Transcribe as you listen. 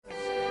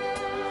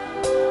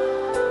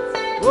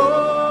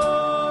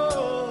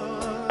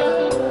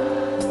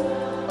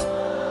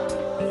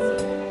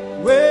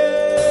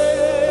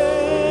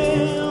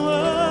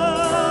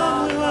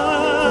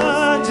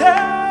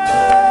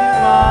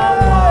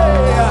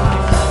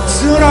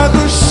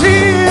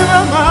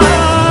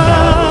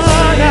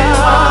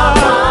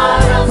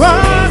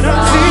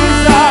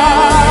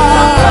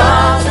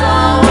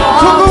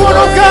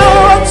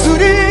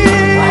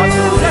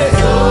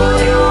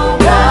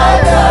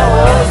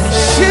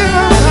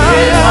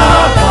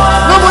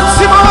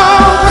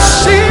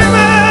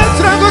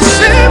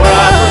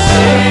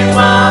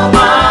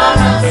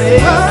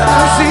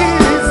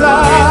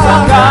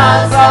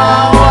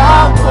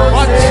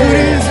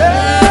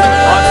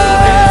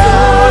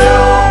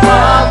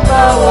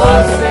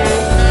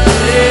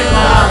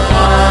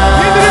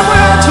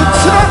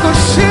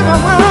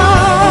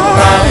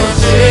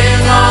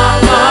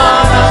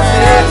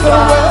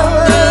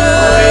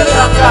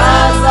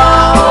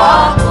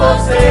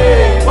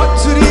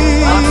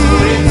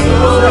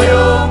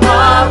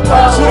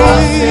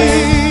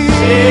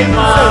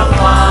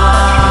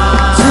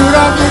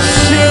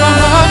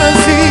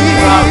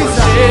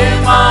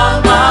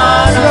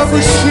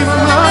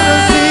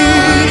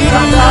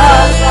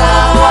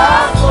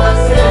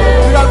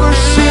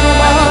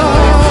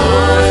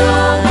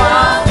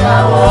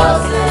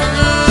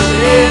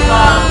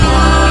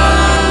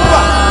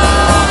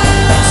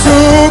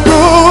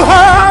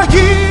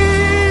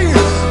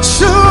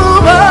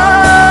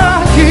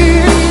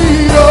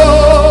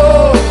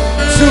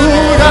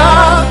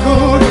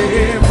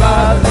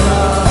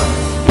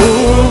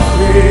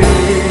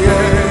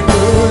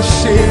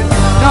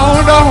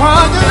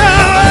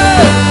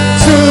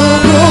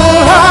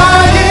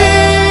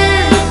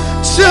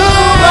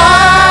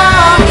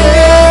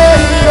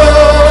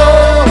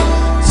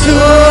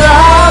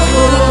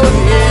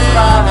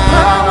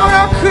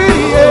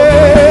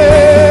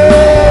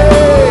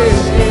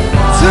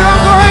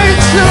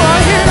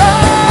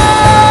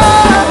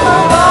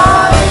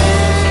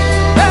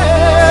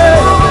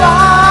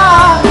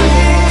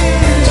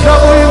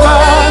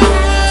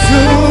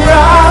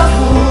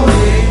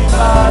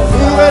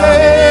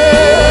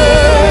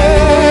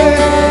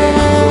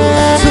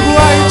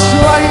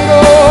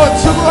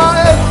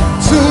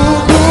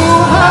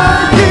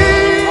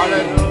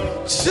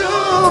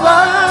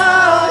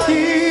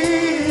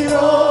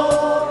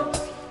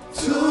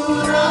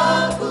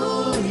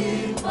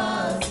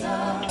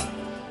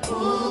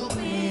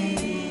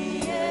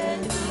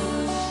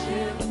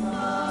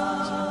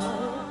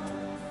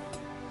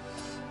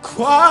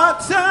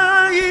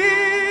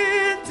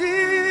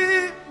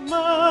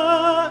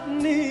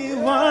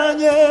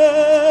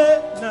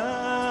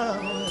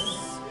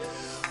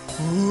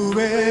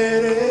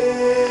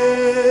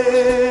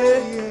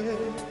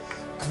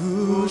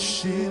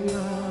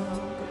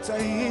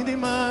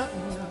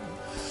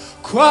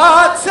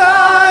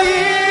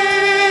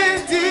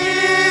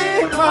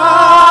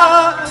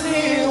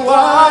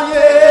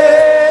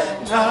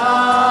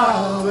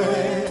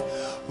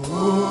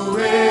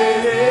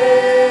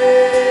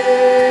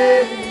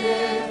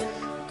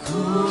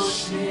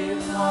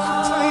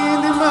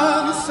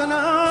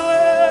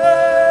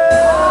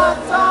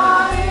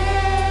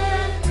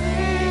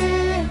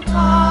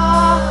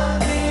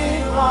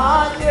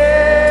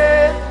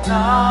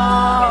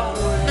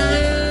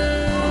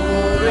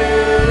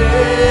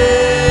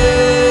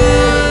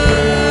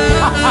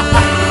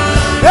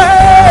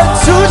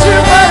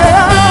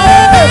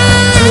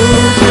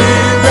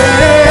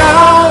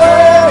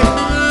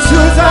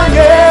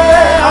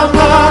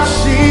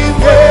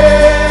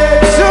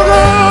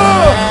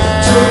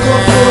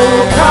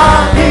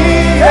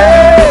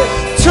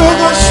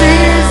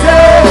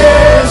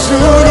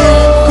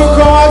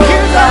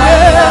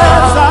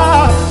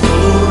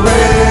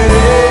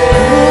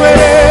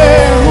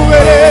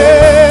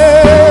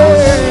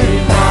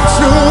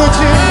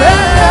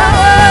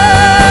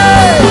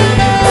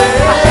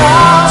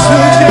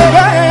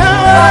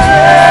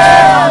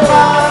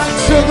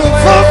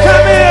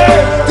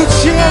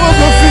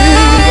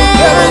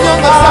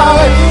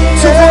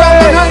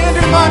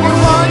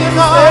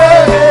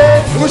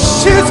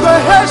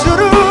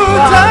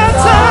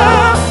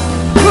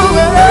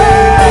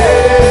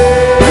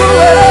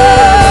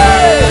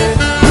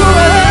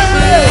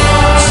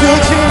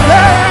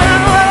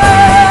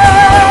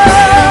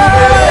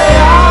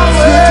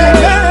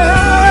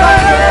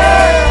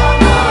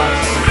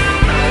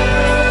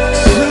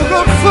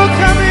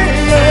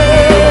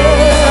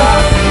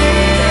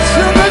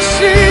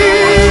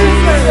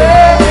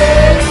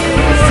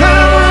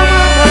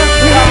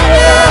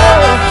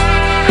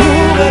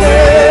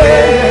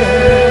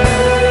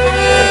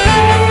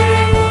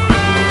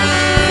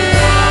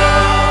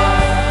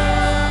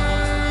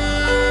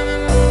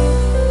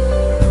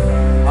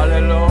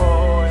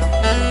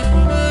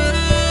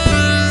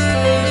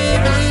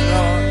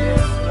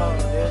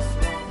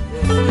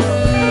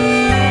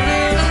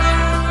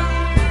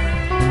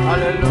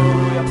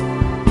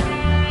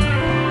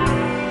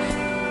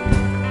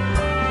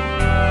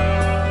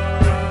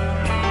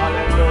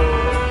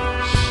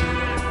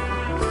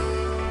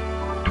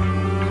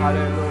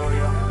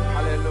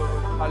Hallelujah.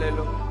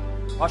 Hallelujah.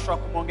 Washobora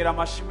kumwongera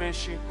amashyi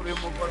menshi kuri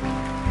uyu mugore.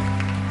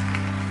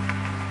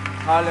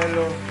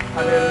 Hallelujah.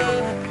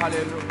 Hallelujah.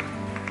 Hallelujah.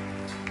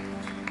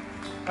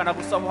 Kana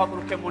gusaba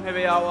uhaguruke mu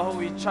ntebe yawe aho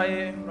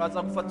wicaye,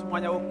 uraza gufata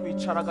umwanya wo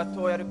kwicara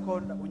gatoya, ariko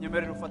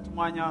unyemerere ufata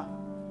umwanya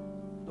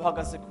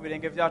duhagaze ku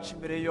birenge byacu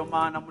imbere y'iyo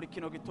Mana muri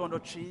kino gitondo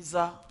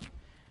ciza.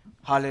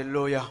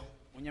 Hallelujah.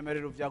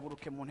 Unyemerere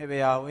uvyaguruke mu ntebe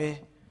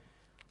yawe.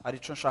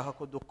 Arico nshaka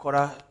ko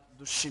dukora,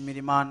 dushimira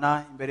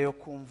Imana imbere yo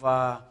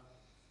kumva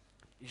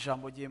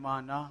ijambo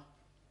ry'Imana.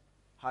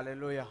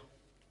 Hallelujah.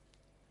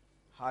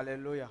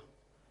 Hallelujah.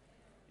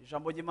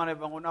 Ijambo ry'Imana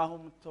rivuga ngo naho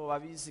umuto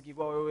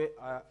wabizigirwa wewe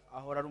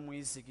ahora ari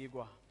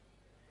umwizigirwa.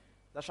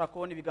 Ndashaka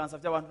kubona ibiganza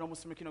by'abantu no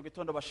musi muri kino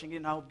gitondo bashingira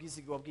ntaho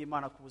ubwizigirwa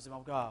bw'Imana ku buzima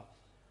bwabo.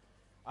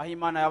 Aho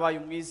Imana yabaye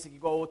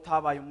umwizigirwa wowe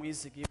utabaye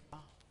umwizigirwa.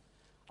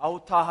 Aho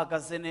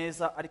utahagaze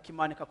neza ariko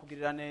Imana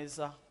ikakugirira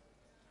neza.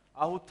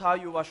 Aho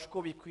utayubasha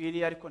uko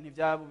bikwiriye ariko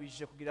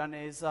ntibyabubije kugira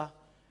neza.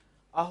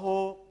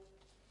 Aho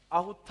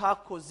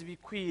utakoze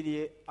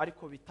ibikwiriye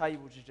ariko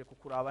bitayibujije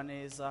kukuraba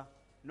neza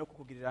no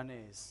kukugirira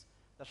neza.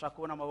 Ndashaka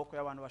kubona amaboko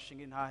y'abantu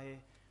bashinga intahe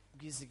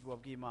ubwizigirwa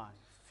bw'Imana,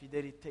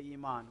 fidelite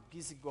y'Imana,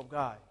 ubwizigirwa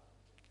bwayo.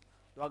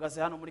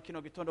 Duhagaze hano muri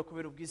kino gitondo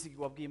kubera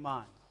ubwizigirwa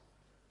bw'Imana.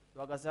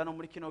 Duhagaze hano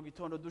muri kino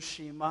gitondo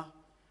dushima,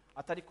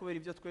 atari kubera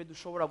ibyo twe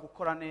dushobora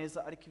gukora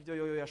neza ariko ibyo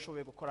yoyo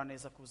yashoboye gukora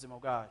neza ku buzima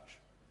bwacu.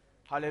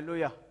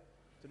 Hallelujah.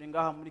 Turi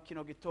ngaha muri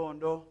kino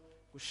gitondo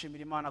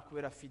gushimira Imana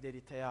kubera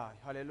fidelite yayo.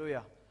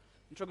 Hallelujah.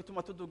 Nico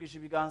gituma tudugije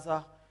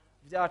ibiganza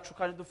byacu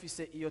kandi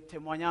dufise iyo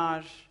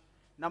témoignage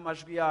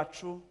n'amajwi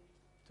yacu,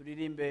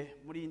 turirimbe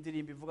muri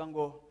indirimbo ivuga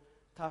ngo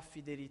ta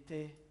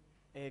fidelite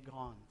est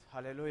grande.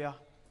 Hallelujah.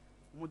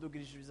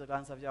 Umudugirije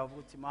ibiganza byawe uvuga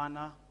uti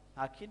Imana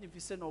nta kindi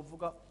mfise no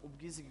uvuga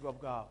ubwizigirwa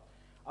bwawe.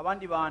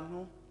 Abandi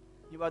bantu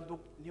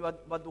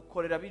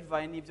ntibadukorera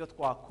bivaye n'ibyo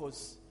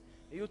twakoze.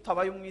 Iyo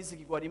utabaye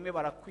umwizigirwa rimwe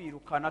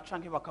barakwirukana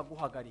canke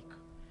bakaguhagarika.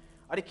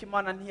 Ariko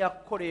Imana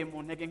ntiyakoreye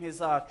mu ntege nke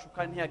zacu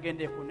kandi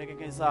ntiyagendeye ku ntege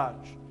nke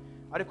zacu.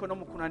 Ariko no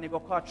mu kunanirwa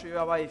kwacu iyo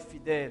yabaye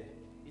fidele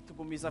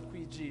itugumiza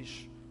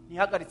kwijisha.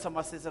 Ntihagaritse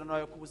amasezerano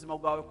yawe ku buzima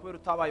bwawe kubera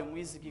utabaye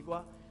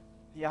umwizigirwa.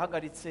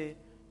 Ntiyahagaritse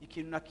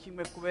ikintu na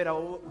kimwe kubera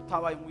wowe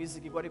utabaye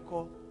umwizigirwa,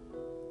 ariko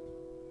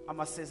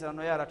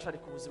amasezerano yaracari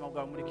ku buzima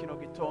bwawe muri kino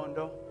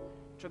gitondo.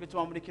 Cyo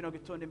gituma muri kino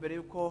gitondo imbere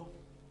yuko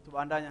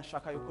tubandanya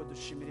nshaka yuko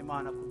dushimira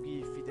Imana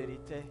kubw'iyi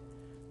fidelite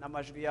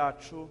n'amajwi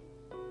yacu.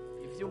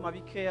 Ivyuma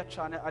bikeya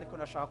cyane ariko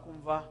nashaka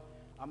kumva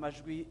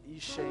amajwi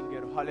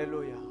y'ishengero.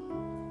 Hallelujah.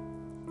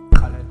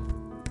 Hallelujah.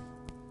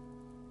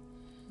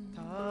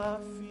 Ta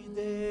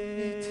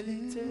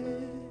fidélité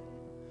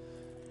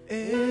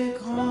est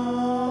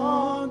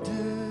grande.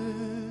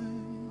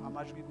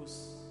 Amajwi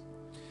gusa.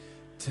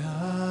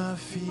 Ta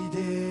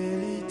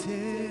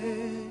fidélité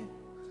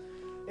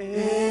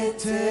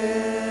est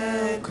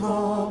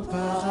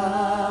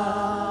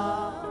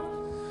incomparable.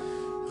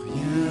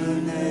 Rien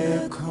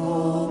n'est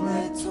comme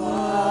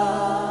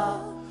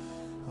toi,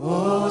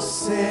 ô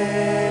Seigneur.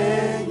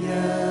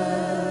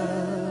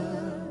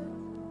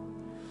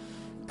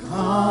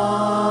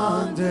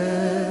 Grande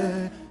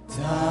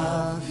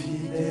ta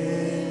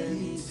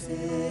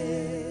fidélité,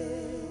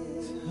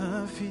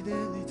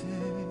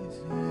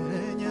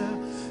 Seigneur,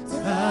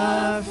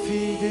 ta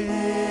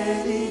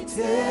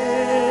fidélité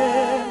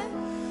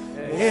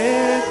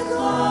est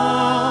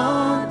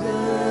grande.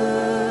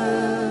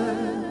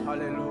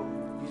 Hallelujah.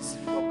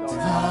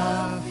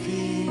 Ta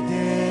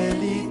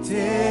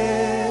fidélité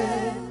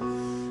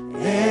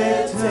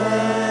est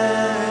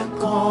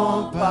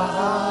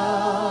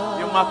incomparable.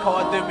 Uyu mwaka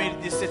wa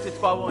 2017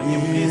 twabonye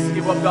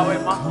ubwizigirwa bwawe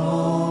Mana.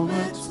 Comme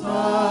toi,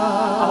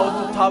 Aho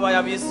tutabaye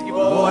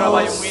abizigirwa wowe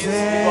warabaye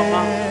umwizigirwa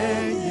Mana.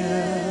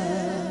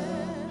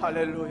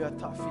 Hallelujah.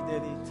 Ta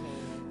fidélité.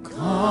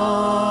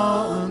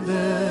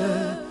 grande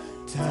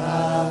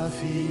ta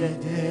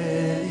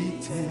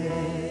fidélité.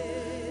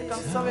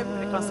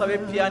 Reka nsabe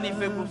piano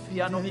ive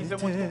mu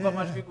twumva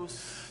amajwi gusa.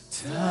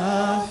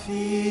 Ta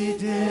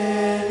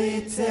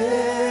fidélité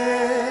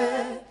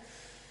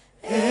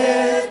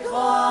est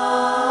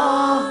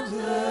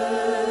grande.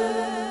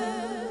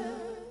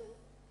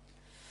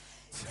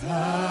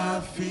 Ta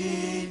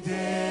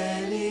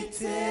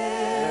fidélité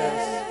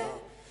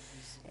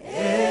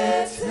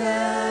est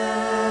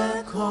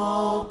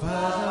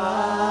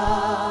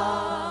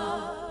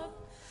incomparable.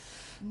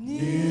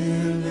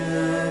 Nul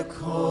n'est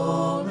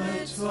comme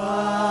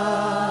toi,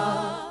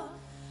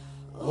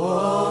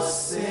 ô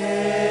Seigneur.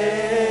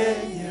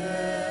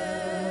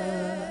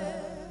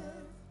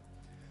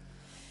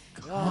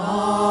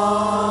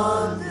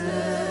 Grande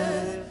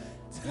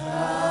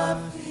ta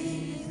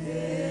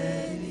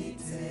fidélité.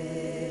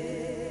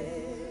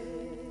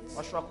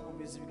 Washobora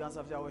kugumiza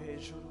ibiganza byawe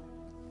hejuru.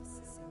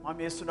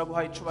 Mwami Yesu,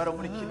 ndaguhaye icubahiro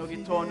muri kino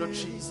gitondo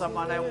ciza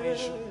Mana yo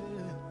mwijuru.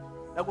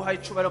 Ndaguhaye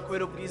icubahiro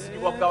kubera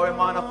ubwizigirwa bwawe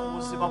Mana ku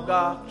buzima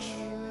bwacu.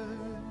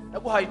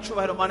 Ndaguhaye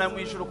icubahiro Mana yo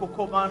mwijuru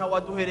kuko Mana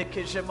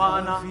waduherekeje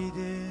Mana.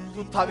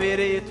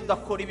 Tutabereye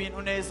tudakora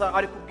ibintu neza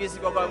ariko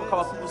ubwizigirwa bwawe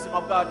bukaba ku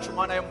buzima bwacu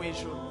Mana yo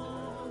mwijuru.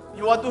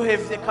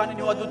 Ntiwaduhevye kandi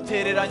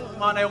ntiwadutereranye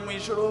Mana yo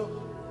mwijuru.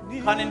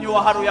 kandi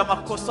ntiwaharuye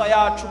amakosa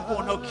yacu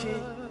ku ntoki,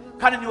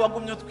 kandi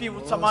ntiwagumye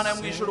utwibutsa mana yo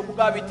mu ijuru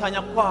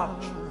kubwabitanya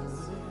kwacu.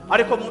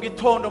 Ariko mu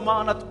gitondo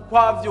mana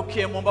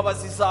twavyukiye mu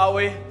mbabazi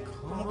zawe,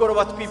 ku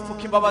mugoroba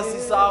twipfuka imbabazi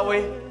zawe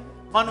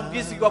mana.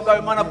 Ubwizigwa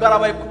bwawe mana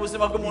bwarabaye ku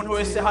buzima bw'umuntu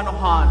wese hano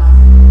hantu.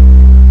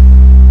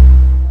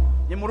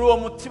 Ni muri uwo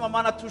mutima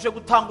mana tuje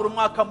gutangura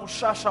umwaka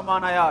mushasha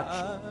mana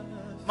yacu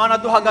mana,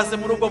 duhagaze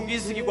muri ubwo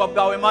bwizigwa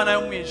bwawe mana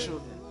yo mu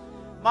ijuru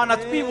mana,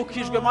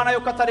 twibukijwe mana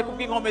yuko atari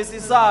kubw'inkomezi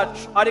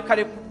zacu ariko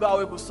ari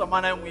kubwawe gusa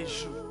mana yo mu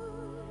ijuru.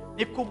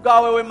 Ni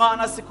kubwawe we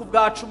mana, si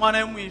kubwacu mana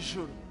yo mu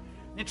ijuru.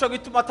 Nico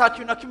gituma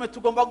atakintu na kimwe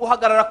tugomba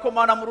guhagarara ko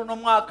mana muri uno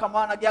mwaka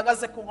mana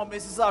gihagaze ku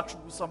nkomezi zacu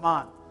gusa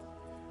mana,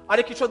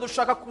 ariko ico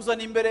dushaka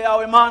kuzana imbere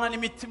yawe mana ni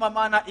imitima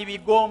mana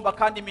ibigomba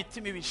kandi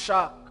imitima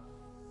ibishaka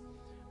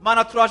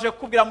mana. Turaje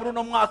kukubwira muri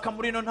uno mwaka,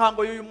 muri ino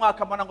ntango y'uyu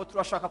mwaka mana ngo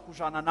turashaka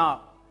kujana nawe.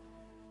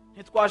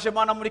 Ntitwaje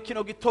mana muri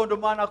kino gitondo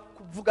mana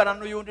kuvugana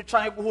n'uyundi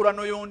canke guhura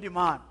n'uyundi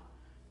mana.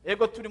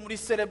 Ego turi muri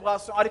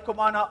celebration, ariko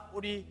mana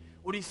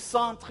uri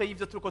centre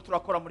y'ivyo turiko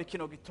turakora muri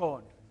kino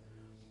gitondo.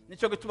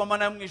 Nico gituma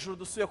mana yo mu ijuru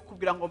dusuye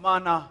kukubwira ngo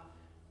mana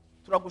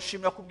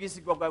turagushimira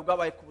kubwizigwa bwawe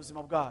bwabaye ku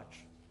buzima bwacu.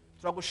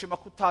 Turagushima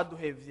ko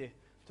utaduhevye,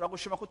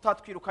 turagushima ko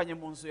utatwirukanye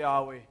mu nzu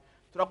yawe,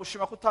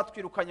 turagushima ko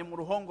utatwirukanye mu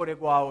ruhongore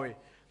rwawe,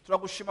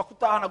 turagushima ko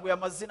utahanaguye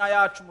amazina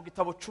yacu mu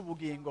gitabo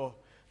c'ubugingo.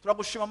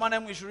 Turagushima mana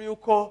yo mu ijuru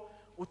yuko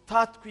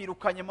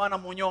utatwirukanye mana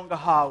mu nyonga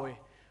hawe,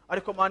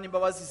 ariko mana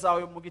imbabazi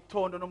zawe mu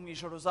gitondo no mu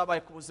ijoro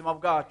zabaye ku buzima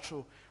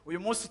bwacu. Uyu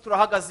munsi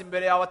turahagaze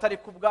imbere yawe atari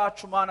ku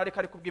bwacu mana, ariko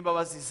ari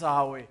kubw'imbabazi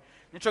zawe.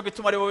 Nico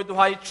gituma ari wowe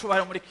duhaye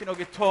icubahiro muri kino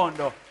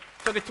gitondo,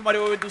 nico gituma ari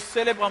wowe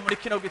duselebwa muri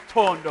kino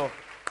gitondo,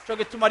 nico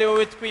gituma ari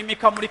wowe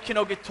twimika muri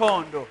kino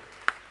gitondo.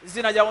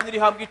 Izina ryawe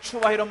nirihabwa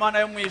icubahiro mana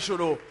yo mu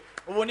ijuru.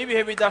 Ubu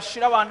nibihe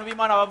bidashira, abantu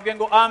b'Imana bavuge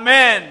ngo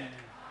amen,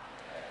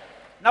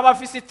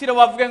 n'abafise itiro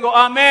bavuge ngo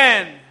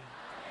amen,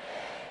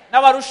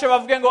 n'abarushe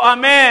bavuge ngo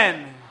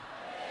amen.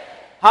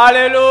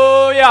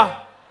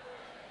 Haleluya,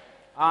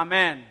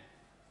 amen,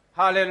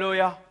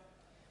 haleluya.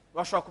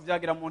 Bashobora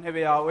kuvyagira mu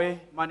ntebe yawe,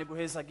 Imana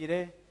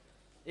iguhezagire.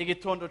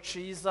 Igitondo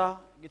ciza,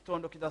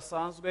 igitondo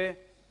kidasanzwe.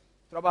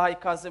 Turabahaye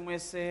ikaze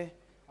mwese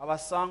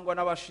abasangwa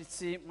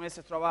n'abashitsi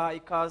mwese, turabahaye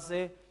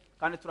ikaze,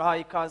 kandi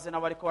turahaye ikaze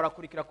n'abariko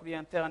barakurikira kuri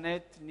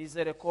internet.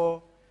 Nizere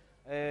ko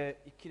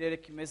ikirere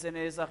kimeze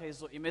neza,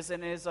 rezo imeze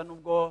neza,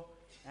 nubwo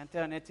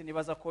internet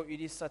nibaza ko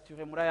iri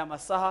saturé muri aya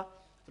masaha.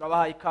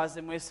 Turabahaye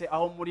ikaze mwese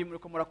aho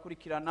muriko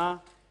murakurikirana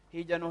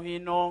hirya no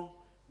hino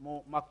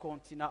mu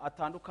makontina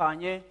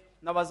atandukanye,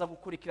 n'abaza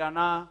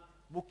gukurikirana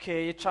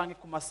bukeye canke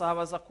ku masaha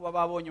baza kuba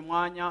babonye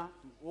umwanya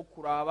wo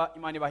kuraba.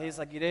 Imana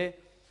ibahezagire.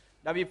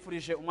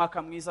 Ndabipfurije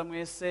umwaka mwiza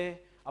mwese.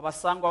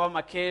 Abasangwa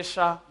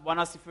b'amakesha,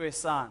 Bwana asifiwe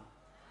sana.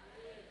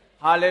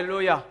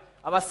 Haleluya.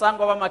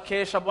 Abasangwa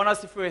b'amakesha, Bwana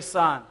asifiwe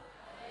sana.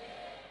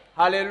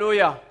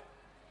 Haleluya,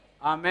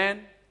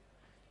 amen.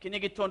 Kini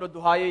gitondo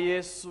duhaye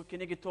Yesu,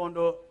 kini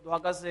gitondo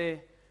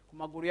duhagaze ku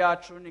maguru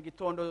yacu, ni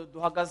gitondo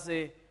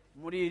duhagaze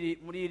muri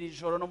iri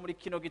joro no muri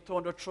kino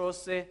gitondo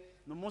cose.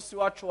 N'umunsi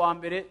wacu wa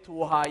mbere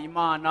tuwuhaye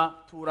Imana,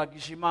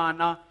 turagije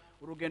Imana.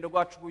 Urugendo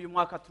rwacu rw'uyu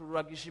mwaka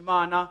tururagije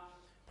Imana.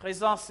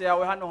 Presence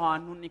yawe hano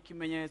hantu ni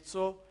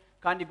ikimenyetso,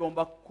 kandi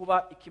igomba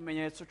kuba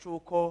ikimenyetso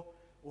cy'uko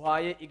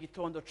uhaye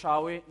igitondo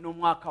cawe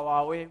n'umwaka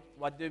wawe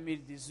wa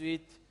 2018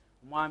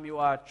 umwami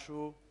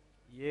wacu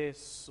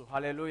Yesu.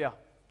 Haleluya,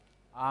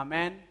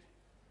 amen.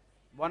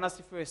 Bwana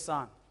asifiwe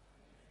sana.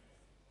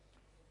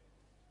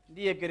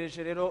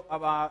 Ndiyegereje rero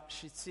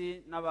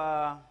abashitsi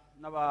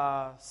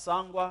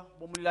n'abasangwa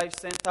bo muri Life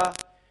Center,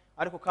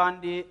 ariko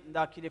kandi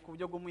ndakiriye ku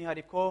buryo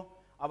bw'umwihariko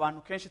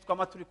abantu kenshi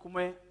twama turi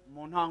kumwe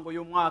mu ntango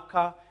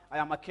y'umwaka.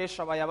 Aya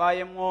makesha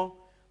bayabayemwo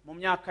mu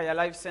myaka ya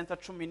Life Center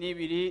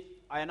 12,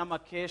 aya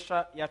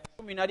n'amakesha ya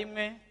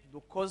 11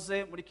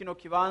 dukoze muri kino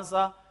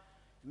kibanza.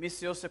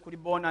 Imisi yose kuri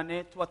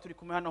bonane tuba turi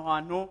kumwe hano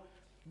hantu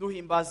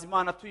duhimbaza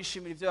Imana,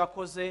 tuyishimira ivyo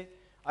yakoze,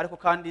 ariko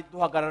kandi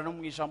duhagarara no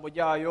mu ijambo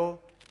ryayo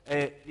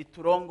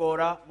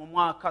riturongora mu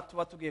mwaka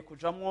tuba tugiye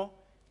kujamwo,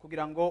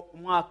 kugira ngo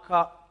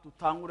umwaka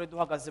dutangure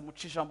duhagaze mu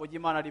cijambo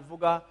ry'Imana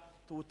rivuga,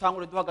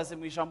 tuwutangure duhagaze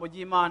mu ijambo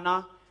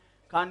ry'Imana.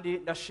 Kandi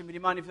ndashimira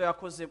Imana ivyo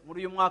yakoze muri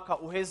uyu mwaka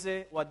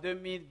uheze wa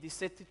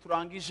 2017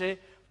 turangije.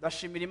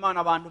 Ndashimira Imana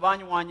abantu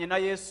banywanye na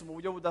Yesu mu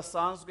buryo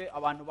budasanzwe,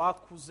 abantu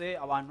bakuze,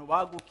 abantu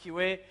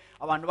bagukiwe,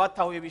 abantu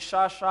batahuye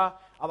bishasha,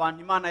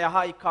 abantu Imana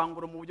yahaye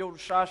ikanguro mu buryo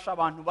bushasha,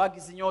 abantu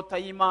bagize inyota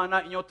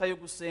y'Imana, inyota yo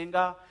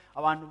gusenga,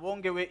 abantu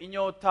bongewe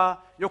inyota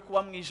yo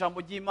kuba mu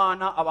ijambo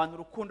ry'Imana, abantu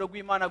urukundo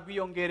rw'Imana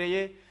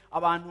rwiyongereye,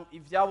 abantu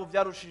ivyabo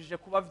vyarushije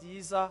kuba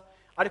vyiza,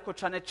 ariko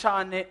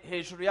cane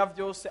hejuru ya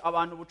vyose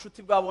abantu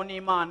ubucuti bwabo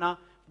n'Imana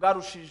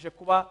bwarushije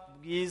kuba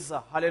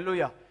bwiza.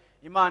 Haleluya,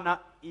 Imana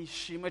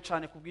ishimwe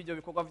cyane kubw'ibyo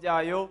bikorwa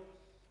byayo.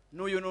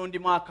 N'uyu n'undi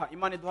mwaka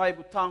Imana iduhaye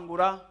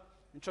gutangura,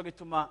 nico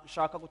gituma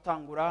nshaka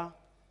gutangura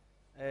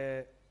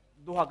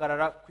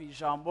duhagarara ku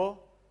ijambo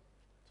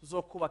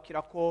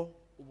tuzokubakira ko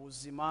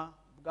ubuzima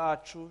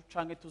bwacu,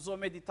 canke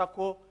tuzomedita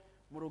ko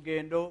mu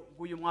rugendo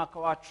rw'uyu mwaka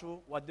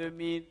wacu wa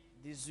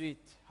 2018.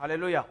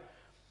 Haleluya.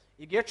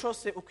 igihe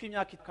cyose uko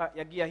imyaka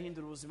yagiye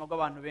ahindura ubuzima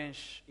bw'abantu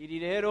benshi. Iri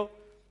rero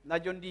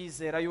naryo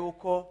ndizera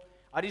yuko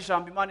ari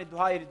ijambo Imana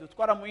iduhaye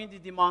ridutwara mu yindi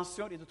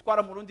dimension,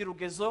 ridutwara mu rundi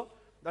rugezo.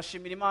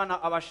 Ndashimira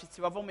Imana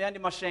abashitsi bava mu yandi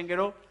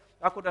mashengero,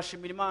 ariko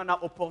ndashimira Imana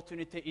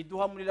opportunité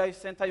iduha muri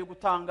Life Center yo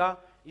gutanga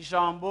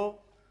ijambo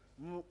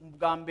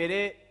bwa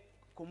mbere.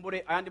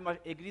 Kumbure ayandi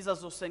eglise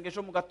azosenga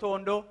ejo mu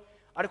gatondo,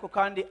 ariko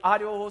kandi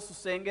ahari ho hose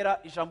usengera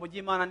ijambo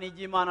ry'Imana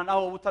n'iry'Imana,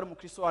 naho ubutari mu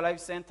Kristo wa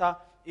Life Center,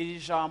 iri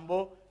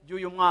jambo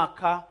ry'uyu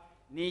mwaka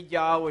ni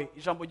iryawe.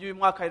 Ijambo ry'uyu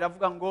mwaka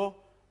riravuga ngo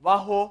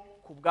baho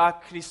ku bwa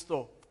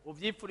Kristo.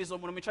 Uvyipfuriza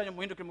umuntu micanye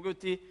muhindukire mu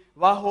uti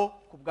baho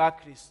ku bwa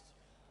Kristo.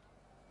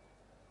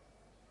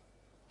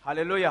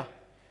 Haleluya.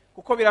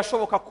 Kuko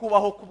birashoboka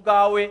kubaho ku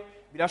bwawe,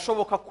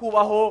 birashoboka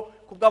kubaho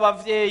ku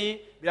bw'abavyeyi,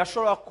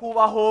 birashoboka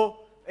kubaho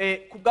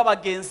ku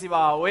bw'abagenzi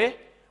bawe,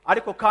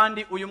 ariko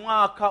kandi uyu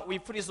mwaka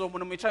wipfuriza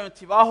umuntu micanye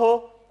uti baho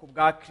ku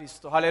bwa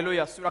Kristo.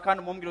 Haleluya. Sura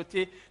kandi umumbwira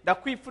uti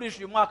ndakwipfurije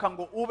uyu mwaka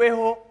ngo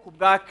ubeho ku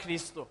bwa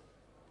Kristo.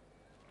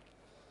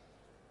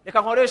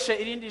 Reka nkoreshe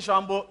irindi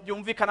jambo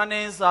ryumvikana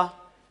neza.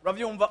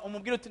 Uravyumva,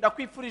 umubwira uti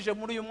ndakwipfurije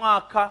muri uyu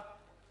mwaka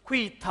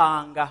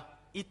kwitanga.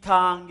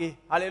 Itange.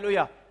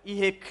 Haleluya.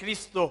 Ihe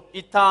Kristo,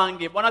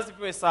 itange. Bwana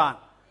asifiwe sana.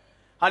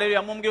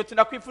 Haleluya. Mumubwira uti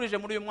ndakwipfurije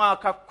muri uyu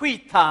mwaka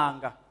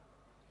kwitanga.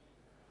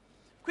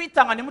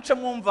 Kwitanga ntimuce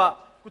mwumva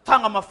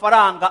gutanga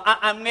amafaranga,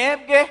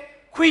 mwebwe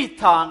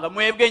kwitanga,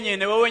 mwebwe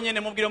nyene, wewe nyene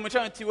mubwire mu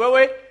cyane uti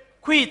wewe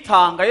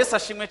kwitanga. Yesu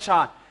ashimwe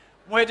cyane.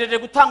 Muhejeje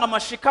gutanga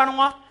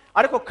amashikanwa,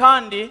 ariko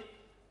kandi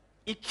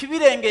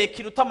ikibirengeye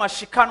kiruta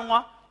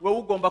amashikanwa, wewe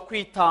ugomba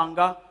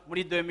kwitanga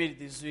muri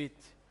 2018.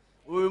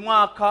 Uyu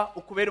mwaka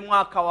ukubera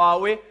umwaka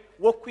wawe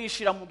wo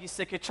kwishira mu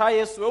giseke ca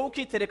Yesu. Wewe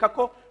ukitereka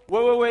ko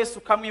wewe wese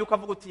ukamwiye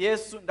ukavuga uti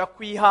Yesu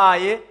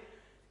ndakwihaye,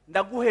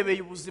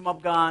 ndaguhebeye ubuzima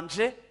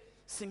bwanje,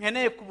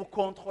 sinkeneye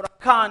kubukontrola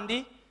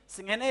kandi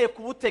sinkeneye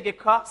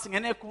kubutegeka,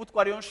 sinkeneye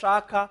kubutwara iyo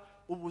nshaka,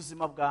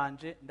 ubuzima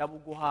bwanje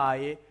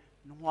ndabuguhaye,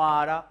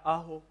 ntwara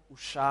aho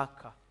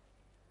ushaka.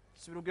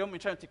 Subirugire mu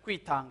cyane uti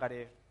kwitanga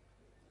rero.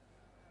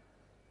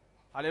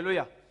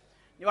 Haleluya.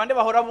 Ni bande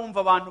bahora bumva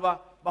abantu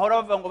bahora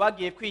bavuga ngo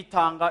bagiye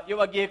kwitanga, iyo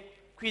bagiye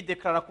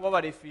kwideklara kuba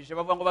barefije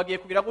bavuga ngo bagiye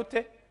kugira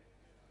gute?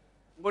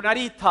 Ngo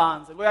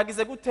naritanze. Ngo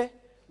yagize gute?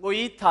 Ngo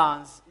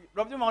yitanze.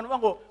 Urabyumva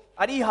ngo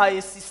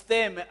arihaye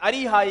systeme,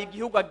 arihaye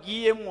igihugu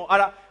agiyemo,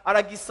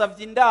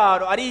 aragisavye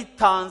indaro,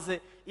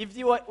 aritanze.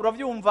 Ivyiwe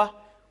uravyumva?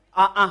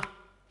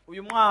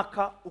 Uyu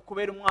mwaka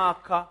ukubera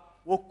umwaka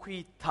wo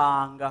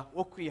kwitanga,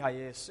 wo kwiha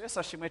Yesu. Yesu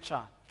ashimwe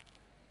cyane.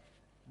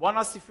 Bwana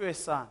asifiwe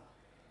sana.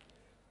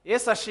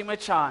 Yesu ashimwe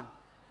cyane.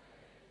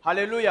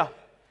 Haleluya.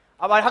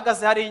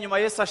 Abahagaze hari inyuma,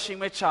 Yesu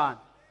ashimwe cyane.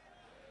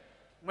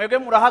 Mwebwe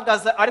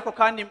murahagaze ariko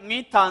kandi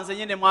mwitanze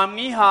nyene,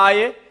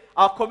 mwamwihaye,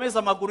 akomeze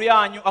amaguru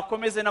yanyu,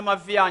 akomeze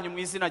n'amavi yanyu mu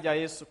izina rya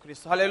Yesu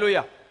Kristo.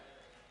 Haleluya.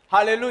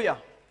 Haleluya.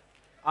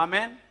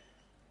 Amen.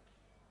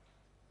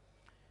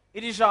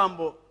 Iri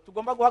jambo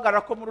tugomba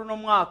guhagarara ko muri uno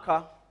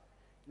mwaka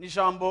ni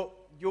jambo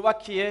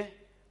ryubakiye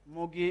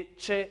mu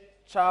gice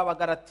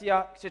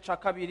c'Abagalatiya, gice ca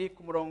 2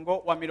 ku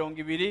murongo wa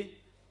 20,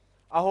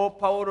 aho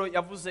Paulo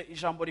yavuze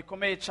ijambo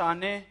rikomeye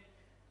cyane,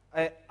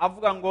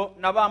 avuga ngo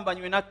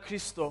nabambanywe na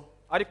Kristo,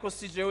 ariko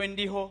si jewe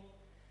ndiho,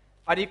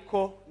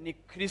 ariko ni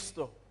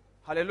Kristo.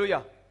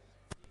 Haleluya.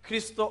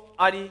 Kristo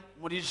ari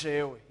muri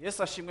jewe.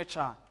 Yesu ashimwe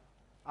cyane.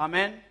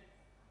 Amen.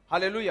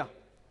 Haleluya.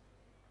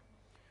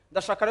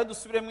 Ndashaka rero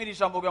dusubiremo iri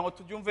jambo kugira ngo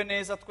tubyumve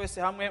neza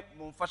twese hamwe.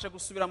 Mumfashe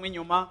gusubiramo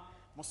inyuma,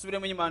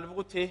 musubiremo inyuma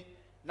ndavuga uti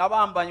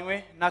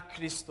nabambanywe na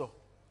Kristo.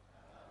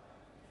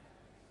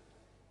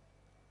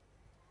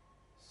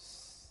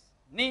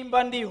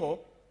 Nimba ndiho,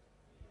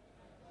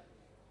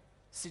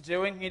 si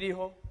jewe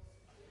nkiriho,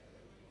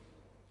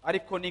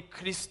 ariko ni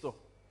Kristo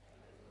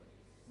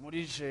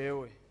muri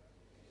jewe.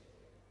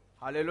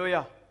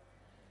 Haleluya.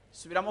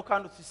 Subiramo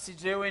kandi uti si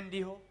jewe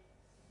ndiho,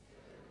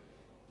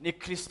 ni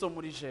Kristo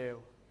muri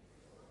jewe.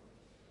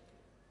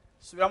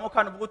 Subiramo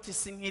kandi uvuga uti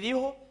si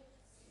nkiriho,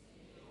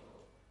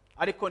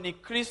 ariko ni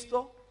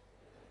Kristo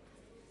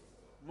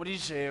muri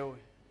jewe.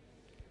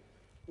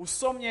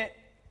 Usomye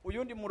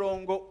uyundi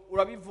murongo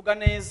urabivuga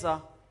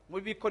neza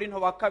muri Bikorinto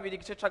ba 2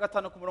 gice ca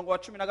 5 ku murongo wa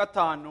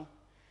 15,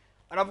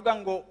 aravuga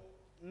ngo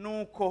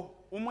nuko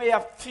umwe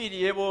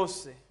yapfiriye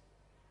bose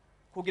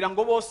kugira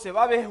ngo bose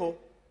babeho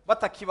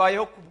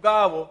batakibayeho ku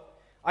bwabo,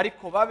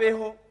 ariko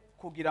babeho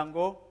kugira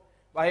ngo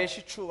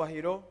baheshe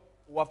icubahiro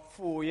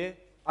uwapfuye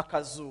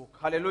akazuka.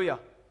 Haleluya.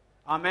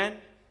 Amen.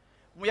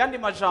 Mu yandi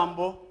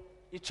majambo,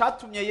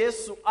 icatumye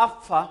Yesu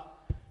apfa,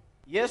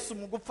 Yesu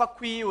mu gupfa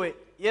kwiwe,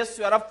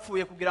 Yesu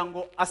yarapfuye kugira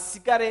ngo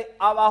asigare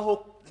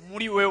abaho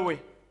muri wewe.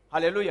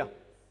 Haleluya.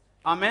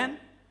 Amen.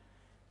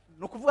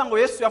 Nukuvuga ngo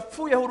Yesu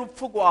yapfuyeho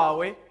urupfu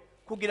rwawe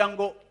kugira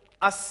ngo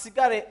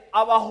asigare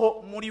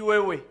abaho muri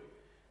wewe.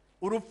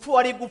 Urupfu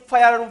ari gupfa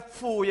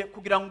yararupfuye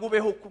kugira ngo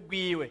ubeho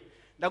kubwiwe.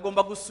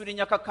 Ndagomba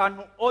gusurinya aka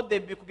kantu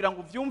odebi kugira ngo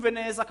uvyumve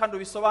neza kandi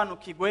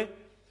ubisobanukirwe.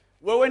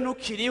 Wewe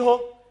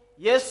ntukiriho,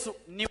 Yesu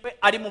niwe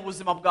ari mu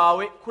buzima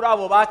bwawe kuri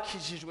abo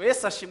bakijijwe.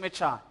 Yesu ashimwe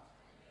cyane.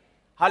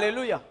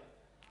 Haleluya.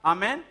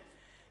 Amen.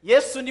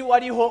 Yesu ni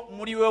wariho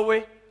muri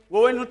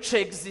wowe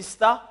ntuce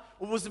exista,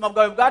 ubuzima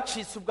bwawe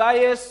bwacitse ubwa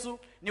Yesu,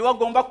 ni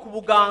wagomba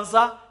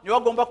kubuganza, ni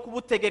wagomba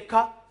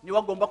kubutegeka, ni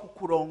wagomba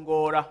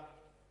kukurongora.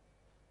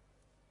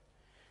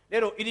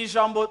 Rero iri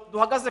jambo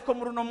duhagaze ko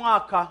muri uno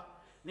mwaka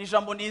ni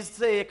jambo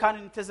nizeye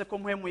kandi niteze ko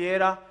mpwemu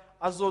yera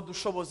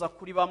azodushoboza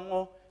kuri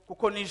bamwo,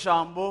 kuko ni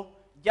jambo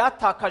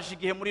ryatakaje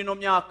igihe muri ino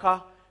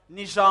myaka,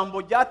 ni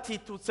jambo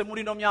ryatitutse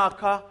muri ino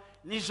myaka,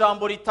 ni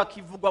jambo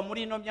ritakivugwa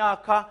muri ino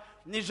myaka,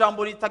 ni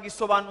jambo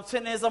ritagisobanutse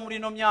neza muri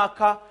ino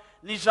myaka,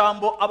 ni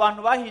jambo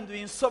abantu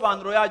bahinduye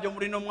insobanuro yaryo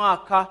muri ino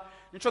mwaka.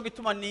 Nico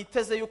gituma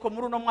niteze yuko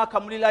muri uno mwaka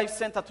muri Life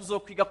Center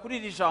tuzokwiga kuri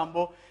iri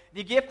jambo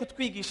rigiye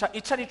kutwigisha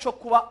ico ari cyo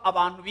kuba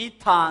abantu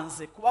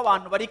bitanze, kuba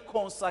abantu bari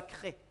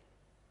consacré,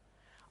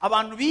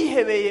 abantu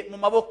bihebeye mu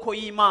maboko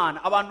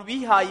y'Imana, abantu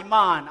bihaye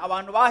Imana,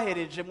 abantu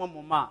baherejemwo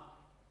mu Mana.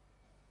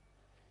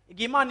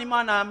 Igihe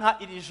Imana yampa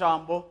iri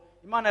jambo,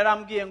 Imana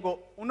yarambwiye ngo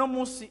uno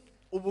munsi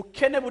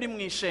ubukene buri mu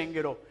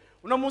ishengero,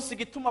 uno munsi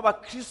gituma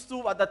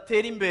abakristu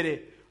badatera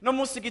imbere, uno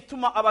munsi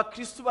gituma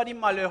abakristu bari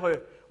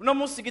malheureux, uno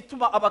munsi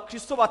gituma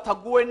abakristu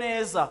bataguwe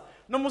neza,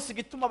 uno munsi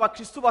gituma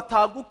abakristu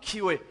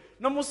batagukiwe,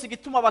 uno munsi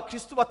gituma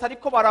abakristu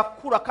batariko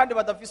barakura kandi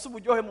badafise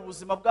uburyohe mu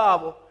buzima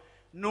bwabo,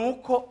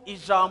 nuko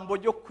ijambo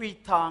ryo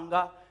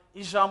kwitanga,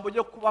 ijambo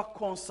ryo kuba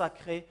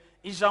consacré,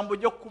 ijambo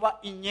ryo kuba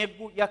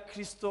inyegu ya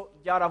Kristo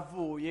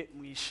ryaravuye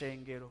mu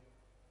ishengero.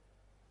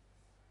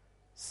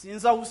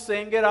 Sinzi aho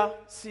usengera,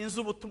 sinzi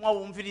ubutumwa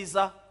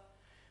wumviriza,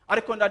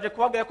 ariko ndaje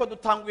kubabwira ko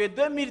dutanguye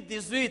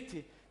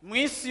 2018, mu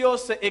isi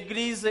yose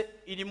eglise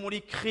iri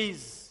muri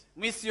crise,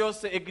 mu isi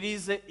yose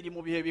eglise iri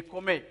mu bihe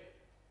bikomeye.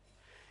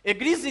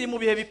 Eglise iri mu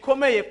bihe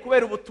bikomeye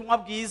kubera ubutumwa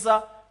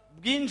bwiza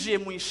bwinjiye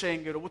mu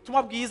ishengero,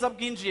 ubutumwa bwiza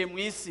bwinjiye mu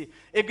isi.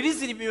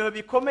 Eglise iri mu bihe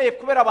bikomeye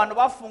kubera abantu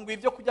bafunguye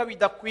ibyo kurya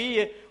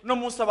bidakwiye, no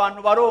munsi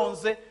abantu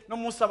baronze, no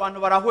munsi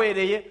abantu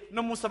barahwereye,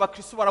 no munsi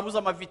abakristo barabuze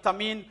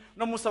amavitamine,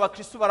 no munsi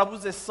abakristo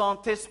barabuze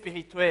santé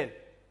spirituelle.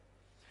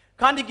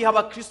 Kandi igihe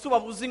abakristo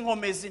babuze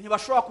inkomezi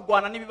ntibashobora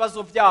kugwana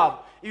n'ibibazo byabo,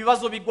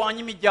 ibibazo bigwanya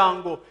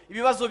imiryango,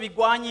 ibibazo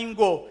bigwanya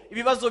ingo,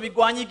 ibibazo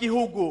bigwanya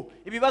igihugu,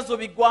 ibibazo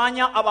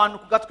bigwanya abantu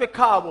ku gatwe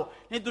kabo,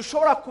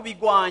 ntidushobora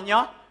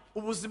kubigwanya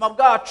ubuzima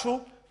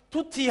bwacu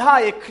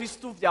tutihaye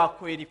Kristo vya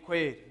kweli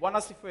kweli.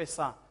 Bwana sifiwe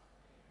sana.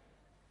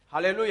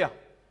 Haleluya.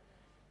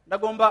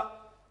 Ndagomba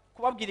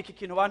kubabwira iki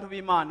kintu bantu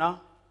b'Imana,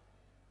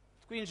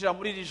 twinjira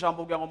muri iri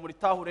jambo kugira ngo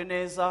muritahure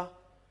neza,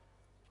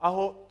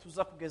 aho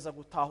tuza kugeza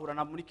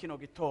gutahurana muri kino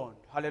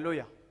gitondo.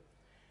 Haleluya.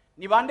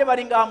 Ni bande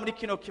bari ngaha muri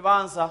kino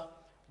kibanza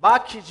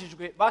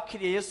bakijijwe,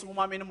 bakiriye Yesu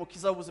nk'umwami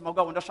n'umukiza w'ubuzima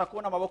bwabo? Ndashaka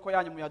kubona amaboko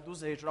yanyu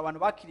muyaduze hejuru. Abantu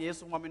bakiriye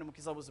Yesu nk'umwami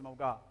n'umukiza w'ubuzima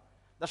bwabo,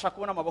 ndashaka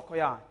kubona amaboko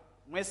yanyu,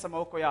 mwese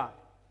amaboko yanyu.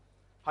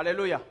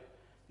 Haleluya.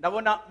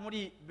 Ndabona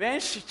muri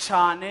benshi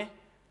cyane,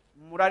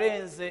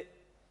 murarenze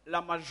la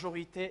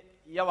majorité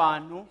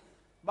y'abantu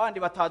bandi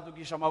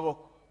batadugije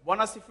amaboko.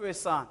 Bwana sifiwe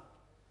sana.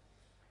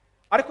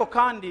 Ariko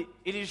kandi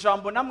iri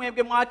jambo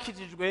namwebwe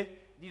mwakijijwe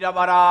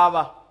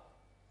rirabaraba.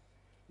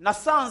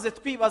 Nasanze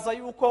twibaza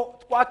yuko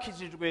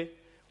twakijijwe,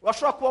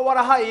 urashobora kuba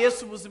warahaye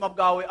Yesu ubuzima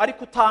bwawe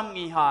ariko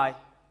utamwihaye.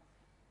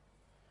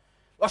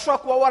 Urashobora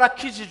kuba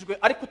warakijijwe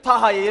ariko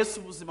utahaye Yesu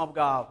ubuzima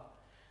bwawe.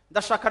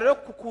 Ndashaka rero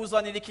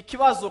kukuzanira iki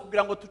kibazo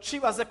kugira ngo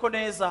tucibaze ko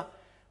neza,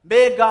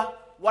 mbega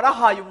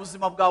warahaye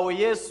ubuzima bwawe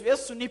Yesu?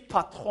 Yesu ni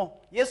patron,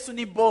 Yesu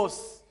ni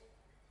boss.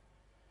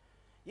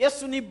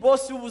 Yesu ni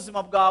boss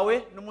w'ubuzima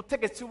bwawe, ni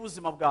umutegetsi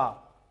w'ubuzima bwawe.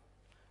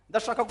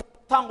 Ndashaka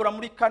gutangura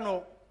muri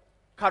kano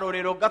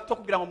karorero gato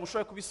kugira ngo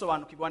mushobore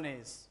kubisobanukirwa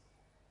neza.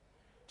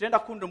 Je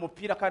ndakunda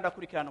umupira kandi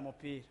akurikirana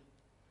umupira.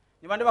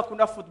 Ni bande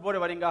bakunda football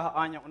bari ngaha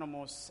anya uno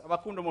munsi?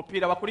 Abakunda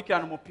umupira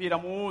bakurikirana umupira,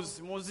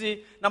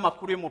 muzi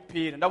n'amakuru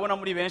y'umupira. Ndabona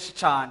muri benshi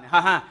cyane.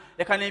 Haha,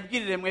 reka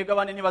nibwirire mwebwe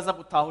abandi nibaza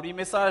gutahura iyi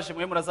message,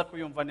 mwe muraza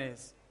kuyumva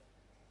neza.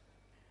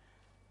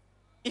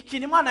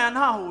 Ikintu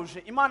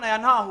Imana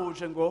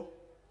yantahuje ngo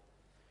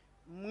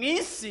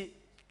mwisi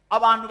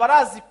abantu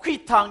barazi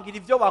kwitangira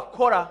ibyo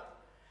bakora,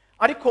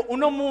 ariko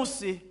uno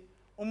munsi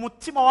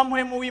umutima wa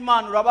mpwemu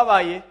w'Imana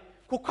urababaye,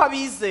 kuko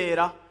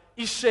abizera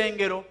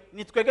ishengero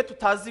ni twege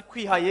tutazi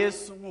kwiha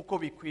Yesu nk'uko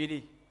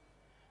bikwiriye.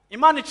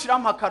 Imana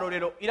icirampa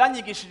akarorero,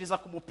 iranyigishiriza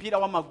ku mupira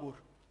w'amaguru.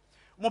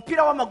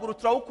 Umupira w'amaguru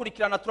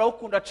turawukurikirana,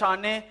 turawukunda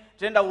cyane,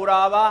 je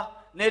ndawuraba,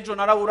 nejo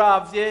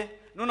narawuravye,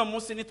 nuno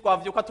munsi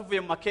nitwavyuka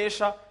tuvuye mu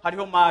makesha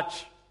hariho match.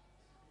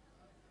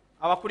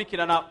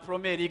 Abakurikirana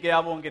Premier League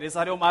y'Abongereza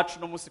hariho match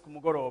no munsi ku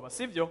mugoroba,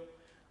 sivyo?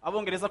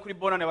 Abongereza kuri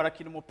bonane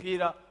barakina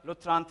umupira, le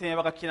 31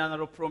 bagakina na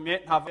le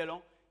premier, nta velon.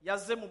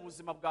 Yaze mu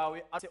buzima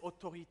bwawe ase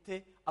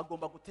autorité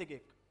agomba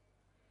gutegeka.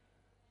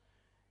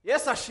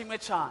 Yesu ashimwe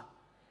cyane.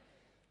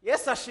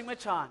 Yesu ashimwe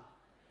cyane.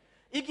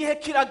 Igihe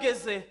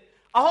kirageze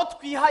aho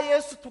twiha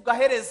Yesu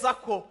tugahereza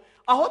ko,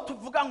 aho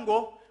tuvuga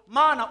ngo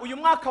Mana uyu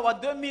mwaka wa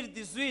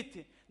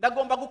 2018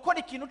 ndagomba gukora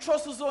ikintu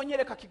cyose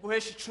uzonyereka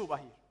kiguhesha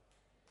icubahiro.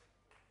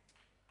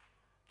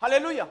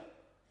 Haleluya.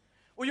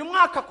 uyu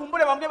mwaka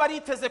kumbure bamwe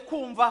bariteze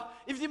kumva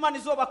ivyo Imana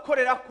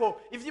izobakorera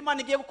ko, ivyo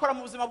Imana igiye gukora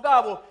mu buzima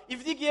bwabo,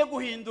 ivyo igiye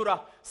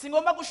guhindura.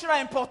 Singomba gushira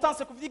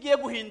importance ku vyo igiye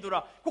guhindura,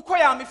 kuko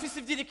yama ifise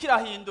ivyo iriko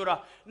irahindura.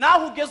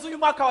 Naho ugeze uyu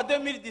mwaka wa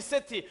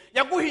 2017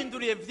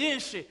 yaguhinduriye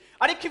vyinshi,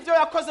 ariko ivyo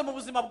yakoze mu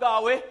buzima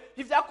bwawe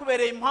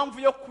ntivyakubereye impamvu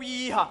yo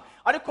kuyiha.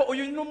 Ariko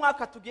uyu ni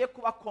umwaka tugiye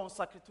kuba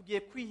consacre, tugiye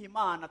kwiha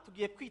Imana,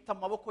 tugiye kwita mu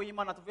maboko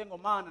y'Imana, tuvuge ngo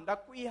Mana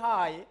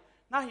ndakwihaye,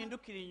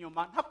 ntahindukira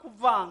inyuma,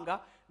 ntakuvanga,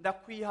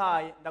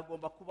 ndakwihaye,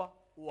 ndagomba kuba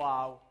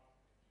wawe.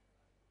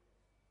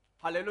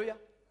 Haleluya.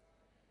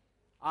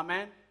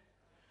 Amen.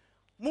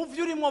 Mu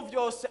vyo urimo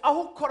vyose,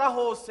 aho ukora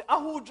hose,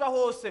 aho uja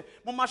hose,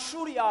 mu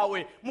mashuri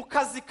yawe, mu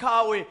kazi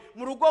kawe,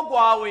 mu rugo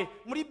rwawe,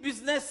 muri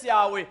business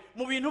yawe,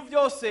 mu bintu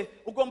vyose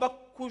ugomba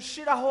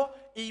kushiraho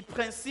iyi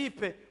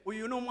principe.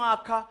 Uyu ni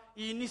umwaka,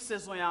 iyi ni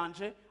saison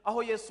yanje,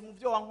 aho Yesu mu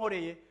vyo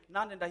wankoreye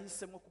nande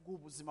ndahisemo kuguha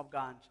ubuzima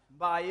bwanje,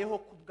 mbayeho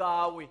ku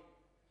bwawe.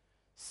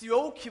 Si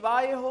wowe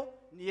ukibayeho,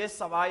 ni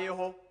Yesu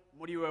abayeho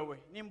muri wewe.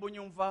 Nimba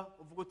unyumva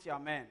uvuga uti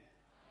amen.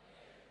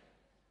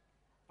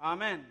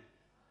 Amen.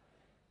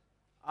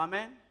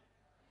 Amen.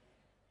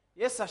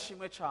 Yesu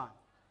ashimwe cyane.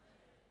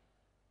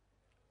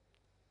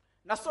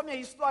 Nasomye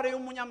histoire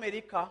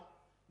y'umunyamerika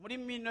muri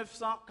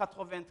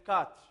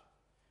 1984.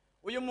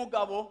 Uyu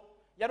mugabo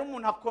yari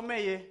umuntu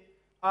akomeye,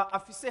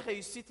 afise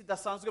réussite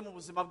idasanzwe mu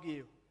buzima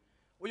bwiwe.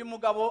 Uyu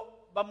mugabo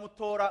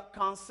bamutora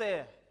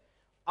cancer.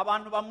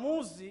 Abantu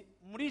bamuzi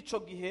muri ico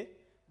gihe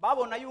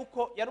babona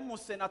yuko yari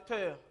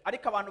umusenateur,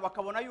 ariko abantu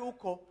bakabona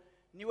yuko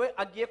niwe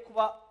agiye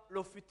kuba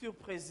le futur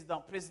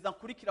president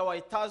kurikira wa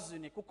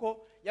États-Unis,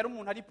 kuko yari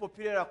umuntu ari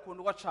populaire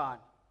akundwa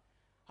cyane.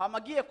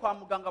 Hamagiye kwa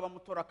muganga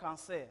bamutora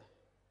cancer.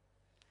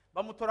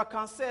 Bamutora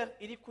cancer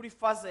iri kuri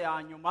phase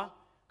ya nyuma,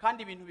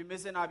 kandi ibintu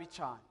bimeze nabi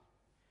cyane.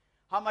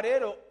 Hama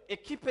rero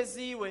equipe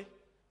ziwe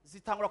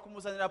zitangura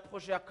kumuzanira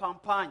projet ya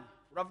campagne,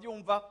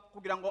 uravyumva,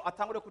 kugira ngo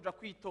atangure kuja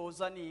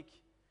kwitoza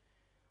niki.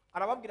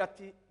 Arababwira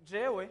ati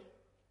jewe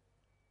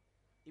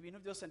ibintu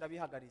byose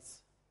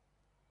ndabihagaritse,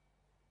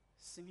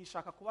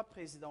 sinkishaka kuba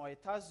president wa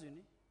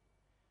États-Unis,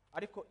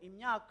 ariko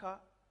imyaka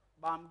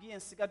bambwiye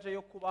nsigaje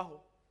yo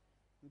kubaho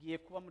ngiye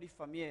kuba muri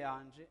famille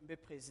yanje, mbe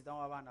president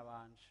w'abana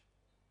banje,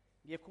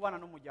 ngiye kubana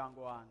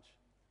n'umuryango wanje,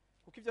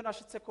 kuko ivyo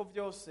nashitse ko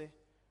byose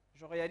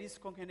je réalise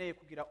ko nkeneye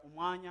kugira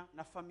umwanya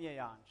na famille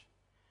yanje.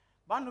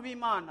 Bantu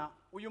b'Imana,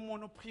 uyu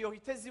muntu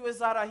priorité ziwe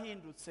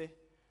zarahindutse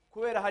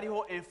kubera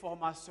hariho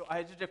information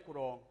ahejeje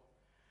kuronka.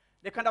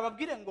 Reka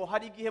ndababwire ngo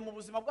hari igihe mu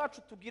buzima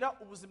bwacu tugira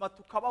ubuzima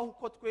tukabaho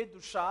uko twe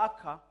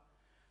dushaka,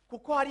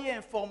 kuko hari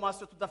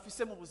information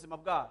tudafise mu buzima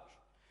bwacu.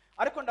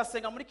 Ariko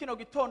ndasenga muri kino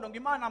gitondo ngo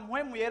Imana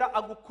mpwemu yera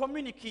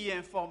agucommunique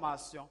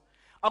information,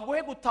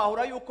 aguhe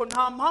gutahura yuko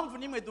nta mpamvu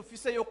nimwe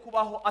dufise yo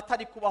kubaho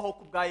atari kubaho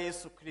ku bwa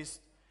Yesu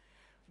Kristo.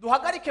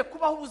 Duhagarike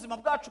kubaho ubuzima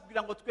bwacu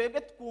kugira ngo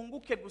twebwe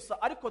twunguke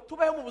gusa, ariko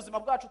tubeho mu buzima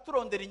bwacu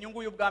turondera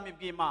inyungu y'ubwami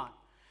bw'Imana.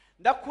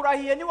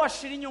 Ndakurahiye ni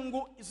washira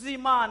inyungu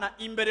z'Imana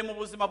imbere mu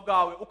buzima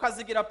bwawe,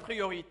 ukazigira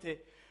priorité,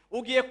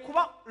 ugiye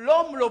kuba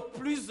l'homme le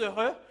plus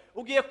heureux,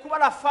 ugiye kuba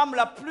la femme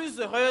la plus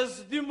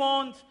heureuse du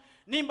monde,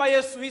 nimba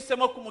Yesu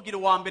hisemo kumugira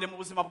wa mbere mu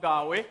buzima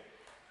bwawe.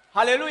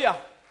 Haleluya.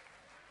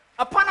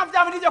 Apana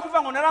vya bindi byo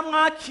kuvuga ngo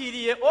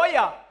naramwakiriye,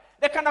 oya.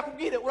 Reka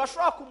ndakubwire,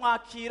 urashobora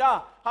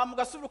kumwakira hama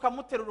ugasubira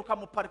ukamuterura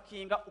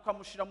ukamuparkinga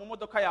ukamushira mu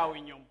modoka yawe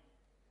inyuma.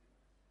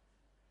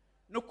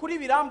 Nukuri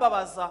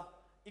birambabaza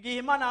igihe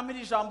Imana yamira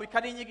ijambo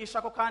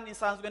ikarinyigisha ko kandi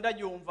nsanzwe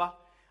ndaryumva,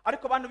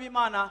 ariko bantu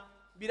b'Imana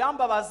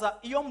birambabaza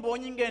iyo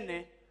mbonye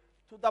ingene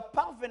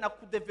tudaparvena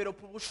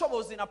kudevelopa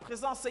ubushobozi na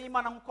presence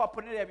y'Imana nk'uko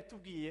Aponere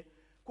yabitubwiye,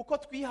 kuko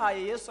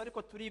twihaye Yesu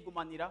ariko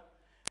turigumanira.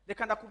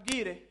 Reka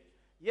ndakubwire,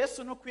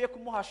 Yesu ntukwiye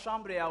kumuha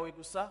chambre yawe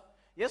gusa,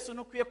 Yesu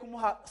ntukwiye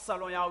kumuha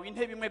salon yawe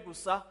intebe imwe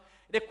gusa.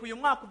 Reka uyu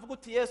mwaka uvuga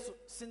uti Yesu,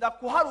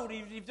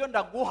 sindakuharurira ivyo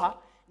ndaguha,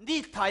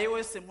 nditaye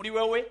wese muri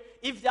wewe,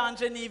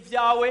 ivyanje ni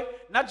ivyawe,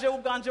 naje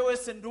ubwanje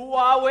wese ndi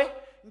uwawe,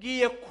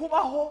 ngiye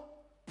kubaho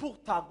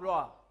pour ta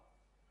gloire.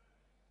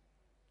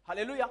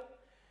 Haleluya.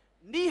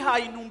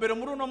 Ndihaye intumbero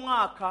muri uno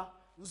mwaka,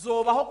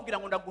 nzobaho kugira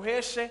ngo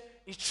ndaguheshe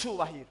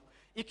icubahiro.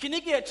 Iki ni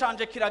igihe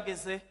canje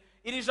kirageze,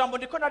 iri jambo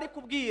ndiko nari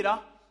kubwira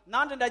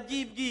nanje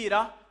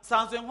ndaryibwira,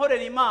 sanzwe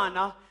nkorera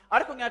Imana,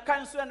 ariko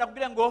nyakanye nsubira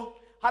ndakubwire ngo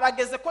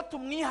harageze ko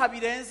tumwiha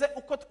birenze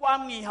uko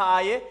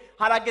twamwihaye,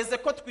 harageze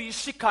ko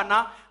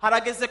twishikana,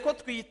 harageze ko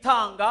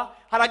twitanga,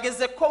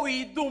 harageze ko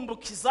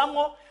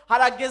widumbukizamo,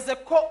 harageze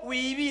ko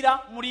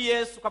wibira muri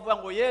Yesu, ukavuga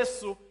ngo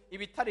Yesu,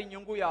 ibitari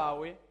inyungu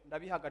yawe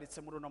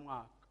ndabihagaritse muri uno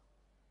mwaka.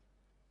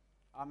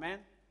 Amen.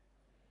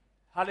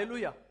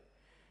 Haleluya.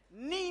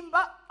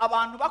 Nimba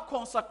abantu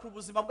bakonsakra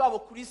ubuzima bwabo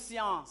kuri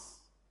science,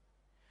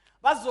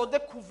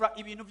 bazodekuvra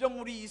ibintu byo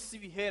muri iyi si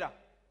bihera,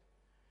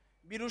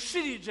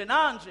 birushirije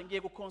nanje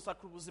ngiye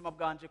gukonsakra ubuzima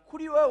bwanje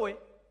kuri wewe,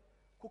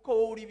 kuko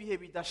wowe uri ibihe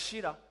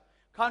bidashira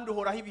kandi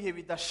uhoraho ibihe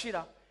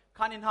bidashira,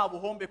 kandi nta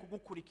buhombe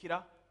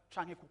kugukurikira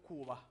canke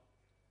kukubaha.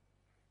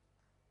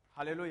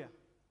 Haleluya.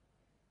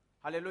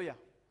 Haleluya.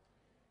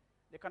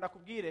 Reka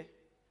ndakubwire,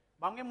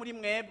 bamwe muri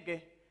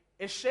mwebwe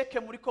esheke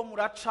muri ko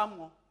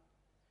muracamwo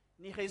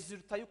ni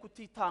resultat yo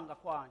kutitanga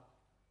kwanyu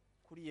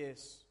kuri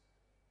Yesu.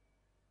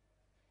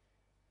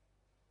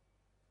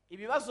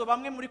 Ibibazo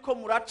bamwe muri ko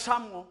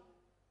muracamwo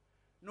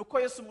nuko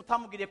Yesu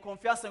mutamugiriye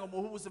confiance ngo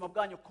muhe ubuzima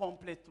bwanyu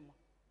complètement.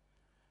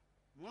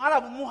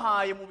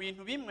 Mwarabumuhaye mu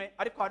bintu bimwe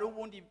ariko hari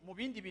ubundi mu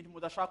bindi bintu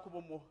mudashaka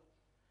kubumuha.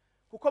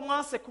 Kuko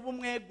mwanse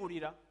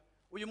kubumwegurira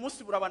uyu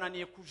munsi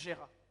burabananiye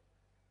kujera.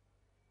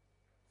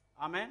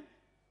 Amen.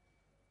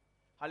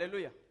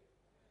 Haleluya.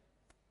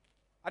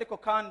 Ariko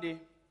kandi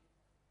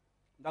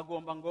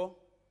ndagomba ngo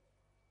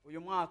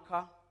uyu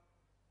mwaka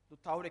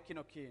dutahure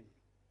kino kintu.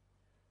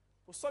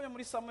 Usomye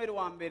muri Samuel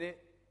wa mbere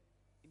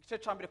igice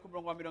ca mbere ku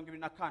murongo wa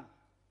 24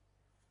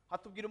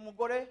 hatubwira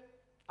umugore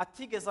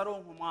atigeze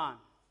aronka umwana.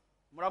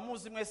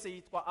 Muramuzi mwese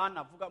yitwa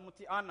Ana, vuga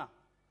muti Ana.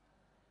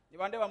 Ni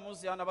bande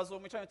bamuzi Ana?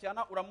 Bazomwicanye uti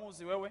Ana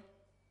uramuzi wewe?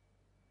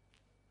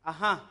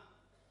 Aha.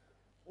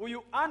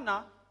 Uyu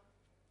Ana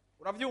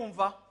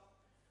uravyumva?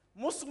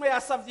 Musi umwe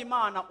yasavye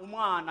Imana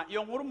umwana.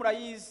 Iyo nkuru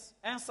murayizi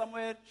 1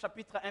 Samuel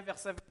chapitre 1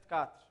 verset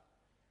 24.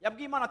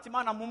 Yabwiye Imana ati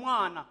Imana mu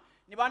mwana.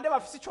 Ni bande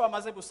bafise ico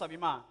bamaze gusaba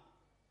Imana?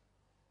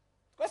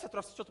 Twese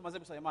turafise ico tumaze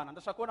gusaba Imana.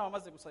 Ndashaka kubona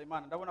bamaze gusaba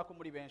Imana. Ndabona ko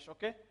muri benshi,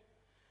 okay?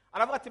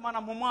 Aravuga ati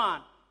Imana mu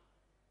mwana.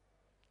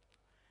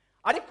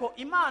 Ariko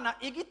Imana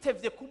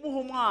igitevye kumuha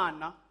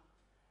umwana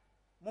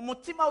mu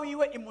mutima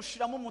wiwe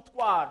imushiramo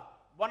umutwaro.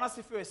 Bwana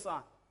sifiwe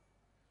sana.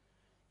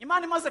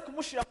 Imana imaze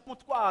kumushira mu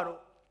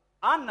mutwaro,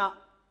 Ana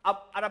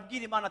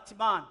arabwira Imana ati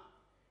Imana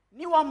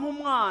ni wampa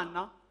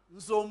umwana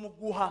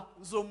nzomuguha,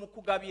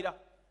 nzomukugabira.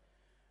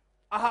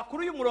 Aha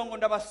kuri uyu murongo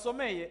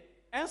ndabasomeye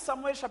 1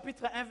 Samuel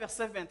chapitre 1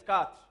 verset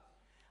 24.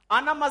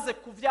 Ana amaze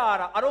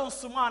kuvyara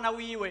aronse umwana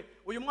wiwe,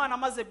 uyu mwana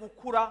amaze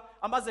gukura,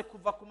 amaze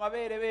kuva ku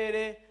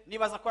maberebere,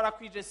 nibaza ko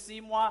arakwije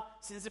simwa,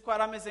 sinzi ko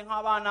yarameze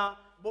nk'abana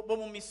bo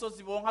mu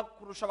misozi bonka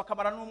kurusha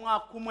bakamara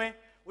n'umwaka umwe.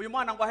 Uyu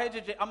mwana ngo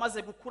ahejeje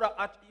amaze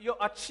gukura iyo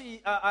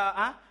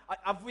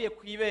avuye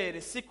ku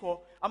ibere,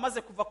 siko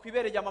amaze kuva ku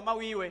ibere ya mama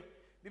wiwe,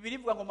 Bibiri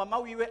ivuga ngo mama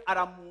wiwe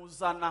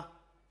aramuzana.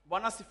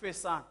 Bwana sifiwe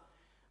sana.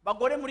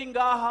 Bagore muri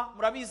ngaha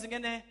murabizi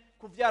ngene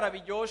kuvyara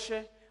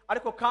biryoshe,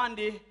 ariko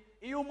kandi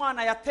iyo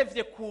umwana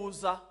yatevye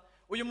kuza,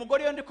 uyu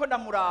mugore yo ndiko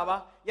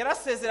ndamuraba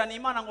yarasezerana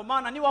Imana ngo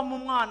Mana ni wa mu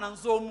mwana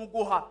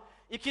nzomuguha.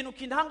 Ikintu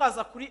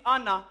kintangaza kuri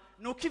Ana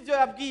nuko ivyo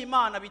yabwiye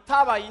Imana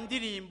bitabaye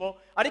indirimbo,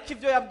 ariko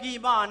ivyo yabwiye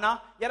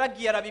Imana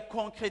yaragiye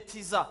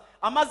arabikonkretiza.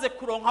 Amaze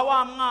kuronka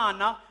wa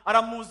mwana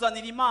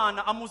aramuzanira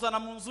Imana, amuzana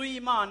mu nzu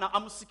y'Imana,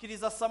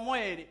 amusikiriza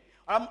Samuel,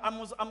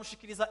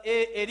 amushikiriza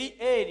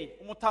Eli,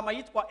 umutama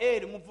yitwa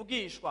Eli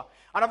muvugishwa.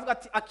 Aravuga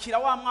ati akira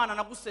wa mwana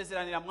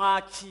nagusezeranira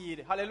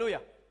mwakire.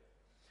 Haleluya.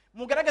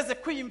 Mugerageze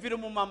kwiyumvira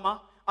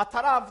umumama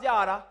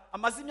ataravyara,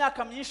 amaze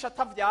imyaka myinshi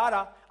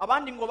atavyara,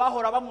 abandi ngo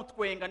bahora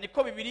bamutwenga,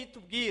 niko Bibiri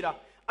tubwira.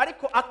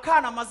 Ariko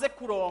akana amaze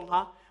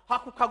kuronka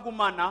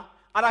hakukagumana,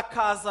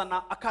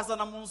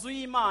 akazana mu nzu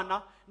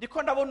y'Imana.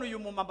 Ndiko ndabona uyu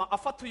mumama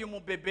afata uyu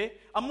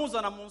mubebe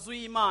amuzana mu nzu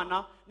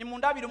y'Imana. Ni mu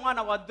ndabira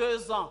umwana wa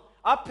 2 ans,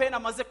 apena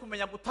amaze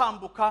kumenya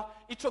gutambuka,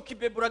 ico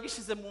kibebe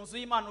uragishize mu nzu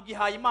y'Imana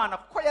ugihaye Imana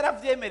kuko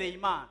yaravyemereye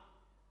Imana.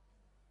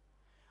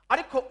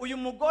 Ariko uyu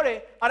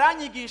mugore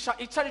aranyigisha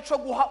icari cyo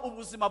guha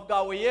ubuzima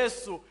bwawe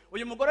Yesu.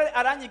 Uyu mugore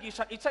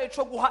aranyigisha icari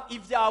cyo guha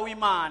ivyawe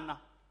Imana.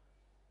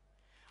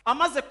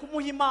 Amaze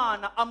kumuha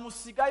Imana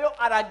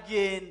amusigayo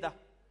aragenda.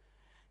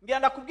 Ngira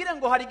ndakubwire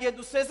ngo hari gihe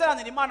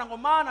dusezeranira Imana ngo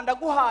Mana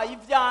ndaguhaye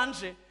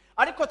ivyanje,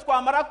 ariko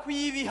twamara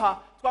kuyibiha,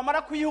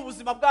 twamara kuyiha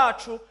ubuzima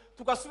bwacu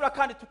tugasubira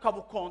kandi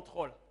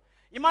tukabukontrola.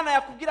 Imana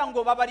yakubwira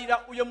ngo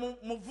babarira uyo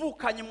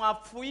muvukanyi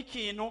mwapfuye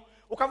ikintu,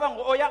 ukavuga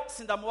ngo oya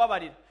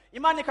sindamubabarira.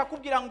 Imana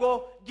ikakubwira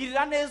ngo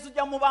girira neza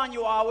ujya mu banyi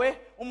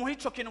wawe umuha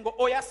ico kintu ngo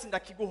oya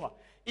sindakiguha.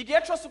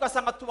 Igihe cyose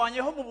ugasanga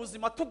tubanyeho mu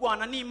buzima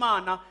tugwana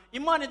n'Imana,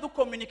 Imana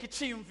idukomunika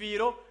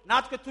iciyumviro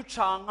natwe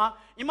tucanka,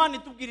 Imana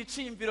itubwira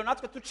iciyumviro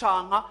natwe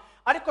tucanka,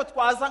 ariko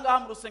twaza ngaha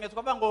mu rusenge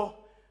tukavuga ngo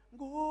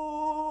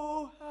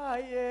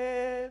nguhaye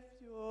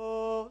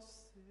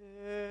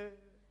byose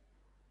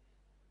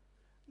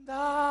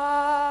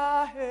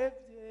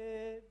ndahevye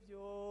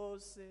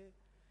byose.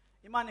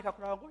 Imana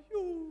ikakuraba ngo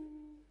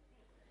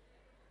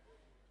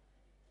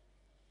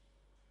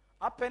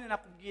apene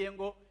nakubwiye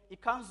ngo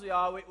ikanzu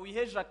yawe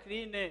uyihe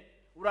Jacqueline,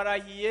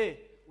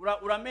 urarahiye,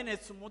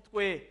 uramenetse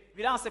umutwe,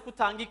 biranse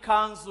kutanga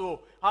ikanzu,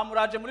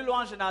 hamuraje muri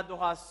louange na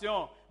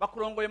adoration,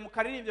 bakurongoye mu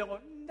karirimbyo ngo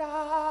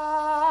ndahevye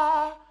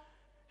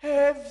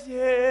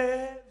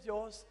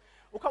byose.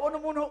 Ukabona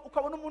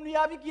umuntu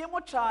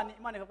yabigiyemo cyane,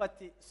 Imana ikavuga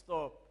ati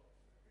stop.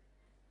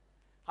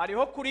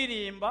 Hariho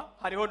kuririmba,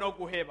 hariho no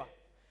guheba.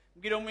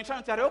 Mbwira mu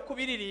ncano hariho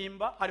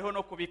kubiririmba, hariho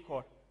no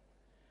kubikora.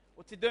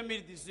 Uti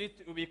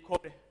 2018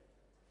 ubikore.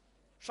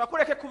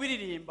 Shakureke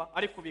kubiririmba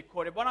ariko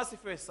ubikore. Bwana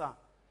sifiwe sana.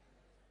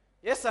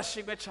 Yesu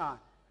ashimwe cyane.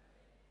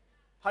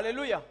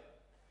 Haleluya.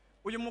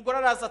 Uyu mugore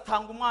araza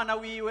atanga umwana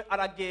wiwe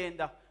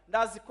aragenda.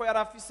 Ndazi ko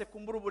yarafise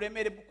kumbura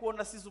uburemere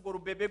bw'ukubona asize ugo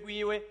rubebe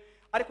rwiwe,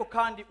 ariko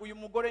kandi uyu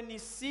mugore ni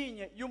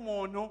sinye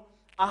y'umuntu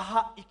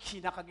aha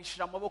ikintu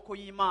akagishira amaboko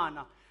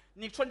y'Imana.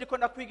 Nico ndiko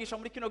ndakwigisha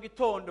muri kino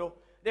gitondo.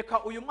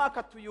 Reka uyu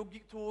mwaka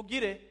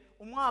tuwugire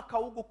umwaka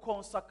wo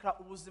gukonsakra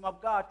ubuzima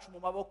bwacu mu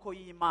maboko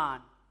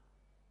y'Imana.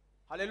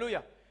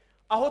 Haleluya.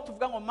 aho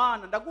tuvuga ngo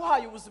mana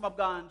ndaguhaye ubuzima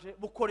bwanje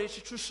bukoresha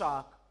icyo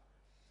ushaka.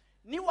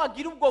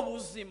 Niwagira ubwo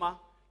buzima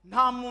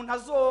nta muntu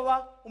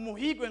azoba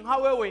umuhigwe nka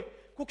wewe,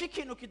 kuko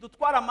ikintu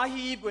kidutwara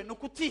amahirwe ni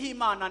ukutiha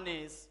Imana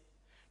neza,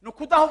 ni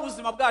ukudaha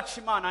ubuzima bwacu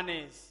Imana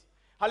neza.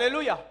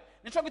 Haleluya.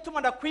 Nico gituma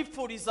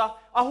ndakwipfuriza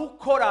aho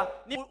ukora,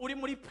 nimba uri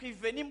muri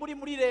prive, nimba uri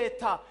muri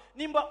leta,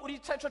 nimba uri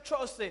cyaco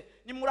cyose,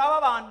 ni muraba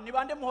abantu, ni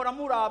bande muhora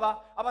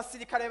muraba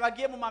abasirikare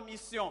bagiye mu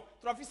mamisyon.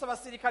 Turafise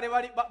abasirikare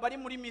bari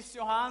muri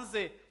mission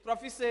hanze,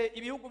 turafise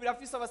ibihugu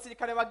birafise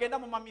abasirikare bagenda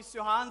mu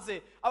mamisyon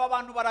hanze. Aba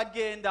bantu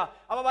baragenda,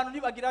 aba bantu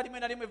ntibagira rimwe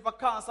na rimwe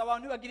vacances, aba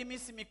bantu ntibagira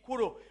iminsi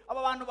mikuru,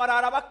 aba bantu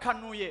barara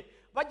bakanuye.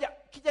 Bajya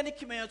kijya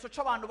n'ikimenyetso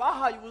c'abantu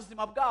bahaye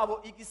ubuzima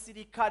bwabo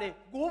igisirikare.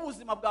 Guha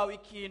ubuzima bwawe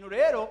ikintu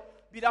rero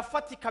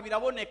birafatika,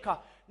 biraboneka.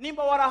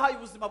 Nimba warahaye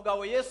ubuzima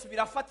bwawe Yesu,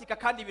 birafatika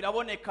kandi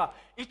biraboneka.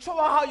 Ico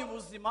wahaye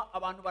ubuzima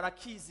abantu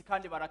barakizi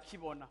kandi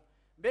barakibona.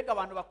 Mbega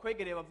abantu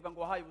bakwegereye bavuga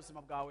ngo wahaye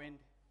ubuzima bwawe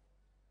nde?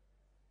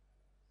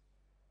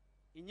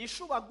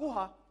 Inyishu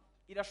baguha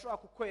irashobora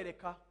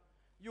kukwereka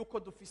yuko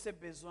dufise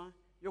besoin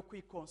yo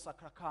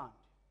kwikonsakra kandi.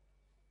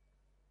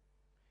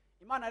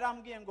 Imana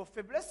yarambwiye ngo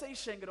faiblesse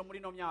y'ishengero muri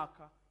no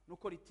myaka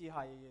nuko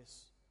ritihaye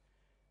Yesu.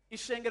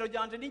 Ishengero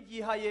ryanje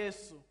nigiha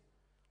Yesu,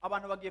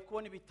 abantu bagiye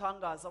kubona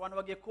ibitangaza, abantu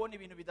bagiye kubona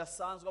ibintu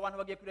bidasanzwe, abantu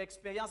bagiye kugira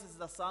experience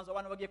zidasanzwe,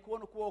 abantu bagiye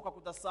kubona ukuboka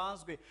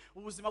kudasanzwe.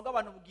 Ubuzima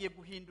bw'abantu bugiye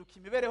guhinduka,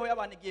 imibereho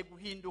y'abantu igiye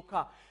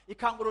guhinduka,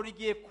 ikanguro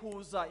rigiye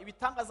kuza,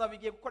 ibitangaza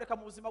bigiye gukoreka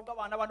mu buzima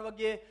bw'abantu, abantu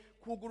bagiye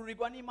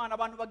kugururirwa n'Imana,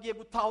 abantu bagiye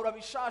gutahura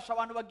bishasha,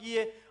 abantu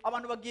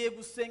bagiye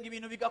gusenga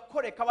ibintu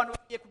bigakoreka, abantu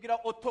bagiye kugira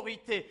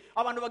autorité,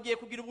 abantu bagiye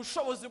kugira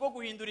ubushobozi bwo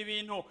guhindura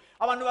ibintu,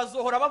 abantu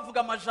bazohora bavuga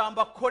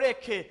amajambo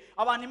akoreke,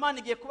 abantu Imana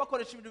igiye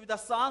kubakoresha ibintu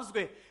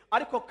bidasanzwe.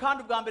 Ariko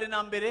kandi ubwa mbere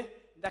na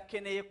mbere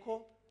ndakeneye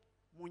ko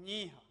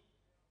munyiha.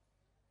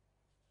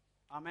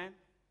 Amen.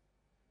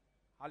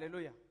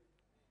 Haleluya.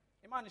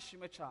 Imana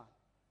ishimwe cyane.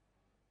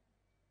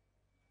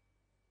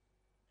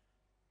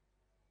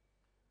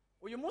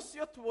 Uyu munsi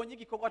iyo tubonye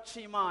igikorwa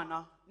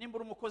c'Imana, nimba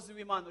uri umukozi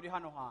w'Imana uri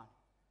hano hantu,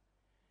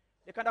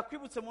 reka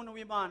ndakwibutse muntu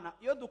w'Imana,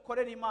 iyo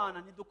dukorera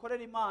Imana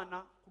ntidukorera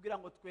Imana kugira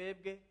ngo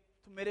twebwe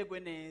tumererwe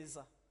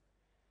neza.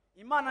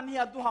 Imana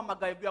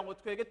ntiyaduhamagaye kugira ngo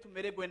twebwe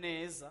tumererwe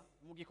neza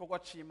mu gikorwa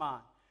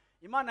c'Imana.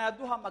 Imana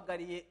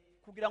yaduhamagariye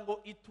kugira ngo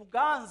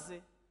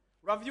ituganze,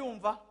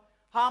 uravyumva,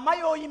 hama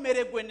yo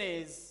yimererwe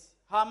neza.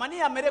 Hama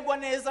niyamererwa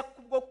neza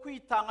kubwo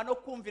kwitanga no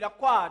kumvira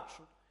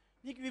kwacu,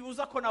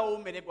 ntibibuza ko nawe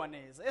umererwa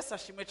neza. Yesu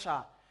ashimwe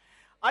cyane.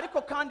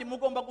 Ariko kandi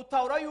mugomba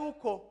gutahura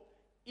yuko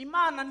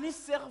Imana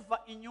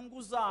ntiserva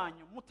inyungu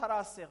zanyu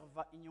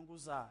mutaraserva inyungu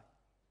zayo.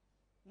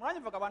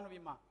 Muranyivuga abantu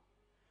b'Imana.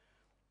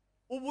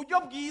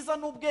 Uburyo bwiza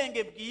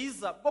n'ubwenge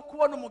bwiza bwo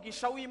kubona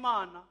umugisha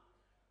w'Imana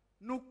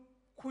ni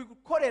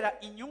kukorera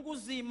inyungu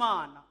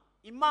z'Imana.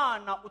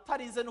 Imana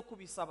utarinze no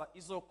kubisaba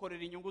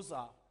izokorera inyungu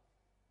zawe.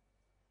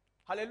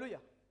 Haleluya.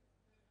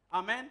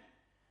 Amen.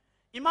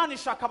 Imana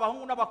ishaka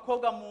abahungu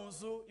n'abakobwa mu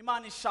nzu,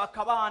 Imana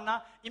ishaka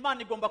abana,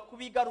 Imana igomba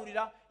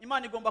kubigarurira,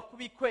 Imana igomba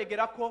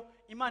kubikwegerako,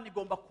 Imana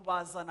igomba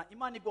kubazana,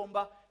 Imana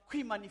igomba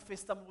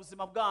kwimanifesta mu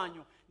buzima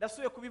bwanyu.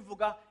 Ndasubiye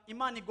kubivuga,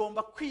 Imana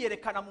igomba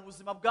kwiyerekana mu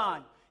buzima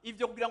bwanyu.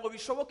 Ivyo kugira ngo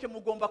bishoboke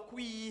mugomba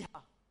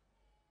kuyiha.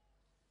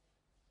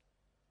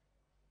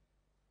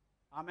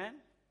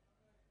 Amen.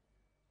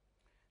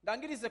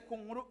 Ndangirize ku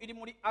nkuru iri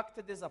muri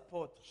Actes des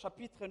Apôtres,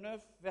 chapitre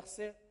 9,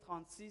 verset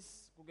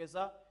 36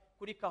 kugeza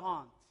kuri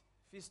 40.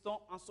 Fiston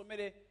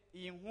ansomere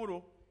iyi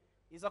nkuru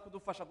iza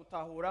kudufasha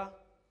gutahura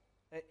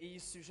iyi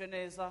suje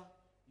neza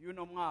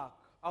y'uno mwaka,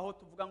 aho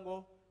tuvuga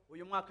ngo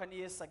uyu mwaka ni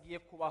Yesu agiye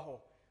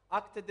kubaho.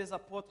 Actes des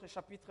Apôtres,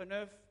 chapitre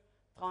 9,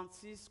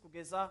 36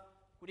 kugeza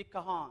kuri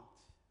 40.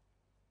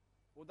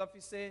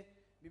 Udafise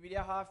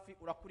Bibiliya hafi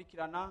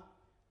urakurikirana,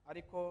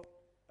 ariko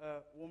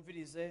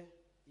wumvirize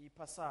iyi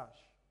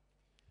passage.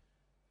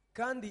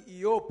 Kandi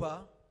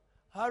Iyopa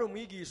hari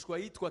umwigishwa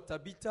yitwa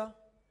Tabita,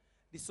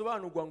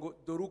 risobanurwa ngo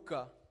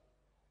Doruka.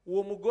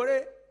 Uwo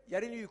mugore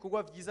yari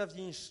n'ibikorwa byiza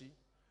byinshi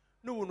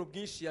n'ubuntu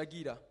bwinshi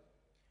yagira.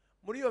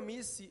 Muri iyo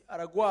minsi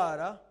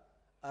aragwara,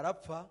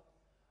 arapfa.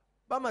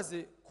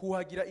 Bamaze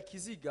kuhagira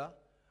ikiziga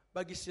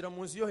bagishira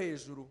mu nzu yo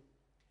hejuru.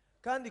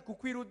 Kandi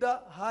kuko iruda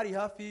hari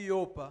hafi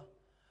y'Iyopa,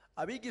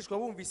 abigishwa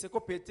bumvise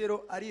ko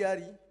Petero ari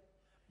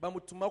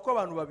bamutuma ko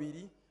abantu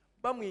babiri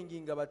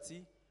bamwinginga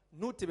bati,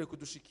 ntutebe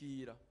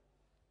kudushikira.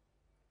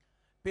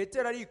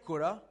 Petero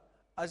arikora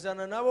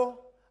ajana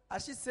nabo,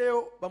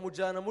 ashitseyo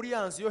bamujana muri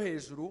yanzu yo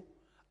hejuru.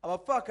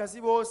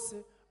 Abapfakazi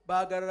bose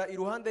bahagarara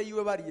iruhande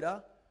yiwe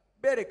barira,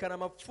 berekana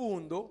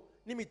amapfundo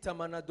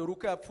n'imitamana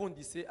Doruka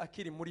yapfundise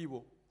akiri muri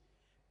bo.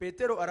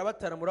 Petero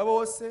arabataramura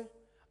bose,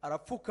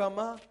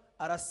 arapfukama,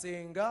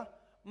 arasenga,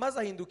 maze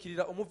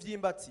ahindukirira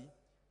umuvyimba ati,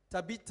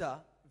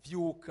 Tabita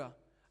vyuka.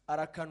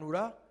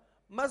 Arakanura,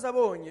 maze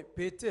abonye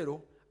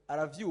Petero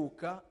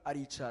aravyuka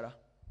aricara.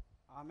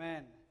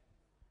 Amen.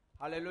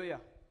 Haleluya.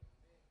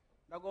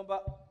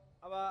 Ndagomba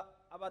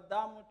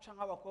abadamu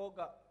canke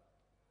abakobwa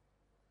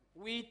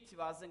witi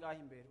baze ngaho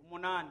imbere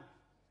 8.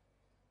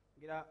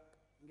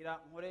 ngira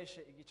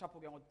nkoreshe igicapo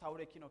kugira ngo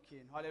dutahure kino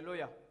kintu.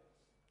 Haleluya.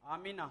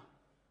 Amina.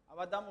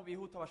 abadamu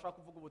bihuta bashaka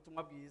kuvuga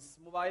ubutumwa bwiza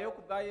mubayeho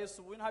ku bwa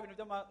Yesu ubu nta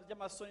bintu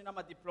by'amasoni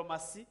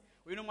n'amadiplomasi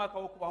uyu ni umwaka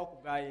wo kubaho ku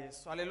bwa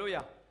Yesu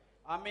haleluya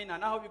amina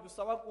naho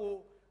bigusaba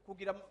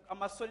kugira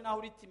amasoni naho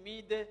uri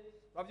timide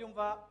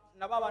bavyumva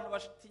naba abantu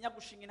batinya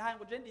gushinga intahe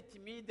ngo je ndi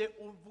timide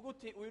uvuga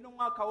uti uyu ni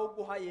umwaka wo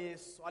guha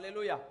Yesu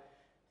haleluya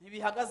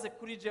ntibihagaze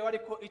kuri jewe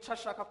ariko ico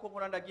ashaka ko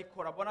nkora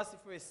ndagikora bona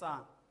sifuwe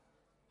sana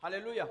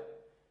haleluya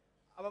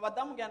aba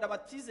badamu genda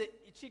batize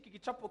iciki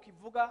gicapo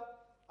kivuga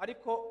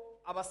ariko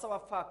abasaba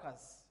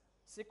pfakazi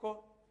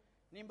siko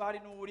nimba hari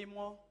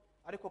n'urimo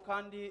ariko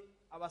kandi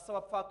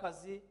abasaba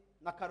pfakazi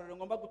nakarore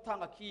ngomba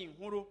gutanga kiyi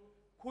nkuru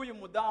kuyu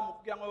mudamu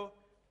kugira ngo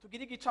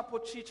tugire igicapo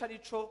cica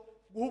rico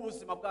guha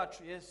ubuzima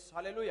bwacu Yesu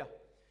haleluya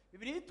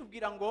Bibiliya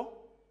itubwira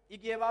ngo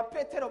igihe ba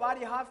Petero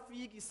bari hafi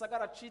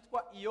y'igisagara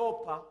citwa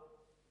Iyopa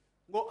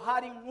ngo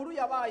hari inkuru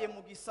yabaye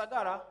mu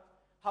gisagara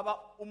haba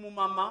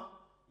umumama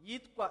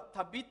yitwa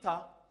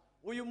Tabita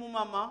uyu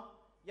mumama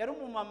yari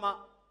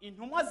umumama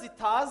intumwa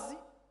zitazi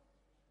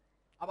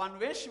abantu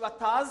benshi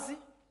batazi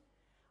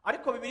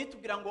ariko Bibiliya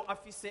itubwira ngo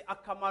afise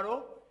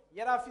akamaro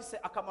yari afise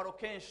akamaro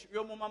kenshi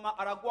uyu mumama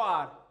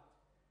aragwara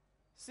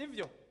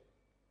sivyo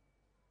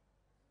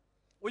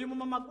uyu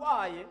mumama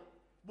agwaye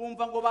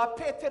bumva ngo ba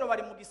Petero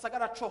bari mu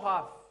gisagara co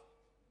hafi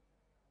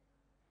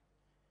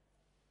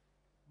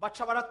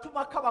baca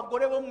baratuma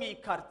k'abagore bo mu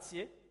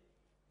quartier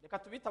reka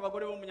tubita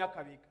abagore bo mu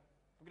Nyakabiga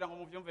kugira ngo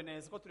muvyumve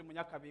neza ko turi mu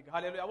Nyakabiga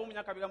haleluya abo mu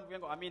Nyakabiga muvuge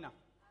ngo amina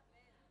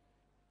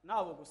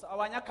nabo gusa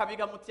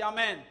abanyakabiga muti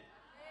amen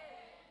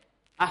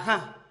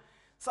aha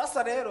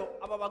sasa rero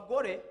aba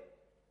bagore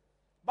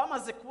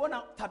bamaze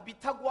kubona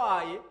Tabita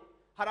agwaye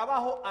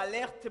harabaho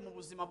alerte mu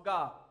buzima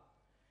bwabo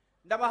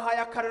ndabahaye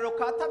akarero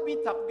ka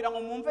Tabita kugira ngo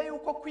mwumve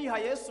yuko kwiha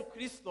Yesu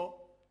Kristo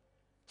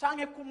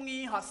canke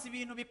kumwiha si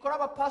ibintu bikora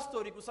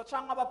abapastori gusa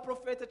canke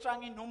abaprofete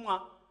canke intumwa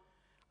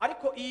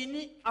ariko iyi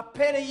ni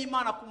apere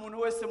y'Imana ku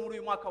muntu wese muri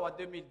uyu mwaka wa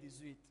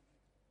 2018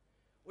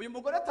 uyu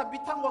mugore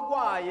Tabita ngo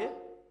agwaye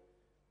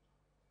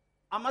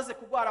amaze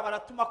kugwara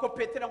baratuma ko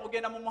Petero ngo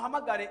genda mu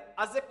muhamagare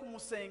aze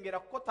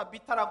kumusengera ko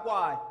Tabita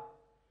aragwaye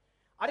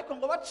ariko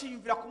ngo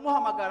bacimvira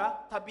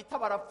kumuhamagara Tabita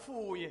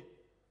barapfuye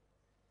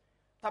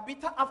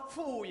Tabita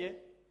apfuye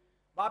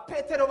ba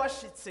Petero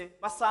bashitse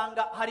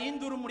basanga hari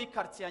induru muri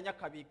quartier ya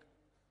Nyakabiga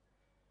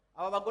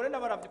aba bagore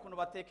ndabaravye kuntu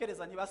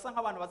batekereza ntibasa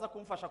nk'abantu baza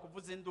kumfasha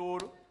kuvuza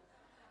induru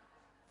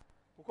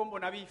kuko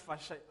mbona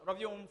bifashe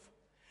uravyumva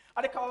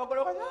ariko aba bagore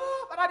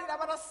bararira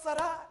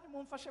barasara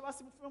nimumfashe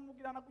basi mufume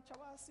mugirana gucya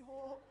basi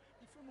ho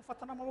mufume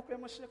mufatana amaboko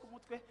yamushire ku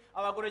mutwe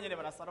abagore nyene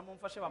barasara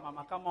mumfashe ba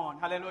mama come on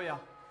haleluya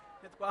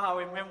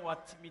twahawe mwemu wa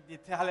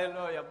timidite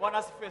haleluya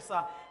bwana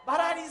sifesa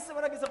bararize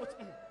baragize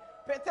guti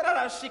Petero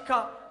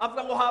arashika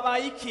avuga ngo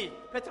habaye iki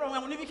Petero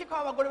ngo nibiki ko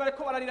abagore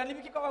bariko bararira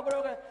nibiki ko abagore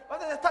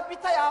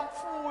Tabita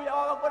yapfuye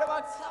abagore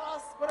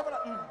basabas gore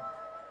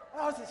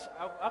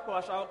ako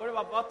basha abagore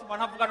babatuma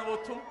ntavuga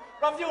n'ubutumwa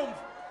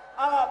uravyumva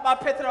ba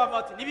Petero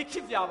bavati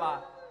nibiki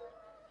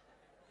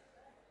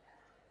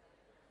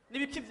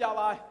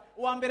vyabaye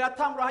uwa mbere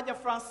atangura hajya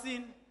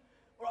Francine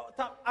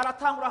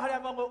aratangura hari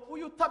ngo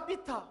uyu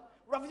Tabita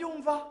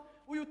uravyumva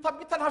uyu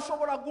Tabita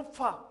ntashobora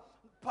gupfa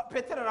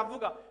Petero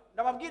aravuga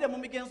ndababwire mu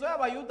migenzo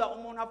y'abayuda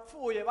umuntu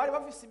apfuye bari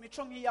bafise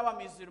imico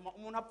nk'iy'abamizirimo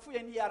umuntu apfuye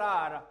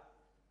ntiyarara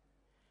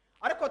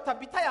ariko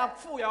Tabita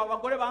yapfuye abo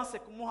bagore banse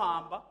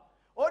kumuhamba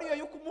oriyo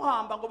yo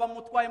kumuhamba ngo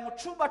bamutwaye mu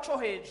cumba co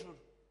hejuru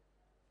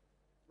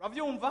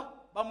uravyumva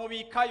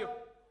bamubikayo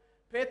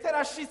Petero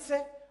ashitse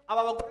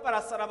aba bagore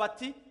barasara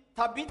bati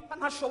Tabita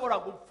ntashobora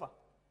gupfa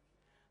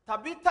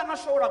Tabita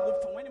ntashobora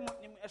gupfa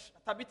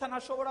Tabita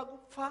ntashobora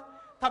gupfa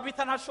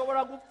Tabita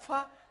ntashobora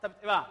gupfa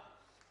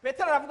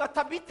Petero aravuga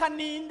Tabita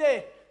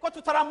ninde ko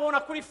tutaramubona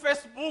kuri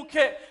Facebook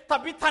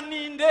Tabita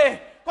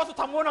ninde ko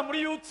tutamubona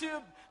muri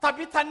YouTube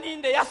Tabita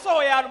ninde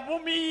yasohoye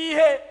album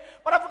yihe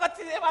baravuga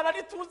ati bana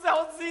nituze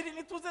aho ziri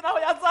nituze naho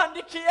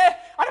yazandikiye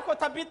ariko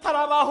Tabita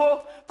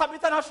arabaho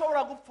Tabita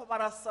ntashobora gupfa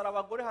barasara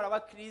abagore haraba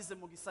crise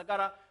mu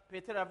gisagara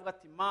Petero aravuga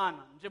ati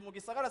mana nje mu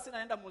gisagara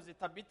sinarenda muzi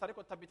Tabita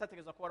ariko Tabita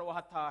tegeza kuba wa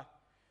hatari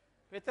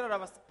Petero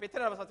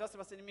arabasatse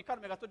basi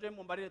nimikarume gato je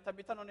mu mbarire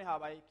Tabita none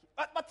habaye iki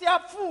bati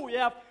yapfuye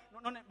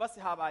none basi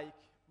habaye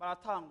iki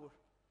baratangura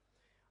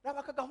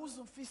raba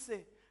kagahuzu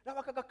mfise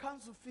raba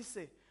kagakanzu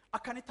mfise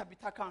akani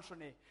Tabita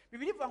kanshone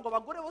Bibiliya ivuga ngo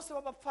abagore bose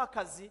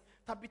b'abapfakazi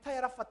Tabita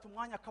yarafata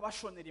umwanya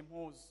akabashonera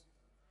impuzu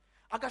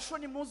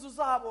agashona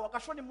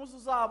impuzu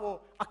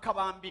zabo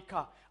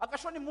akabambika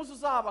agashona impuzu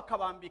zabo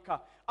akabambika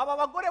aba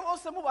bagore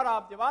bose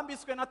mubaravye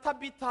bambitswe na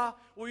Tabita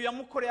uyu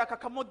yamukoreye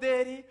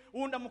akakamoderi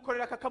undi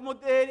amukorera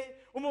akakamoderi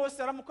umwe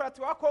wese yaramukorera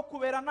ati wako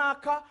kubera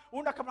naka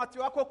undi akamati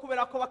wako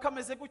kubera ko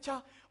bakameze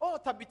gutya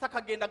Tabita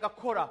kagenda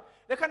gakora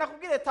reka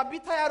nakubwire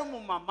Tabita yari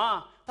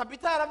umumama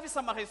Tabita yarafise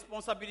ama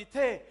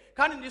responsabilité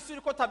kandi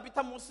ndisuri ko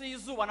Tabita munsi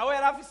y'izuba nawe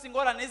yarafise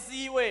ingorane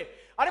ziwe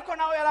ariko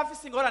nawe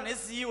yarafise ingorane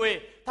ziwe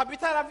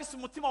Tabita yarafise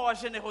umutima wa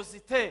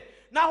generosité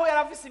naho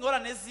yaravise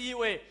ingorane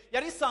ziwe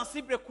yari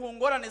sensible ku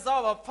ngorane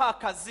z'aba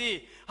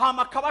bapfakazi,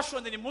 hama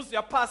akabashonera impuzu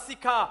ya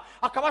Pasika,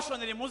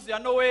 akabashonera impuzu ya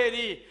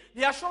Noeli.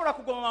 Ntiyashobora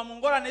kugoma mu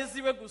ngorane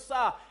ziwe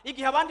gusa,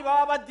 igihe abandi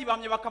baba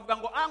badibamye bakavuga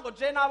ngo ngo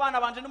je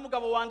n'abana banje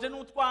n'umugabo wanje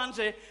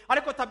n'utwanje,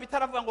 ariko Tabita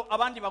aravuga ngo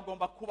abandi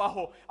bagomba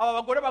kubaho, aba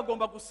bagore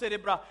bagomba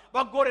guserebra.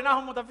 Bagore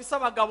naho mudafise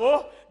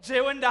abagabo,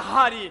 jewe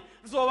ndahari,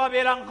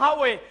 nzobabera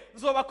nkawe,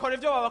 nzobakora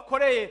ibyo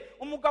babakoreye.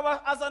 Umugabo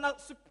azana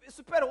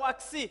super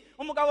waxi,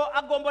 umugabo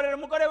agomborera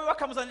umugore we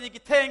bakamuzanira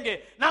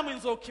igitenge, namwe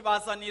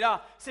nzokibazanira.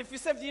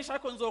 Sifise byinshi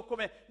ariko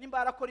nzokome. Nimba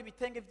arakora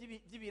ibitenge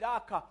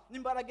by'ibiraka,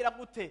 nimba aragira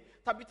gute.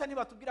 Tabita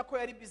ntibatubwira ko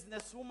yari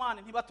business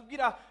woman,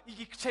 ntibatubwira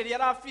igiceri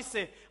yari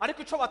afise,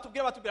 ariko ico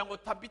batubwira ngo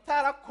Tabita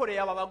yarakoreye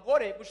aba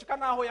bagore gushika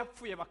naho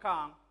yapfuye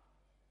bakanga.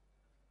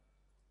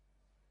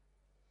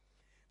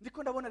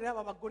 Ndiko ndabona rero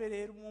aba bagore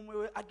rero umwe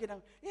we agera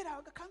era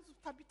agakanzu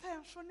Tabita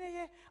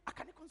yanshoneye,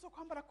 akaniko nzo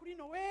kwambara kuri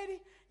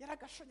Noeli,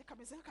 yaragashonye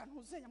kameze nk'akantu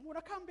uzenya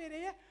mura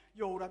kambereye,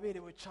 yo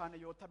uraberewe cyane,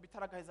 yo Tabita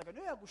aragahezaga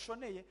niyo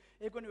yagushoneye,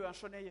 ego niwe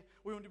yanshoneye.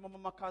 Uyu ndi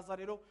mama kaza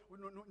rero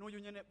n'uyu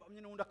nyene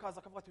undi akaza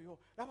akavuga ati yo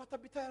raba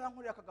Tabita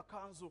yarankoreye aka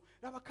gakanzu,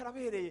 raba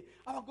karabereye.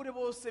 Abagore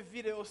bose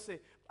vile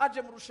yose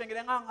aje mu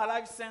rushengere nka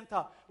live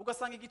center,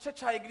 ugasanga igice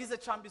ca eglise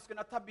cambiswe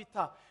na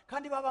Tabita.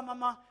 Kandi baba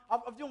mama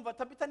avyumva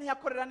Tabita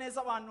ntiyakorera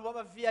neza abantu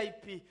baba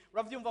VIP.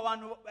 Uravyumva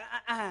abantu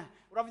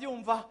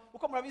uravyumva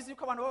uko murabizi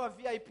yuko abantu baba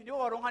VIP nibo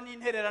baronka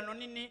n'intererano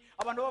nini,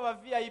 abantu baba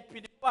VIP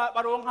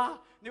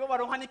nibo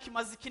baronka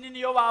n'ikimazi kinini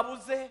yo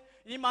babuze,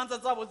 imanza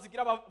zabo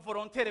zigira aba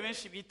volontaire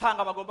benshi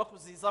bitanga bagomba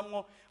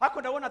kuzizamwo.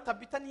 Ariko ndabona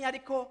Tabita ni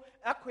ariko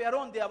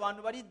yarondeye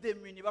abantu bari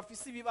demuni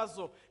bafise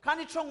ibibazo.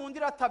 Kandi ico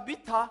nkundira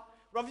Tabita,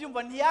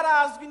 uravyumva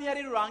ntiyarazwi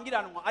ntiyari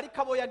rurangiranwa,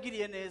 ariko abo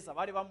yagiriye neza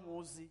bari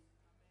bamuzi.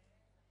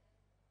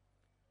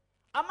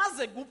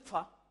 Amaze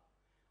gupfa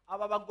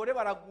aba bagore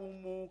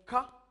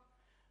baragumuka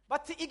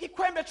bati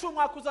igikwembe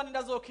c'umwaka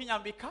uzanira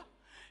zokinyambika,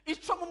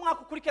 ico mu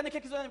mwaka ukurikira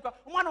nike kizonyambika,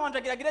 umwana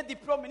wanje agire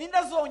diplome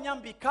ninda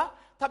zonyambika.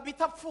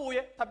 Tabita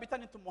apfuye, Tabita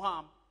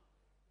nitumuhamba.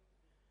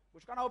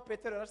 Gushika naho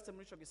Petero yarashitse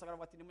muri ico gisagara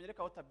bati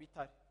nimunyereka aho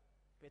Tabita ari.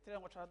 Petero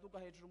ngo caraduga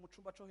hejuru mu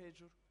cumba co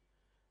hejuru,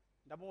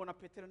 ndamubona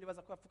Petero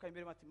ndibaza ko yapfuka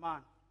imbere bati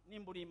Mana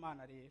nimba uri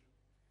Imana rero,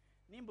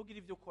 nimba ugira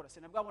ivyo ukora,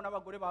 sinabwabona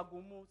abagore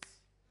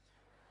bagumutse,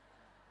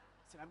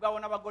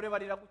 sinabwabona abagore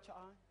barira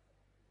gucyane,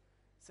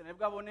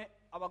 sinabwabone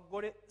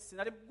abagore,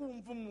 sinari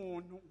bwumva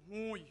umuntu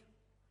nk'uyu.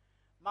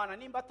 Mana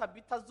nimba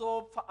Tabita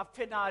azopfa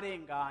apfe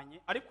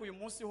narenganye, ariko uyu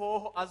munsi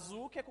hoho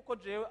azuke, kuko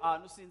jewe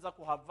ahantu sinza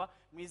kuhava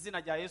mu izina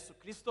rya Yesu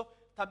Kristo.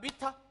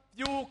 Tabita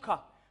byuka.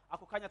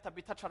 Ako kanya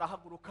Tabita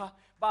carahaguruka,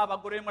 ba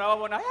bagore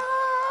murababona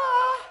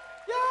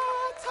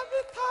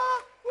Tabita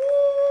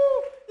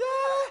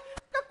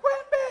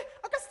gakwembe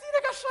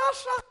agasire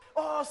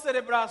gashasha,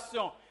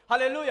 celebration,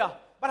 haleluya.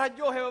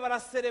 Bararyohewe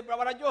baraserebra,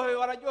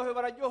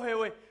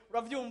 bararyohewe.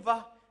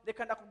 Uravyumva,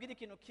 reka ndakubwira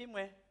ikintu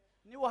kimwe,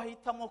 ni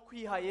wahitamo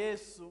kwiha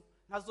Yesu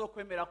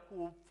ntazokwemera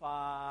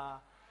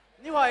kupfa.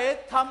 Ni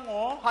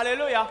wahitamo,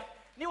 haleluya,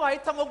 ni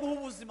wahitamo guha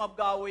ubuzima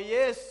bwawe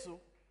Yesu,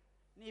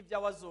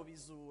 n'ibyo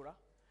wazobizura.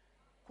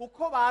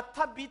 Kuko ba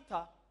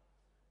Tabita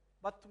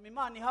batuma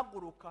Imana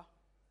ihaguruka,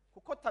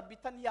 kuko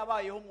Tabita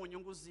ntiyabayeho mu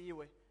nyungu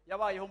ziwe,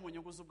 yabayeho mu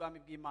nyungu z'ubwami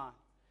bw'Imana.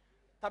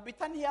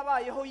 Tabita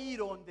ntiyabayeho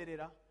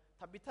yironderera,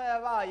 Tabita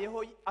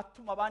yabayeho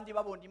atuma abandi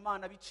babona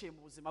Imana biciye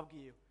mu buzima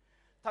bwiwe.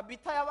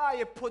 Tabita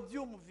yabaye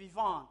podium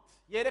vivante,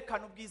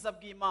 yerekana ubwiza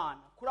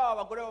bw'Imana kuri aba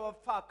bagore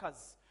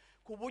b'abapfakazi,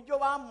 ku buryo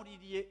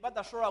bamuririye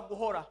badashobora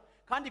guhora,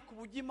 kandi ku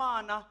buryo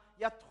Imana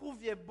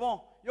yatrouviye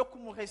bon yo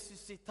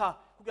kumuresusita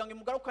kugira ngo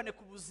imugarukane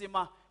ku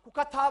buzima,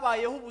 kuko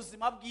atabayeho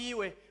ubuzima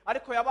bwiwe,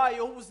 ariko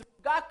yabayeho ubuzima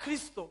bwa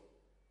Kristo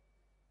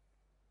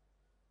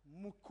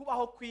mu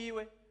kubaho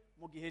kwiwe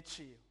mu gihe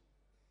ciwe.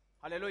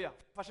 Haleluya.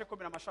 Fashe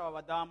komera amashaba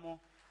abadamu,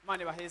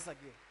 Imana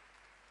bahezagire.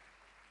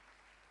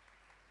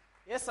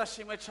 Yesu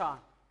ashimwe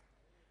cyane.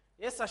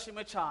 Yesu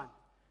ashimwe cyane.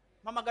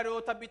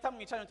 Mpamagariwe Tabita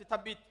mwicanye uti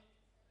Tabita.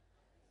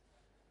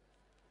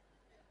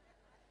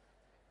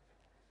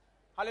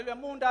 Haleluya.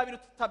 Mundabira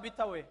uti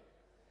Tabita we,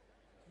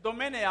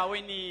 domene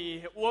yawe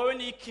ni wowe,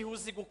 ni iki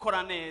uzi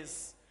gukora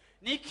neza,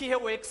 ni ikihe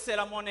we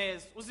excellamo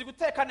neza, uzi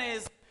guteka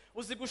neza,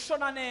 uzi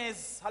gushona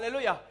neza,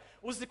 haleluya,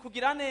 uzi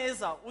kugira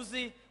neza,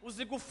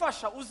 uzi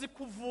gufasha, uzi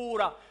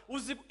kuvura,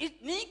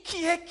 ni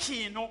ikihe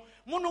kintu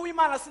muntu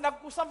w'Imana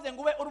sinagusavye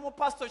ngo ube uri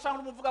umupastor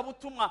cyangwa uri umuvuga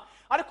butumwa,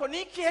 ariko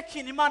ni ikihe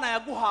kintu Imana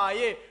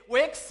yaguhaye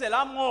we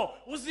excellamo,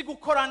 uzi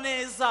gukora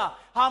neza,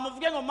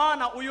 hamuvuge ngo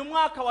Mana uyu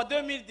mwaka wa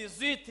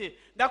 2018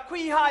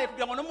 ndakwihaye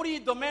kugira ngo no muri iyi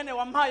domaine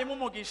wampaye mu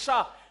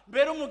mugisha,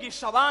 mbere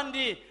umugisha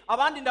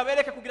abandi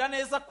ndabereke kugira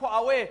neza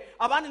kwawe,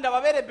 abandi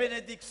ndababere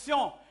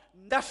benediction.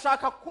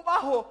 Ndashaka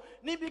kubaho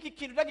niba iki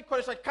kintu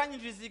ndagikoresha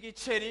kanyinjiriza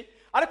igiceri,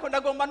 ariko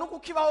ndagomba no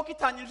kukibaho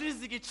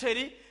kitanyinjiriza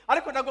igiceri,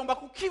 ariko ndagomba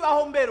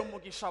kukibaho mbere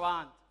umugisha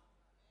abandi.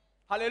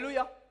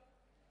 Haleluya,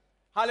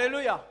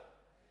 haleluya.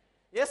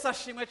 Yesu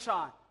ashimwe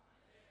cyane,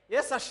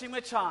 Yesu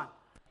ashimwe cyane.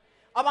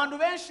 Abantu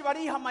benshi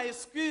bariha ama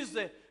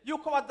excuse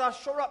yuko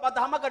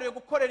badahamagariwe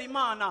gukorera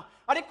Imana,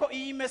 ariko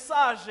iyi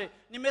message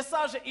ni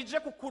message ije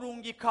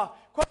kukurungika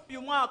ko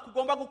uyu mwaka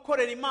ugomba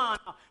gukorera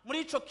Imana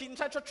muri ico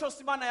kintu cyo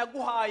cyose Imana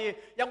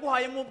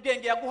yaguhaye mu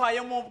ubwenge,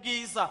 yaguhaye mu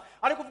ubwiza.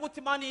 Ariko uvuga uti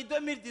Imana, iyi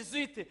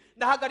 2018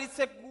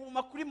 ndahagaritse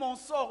guma kuri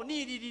monsor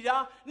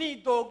niririra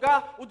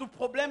nidoga udu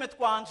problème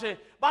twanje.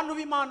 Bantu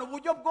b'Imana,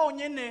 uburyo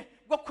bwonyene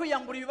bwo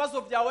kwiyambura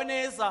ibibazo byawe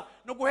neza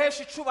no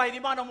guhesha icubahiro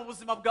Imana mu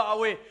buzima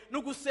bwawe,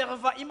 no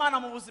guserva Imana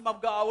mu buzima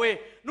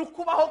bwawe, no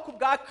kubaho ku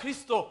bwa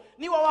Kristo.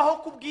 Niba wabaho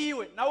ku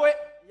bwiwe, nawe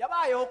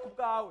yabayeho ku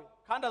bwawe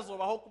kandi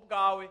azobaho ku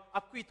bwawe,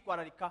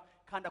 akwitwararika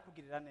kandi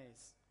akugirira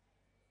neza.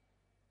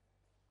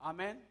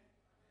 Amen,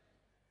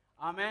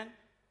 amen.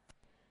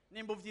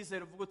 Nimba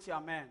uvyizera uvuga uti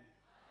amen.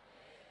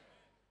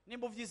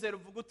 Nimba uvyizera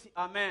uvuga uti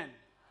amen.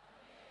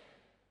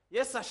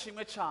 Yesu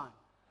ashimwe cyane,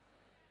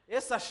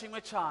 Yesu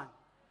ashimwe cyane.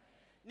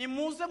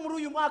 Nimuze muri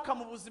uyu mwaka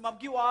mu buzima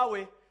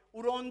bw'iwawe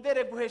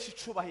urondere guhesha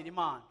icubahiro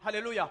Imana.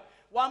 Haleluya.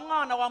 Wa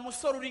mwana wa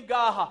musore uri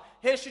ngaha,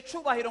 hesha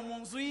icubahiro mu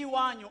nzu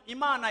y'iwanyu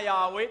Imana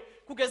yawe,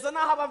 kugeza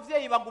naho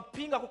abavyeyi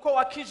bagupinga kuko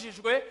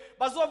wakijijwe,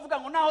 bazovuga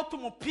ngo naho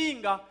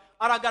tumupinga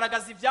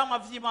aragaragaza ivyamwa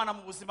vy'Imana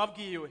mu buzima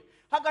bwiwe.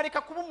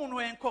 Hagarika kuba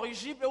umuntu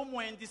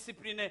incorrigible,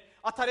 indiscipline,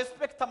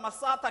 atarespekta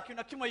amasaha,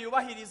 atakintu kimwe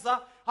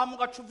yubahiriza,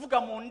 hamugaca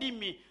uvuga mu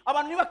ndimi.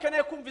 Abantu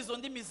nibakeneye kumva izo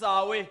ndimi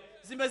zawe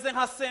zimeze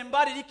nka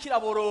sembari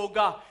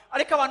rikiraboroga,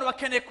 ariko abantu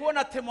bakeneye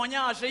kubona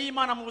témoignage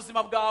y'Imana mu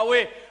buzima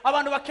bwawe.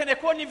 Abantu bakeneye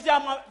kubona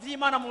ivyamwa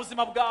vy'Imana mu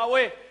buzima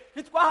bwawe.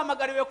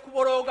 Ntitwahamagariwe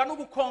kuboroga no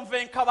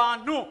gukonvenka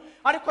abantu,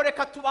 ariko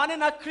reka tubane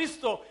na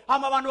Kristo,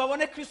 hama abantu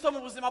babone Kristo mu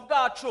buzima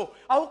bwacu.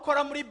 Aho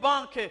ukora muri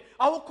banke,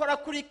 aho ukora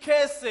kuri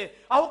kese,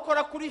 aho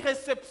ukora kuri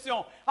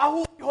reception,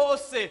 aho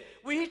hose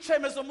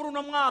wihicemezo muri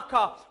uno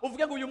mwaka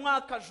uvuge ngo uyu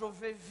mwaka je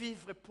vais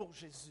vivre pour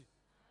Jésus.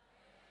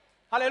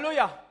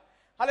 Haleluya,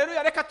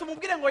 haleluya. Reka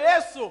tumubwire ngo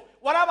Yesu,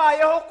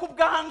 warabayeho ku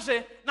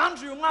bwanje,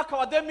 nanje uyu mwaka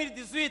wa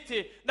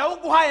 2018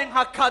 ndawuguhaye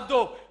nka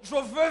cadeau. Je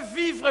veux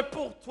vivre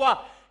pour toi.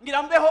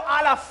 Ngirambeho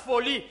à la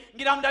folie,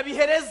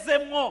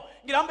 ngiramdabiherezemwo,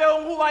 ngirambeho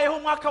nkubayeho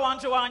umwaka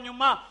wanje wa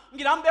nyuma,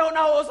 ngirambeho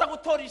naho oza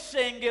gutora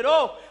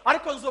ishengero,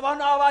 ariko nzobaho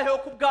nabayeho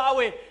ku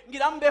bwawe,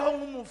 ngirambeho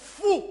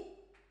nk'umufu.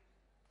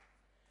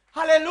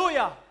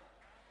 Haleluya,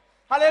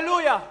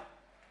 haleluya.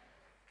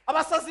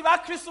 Abasazi ba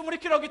Kristo muri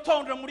kino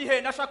gitondo muri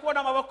he, ndashaka kubona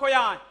amaboko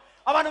yanyu.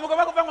 Abantu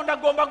mugomba kuvuga ngo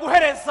ndagomba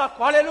guhereza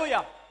ko.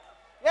 Haleluya.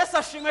 Yesu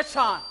ashimwe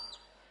cyane,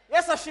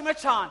 Yesu ashimwe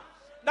cyane.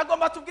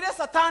 Ndagomba tubwire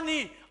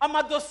Satani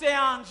amadosiye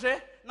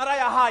yanje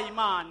narayahaye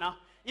Imana.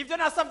 Ibyo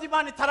nasabye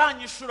Imana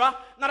itaranyishura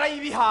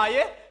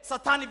narayibihaye.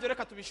 Satani ibyo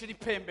reka tubishira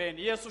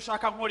ipembeni. Yesu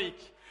ushaka nkora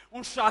iki?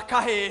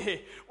 Unshaka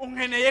hehe?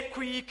 Unkeneye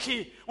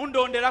kwiki?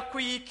 Undondera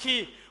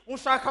kwiki?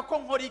 Unshaka ko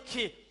nkora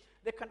iki?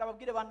 Reka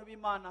ndababwire abantu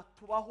b'Imana,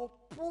 tubaho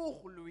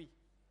pour lui.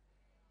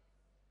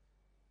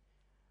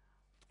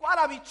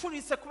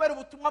 Twarabicurise kubera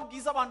ubutumwa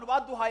bwiza abantu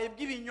baduhaye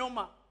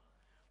bw'ibinyoma.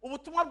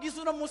 Ubutumwa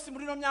bwiza uno munsi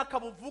muri no myaka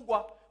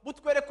buvugwa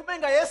butwereka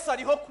umenga Yesu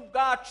ariho ku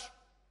bwacu.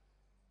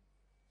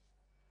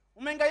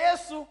 Umenga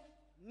Yesu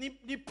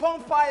ni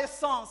pompe à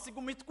essence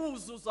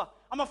igumitwuzuza.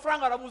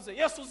 Amafaranga arabuze,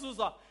 Yesu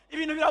uzuza.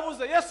 Ibintu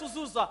birabuze, Yesu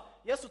uzuza.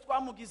 Yesu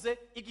twamugize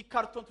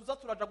igikarton tuza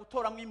turaja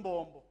gutoramo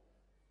imbombo.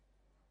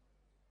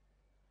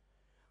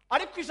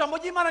 Ariko ijambo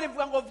ry'Imana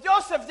rivuga ngo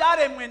byose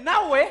vyaremwe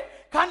nawe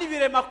kandi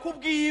birema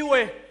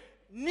kubwiwe.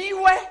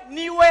 Niwe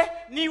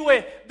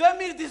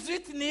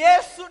 2018 ni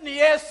Yesu, ni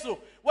Yesu.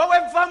 Wewe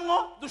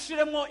vamwo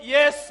dushiremo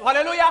Yesu.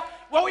 Haleluya.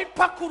 Wewe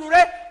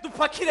ipakurure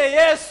dupakire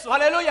Yesu.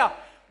 Haleluya.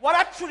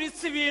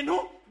 Waracuritse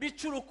ibintu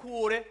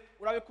bicurukure,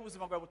 urabe ko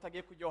ubuzima bwawe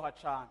butagiye kuryoha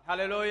cyane.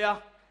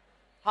 Haleluya,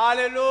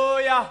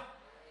 haleluya,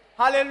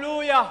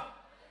 haleluya,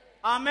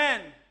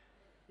 amen.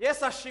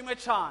 Yesu ashimwe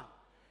cyane.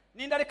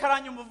 Ninda ariko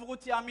aranyumva uvuga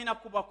uti amina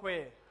kuba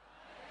kwera.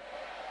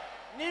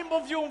 Nimba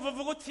uvyumva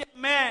uvuga uti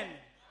amen.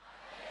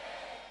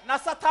 Na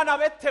Satani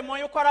abetemo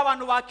yuko ari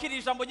abantu bakira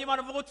ijambo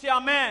ry'Imana uvuga uti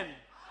amen.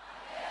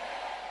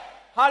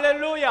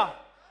 Haleluya,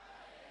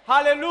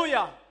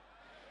 haleluya.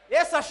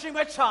 Yesu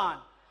ashimwe cyane,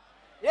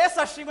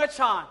 Yesu ashimwe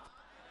cyane.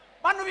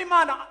 Bantu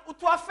b'Imana,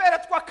 utwafere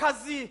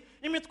tw'akazi,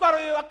 imitwaro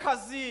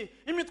y'akazi,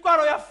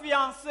 imitwaro ya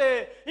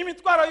fiancé,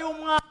 imitwaro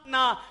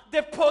y'umwana,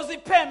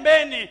 deposit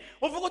pembeni.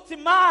 Uvuga uti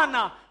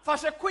Mana,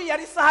 fashe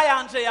kwiyari saha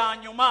yanje ya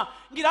nyuma,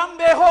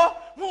 ngirambeho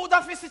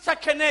nk'udafise icyo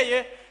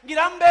akeneye,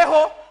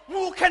 ngirambeho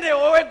nk'ukeneye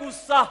wowe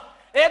gusa.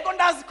 Ego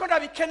ndazi ko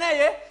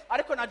ndabikeneye,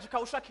 ariko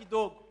najikausha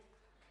kidogo.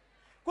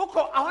 Kuko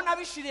aho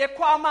nabishiriye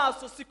kwa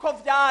amaso siko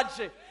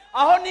vyaje.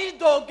 Aho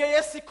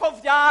nidogeye siko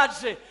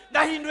vyaje.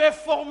 Ndahinduye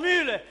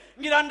formule,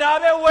 ngira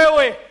ndabe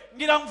wewe,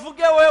 ngira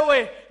mvuge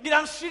wewe,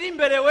 ngira nshira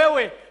imbere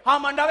wewe,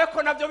 hama ndabe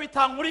ko navyo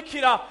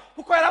bitankurikira.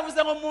 Kuko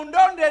yaravuze ngo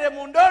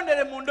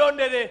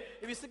mundondere,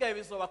 ibisigaye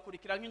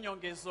bizobakurikira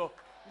nk'inyongezo.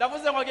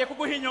 Ndavuze ngo agiye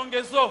kuguha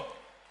inyongezo.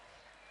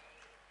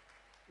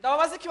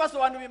 Ndababaza ikibazo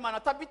abantu b'Imana,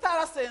 Tabita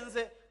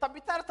yarasenze,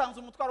 Tabita yaratanze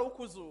umutwaro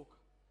w'ukuzuka.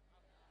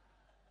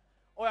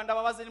 Oya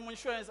ndababaza ni mu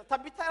insurance,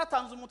 Tabita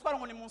yaratanze umutwaro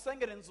ngo ni mu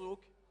nsengere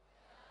nzuke.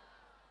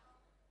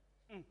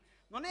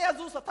 None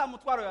yazuse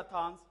atamutwaro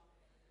yatanze.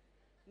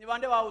 Ni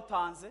bande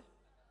bawutanze?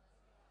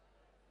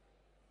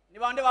 ni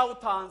bande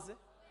bawutanze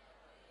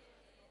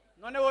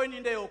none wowe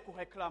ninde yo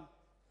kureklama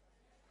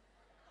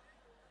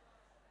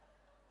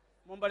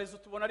mumbarizo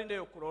tubona ari nde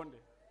yo kuronde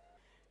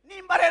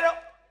nimba rero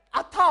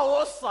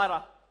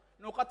atawosara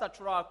nuko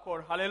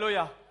atacurakora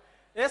haleluya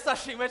Yesu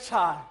ashimwe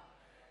cyane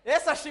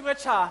Yesu ashimwe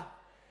cyane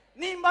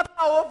nimba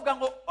atawovuga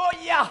ngo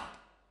oya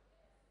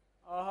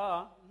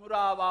aha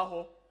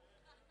nturabaho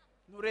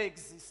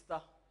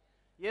ntureexista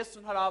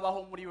Yesu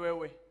ntarabaho muri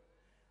wewe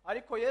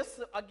ariko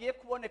Yesu agiye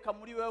kuboneka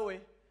muri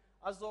wewe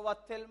azoba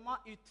tellement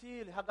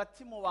utile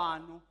hagati mu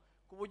bantu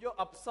ku buryo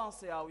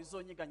absence yawe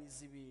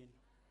izonyiganyiza ibintu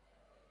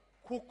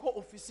kuko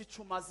ufise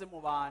icumaze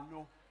mu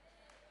bantu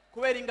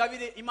kubera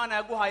ingabire Imana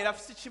yaguhaye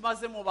irafise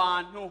icumaze mu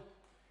bantu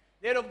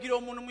rero bwira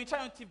umuntu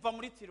mwicaye utiva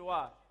muri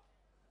tiroir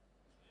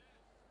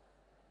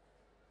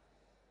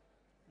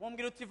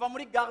mumbwira utiva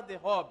muri garde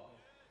robe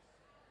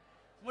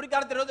muri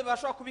garde robe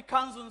bashobora kuba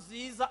ikanzu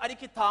nziza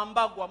ariko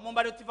itambagwa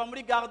mumbare utiva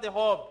muri garde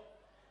robe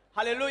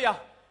haleluya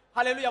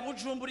haleluya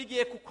Bujumbura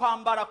igiye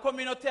kukwambara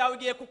communauté yawe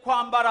igiye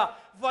kukwambara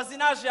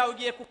voisinage yawe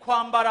igiye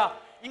kukwambara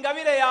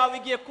ingabire yawe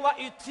igiye kuba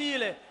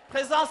utile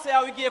presence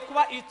yawe igiye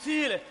kuba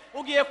utile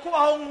ugiye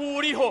kubaho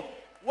nk'uriho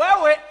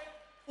wewe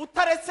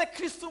utaretse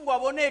Kristo ngo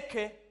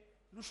aboneke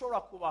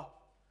ntushobora kubaho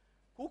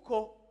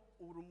kuko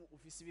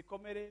ufise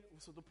ibikomere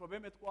ufise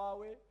uduprobleme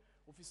twawe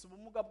ufise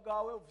ubumuga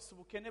bwawe ufise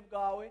ubukene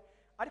bwawe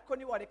ariko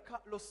ni wareka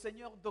le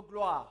Seigneur de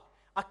gloire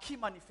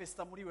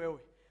akimanifesta muri wewe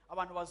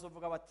abantu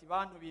bazovuga bati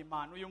bantu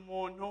b'Imana uyu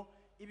muntu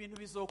ibintu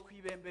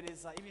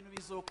bizokwibembereza ibintu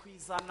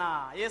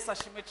bizokwizana Yesu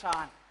ashimwe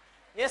cyane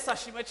Yesu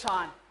ashimwe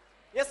cyane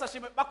Yesu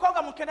ashimwe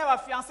bakobwa mukene ba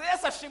fiancé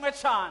Yesu ashimwe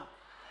cyane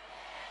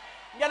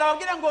ngenda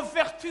babwire ngo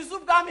vertus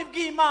z'ubwami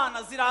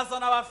bw'Imana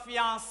zirazana ba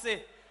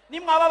fiancé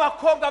nimwaba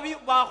abakobwa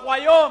ba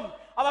Royaume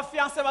aba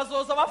fiancé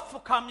bazoza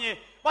bapfukamye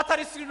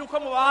batarisirira uko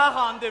mubaha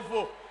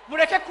rendez-vous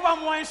mureke kuba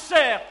moins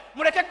cher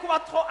mureke kuba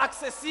trop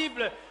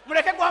accessible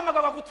mureke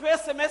guhamagarwa ku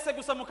SMS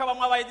gusa mukaba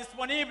mwabaye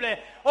disponible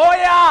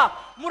oya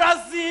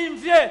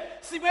murazimvye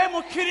simwe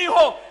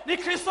mukiriho ni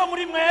Kristo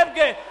muri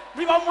mwebwe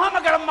niba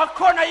muhamagara mu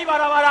makona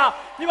y'ibarabara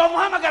niba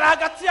muhamagara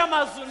hagati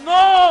y'amazu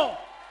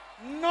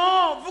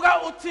no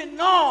vuga uti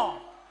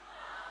no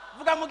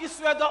vuga mu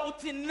Giswahili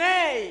uti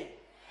nei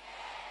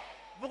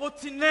vuga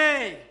uti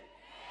nei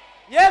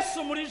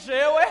Yesu muri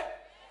jewe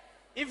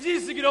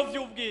ivyizigiro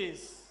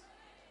vy'ubwiza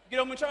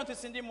gira mu cyano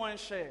tisindi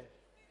moins cher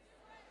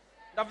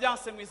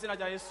ndavyanse mu izina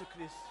rya Yesu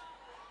Kristo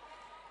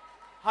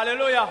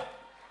haleluya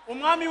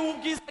umwami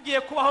w'ubwiza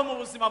agiye kubaho mu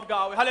buzima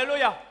bwawe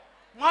haleluya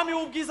umwami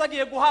w'ubwiza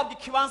agiye guhabwa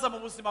ikibanza mu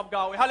buzima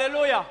bwawe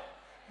haleluya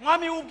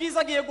umwami w'ubwiza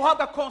agiye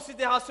guhabwa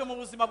consideration mu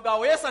buzima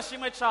bwawe Yesu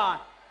ashimwe cyane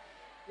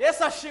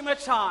Yesu ashimwe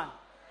cyane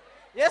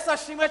Yesu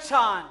ashimwe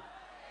cyane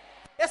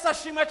Yesu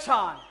ashimwe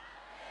cyane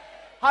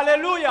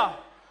haleluya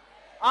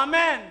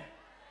amen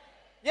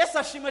Yesu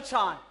ashimwe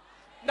cyane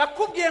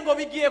ndakubwiye ngo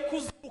bigiye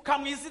kuzuka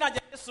mu izina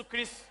rya Yesu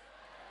Kristo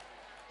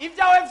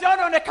ibyawe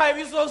byononekaye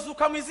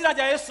bizozuka mu izina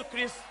rya Yesu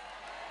Kristo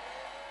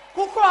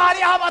kuko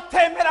hari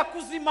abatemera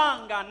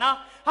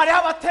kuzimangana hari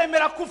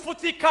abatemera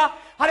kufutika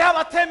hari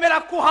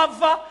abatemera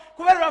kuhava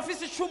kubera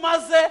urafise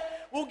icumaze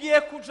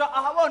ugiye kuja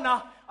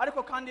ahabona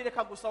ariko kandi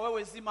reka gusa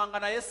wewe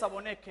zimangana Yesu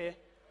aboneke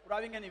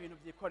urabinge ni ibintu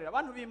byikorera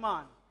abantu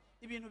b'Imana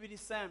ibintu biri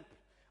simple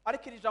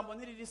ariko iri jambo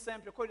ntiriri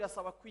simple ko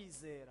rirasaba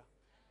kwizera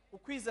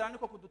ukwizera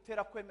niko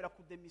kudutera kwemera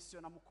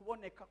kudemisiona mu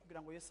kuboneka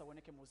kugira ngo Yesu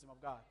aboneke mu buzima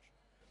bwacu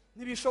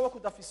ntibishoboka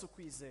udafise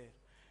ukwizera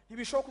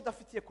ntibishoboka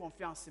udafitiye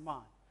confiance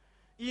Imana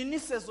iyi ni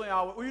saison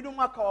yawe uyu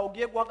n'umwaka wawe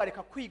ugiye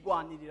guhagarika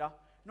kwigwanirira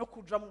no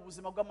kuja mu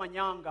buzima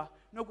bw'amanyanga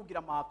no kugira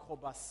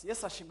amakrobasi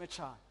Yesu ashimwe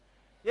cyane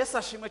Yesu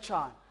ashimwe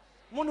cyane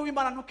umuntu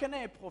w'Imana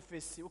ntukeneye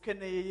profesi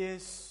ukeneye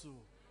Yesu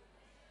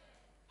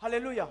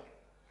haleluya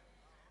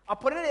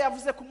Apolele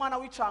yavuze ku mwana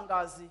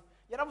w'icangazi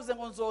yaravuze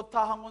ngo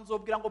nzotaha ngo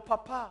nzobwira ngo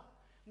papa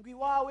ngo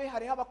iwawe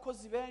hariho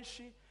abakozi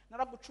benshi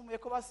naragucumuye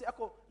ko basi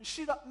ako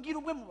ngira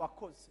umwe mu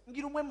bakozi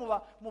ngira umwe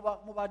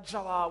mu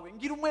baja bawe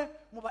ngira umwe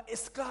mu ba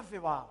esclave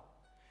bawe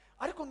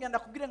ariko ngenda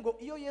kubwire ngo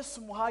iyo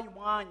Yesu muhaye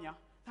umwanya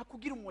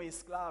ntakugira umu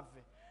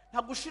esclave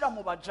ntagushira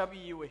mu baja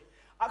biwe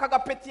aka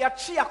gapeti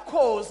yaciye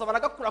akoza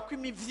baragakura ku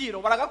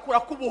imivyiro baragakura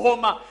ku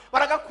buhoma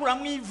baragakura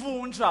mu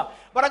ivunja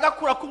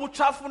baragakura ku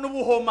bucafu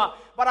n'ubuhoma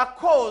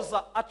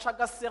barakoza aca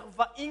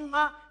gaserva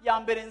inka ya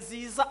mbere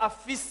nziza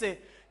afise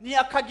ni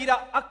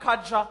akagira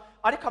akaja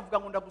ariko avuga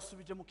ngo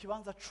ndagusubije mu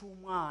kibanza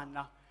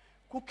c'umwana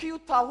kuko iyo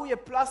utahuye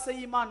place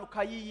y'Imana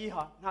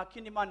ukayiyiha nta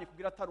kindi Imana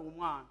ikugira atari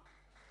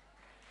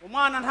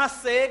umwana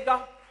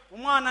ntasega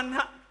umwana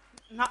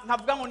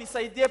ntavuga ngo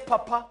nisaidie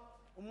papa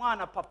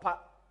umwana papa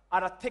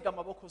aratega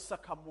amaboko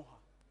sakamuha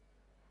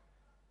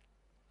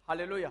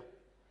haleluya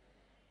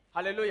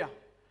haleluya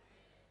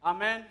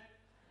amen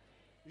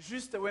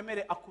juste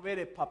wemere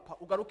akubere papa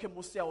ugaruke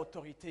munsi ya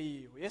autorité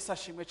yiwe Yesu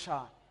ashimwe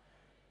cyane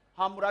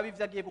hamurabi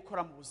ivyo agiye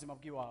gukora mu buzima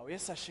bw'iwawe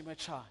Yesu ashimwe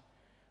cyane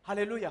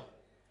haleluya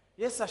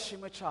Yesu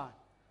ashimwe cyane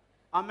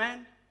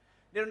amen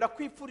rero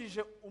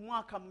ndakwifurije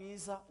umwaka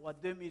mwiza wa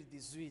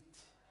 2018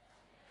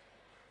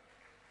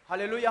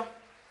 haleluya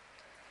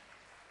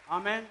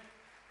amen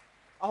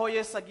aho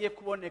Yesu agiye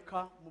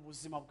kuboneka mu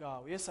buzima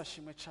bwawe. Yesu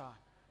ashimwe cyane.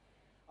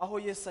 Aho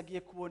Yesu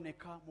agiye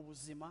kuboneka mu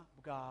buzima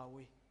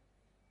bwawe.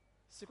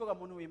 Siko ga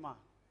muntu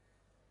w'Imana.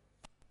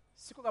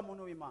 Siko ga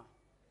muntu w'Imana.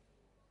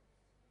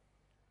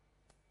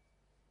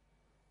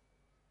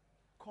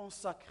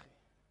 Consacré.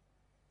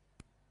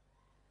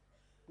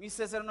 Mu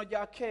isezerano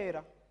rya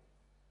kera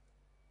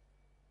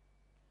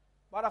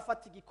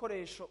barafata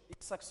igikoresho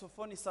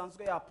isaxophone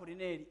isanzwe ya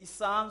Apolineri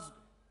isanzwe.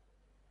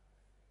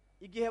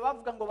 Igihe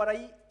bavuga ngo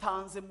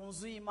barayitanze mu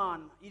nzu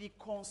y'Imana iri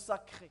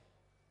consacré,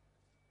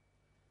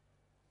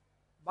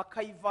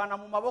 bakayivana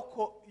mu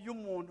maboko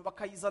y'umuntu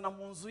bakayizana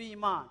mu nzu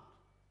y'Imana,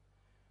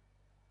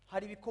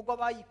 hari ibikorwa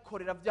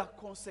bayikorera bya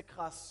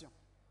consécration.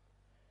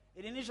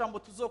 Iri ni ijambo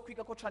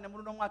tuzokwiga ko cyane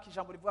muri uno mwaka,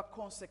 ijambo rivuga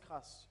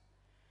consécration.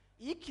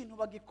 Iyo ikintu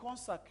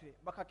bagiconsacre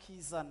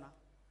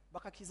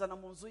bakakizana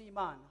mu nzu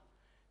y'Imana,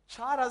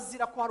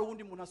 carazira ko hari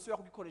uwundi muntu asubira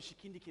kugikoresha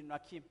ikindi kintu na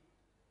kimwe.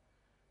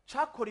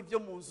 Cakora ibyo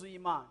mu nzu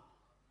y'Imana,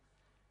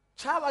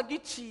 caba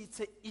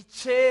gicitse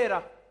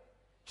icera,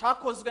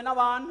 cakozwe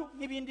n'abantu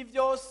n'ibindi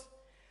byose,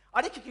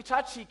 ariko iki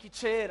cacika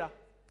icera,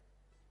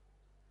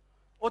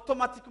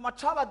 automatiquement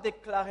caba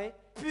déclaré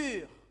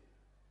pur,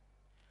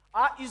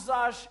 à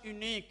usage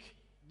unique,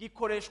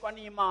 gikoreshwa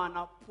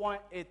n'Imana, point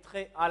et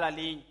trait à la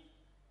ligne.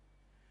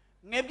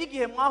 Mwebwe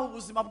igihe mwaha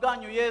ubuzima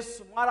bwanyu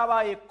Yesu,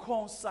 mwarabaye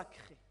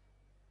consacré,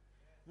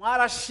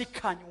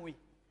 mwarashikanywe,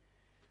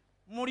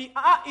 muri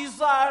à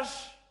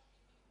usage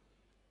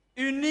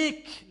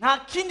unique, nta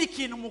kindi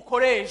kintu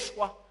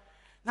mukoreshwa,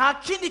 nta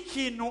kindi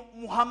kintu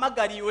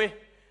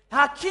muhamagariwe,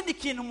 nta kindi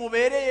kintu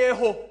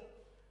mubereyeho.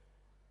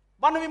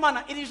 Bano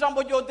b'Imana, iri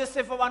jambo ryo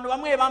deseva abantu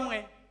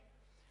bamwe,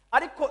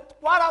 ariko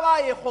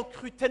twarabaye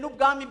recruté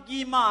n'ubwami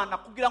bw'Imana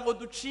kugira ngo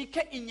ducike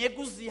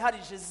inyegu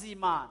ziharije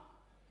z'Imana.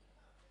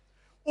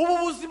 Ubu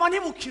buzima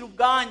ntibukira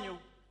ubwanyu,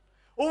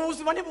 ubu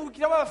buzima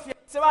ntibukira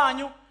abafiance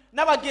banyu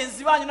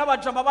n'abagenzi banyu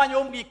n'abajama banyu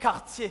bo mu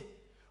quartier.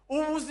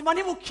 Ubu buzima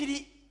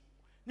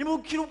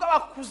ntibukira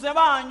ubw'abakuze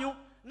banyu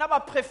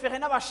n'abaprefere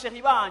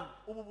n'abasheri banyu.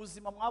 Ubu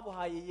buzima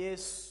mwabuhaye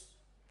Yesu,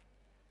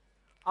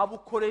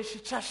 abukoresha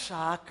icyo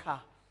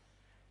ashaka,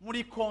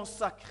 muri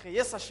consacré.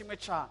 Yesu ashimwe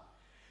cyane.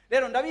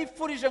 Rero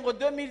ndabifurije ngo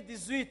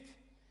 2018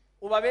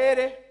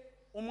 ubabere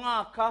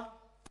umwaka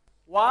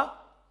wa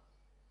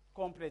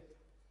complete.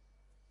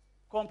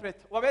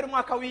 Ubabere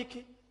umwaka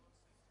wiki,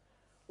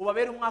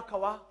 ubabere umwaka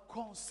wa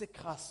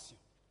consécration.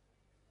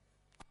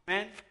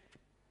 Amen.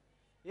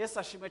 Yesu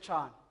ashimwe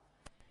cyane.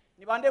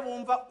 Ni bande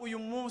bumva uyu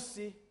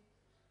munsi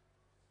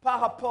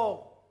par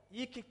rapport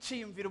y'iki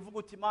cyimvira uvuga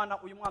uti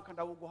Imana uyu mwaka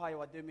ndawuguhaye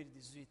wa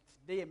 2018,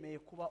 ndemeye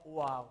kuba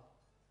uwawe.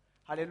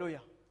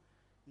 Haleluya.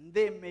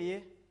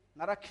 Ndemeye,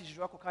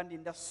 narakijijwe ko kandi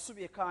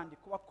ndasubiye kandi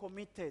kuba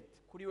committed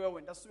kuri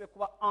wewe, ndasubiye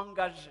kuba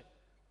engagé.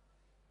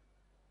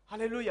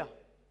 Haleluya.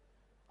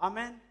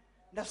 Amen.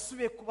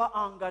 Ndasubiye kuba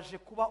engagé,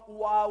 kuba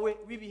uwawe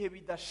w'ibihe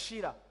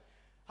bidashira.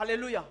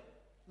 Haleluya.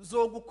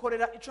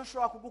 Nzogukorera icyo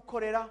nshobora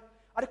kugukorera,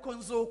 ariko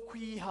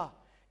nzokwiha.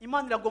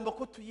 Imana iragomba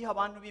ko tuyiha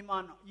abantu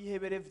b'Imana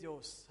yihebere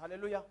byose.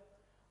 Haleluya.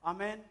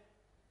 Amen.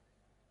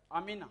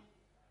 Amina.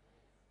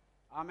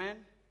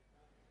 Amen.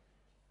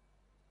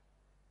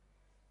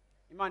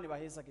 Imana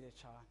ibahezagire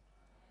cyane,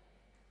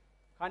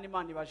 kandi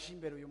Imana ibaje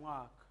imbere uyu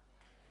mwaka.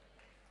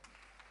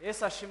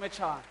 Yesu ashimwe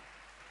cyane.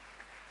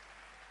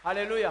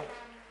 Haleluya.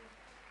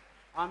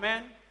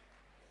 Amen.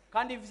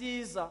 Kandi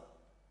vyiza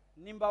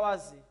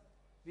n'imbabazi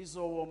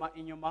bizowoma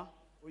inyuma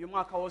uyu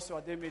mwaka wose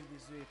wa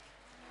 2018.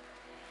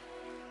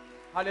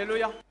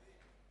 Haleluya.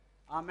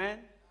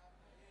 Amen.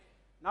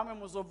 Namwe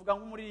muzovuga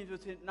nk'umuririmbyi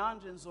uti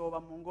nanje nzoba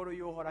mu ngoro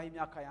y'Uhoraho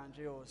imyaka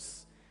yanje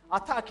yose.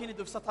 Atakindi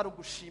dufise atari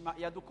ugushima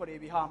yadukoreye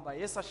ibihamba.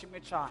 Yesu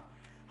ashimwe cyane.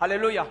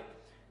 Haleluya.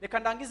 Reka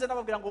ndangize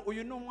nababwira ngo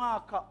uyu ni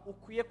umwaka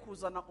ukwiye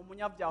kuzana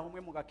umunyabyaha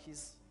umwe mu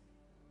gakiza.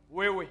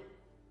 Wewe.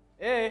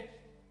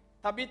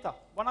 Tabita,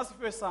 Bwana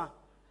asifiwe sana.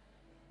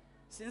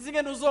 Sinzi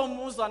ngene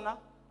uzomuzana,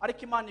 ariko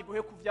Imana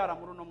iguhe kuvyara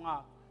muri uno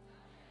mwaka.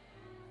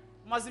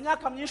 Umaze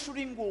imyaka myinshi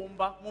uri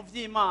ingumba mu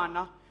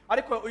vy'Imana,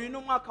 ariko uyu ni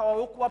umwaka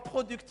wawe kuba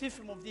productif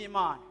mu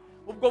vy'Imana.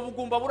 Ubwo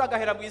bugumba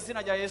buragahera mu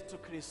izina rya Yesu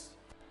Kristo.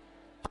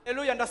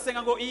 Haleluya.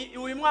 Ndasenga ngo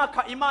uyu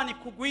mwaka Imana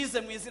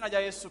ikugwize mu izina rya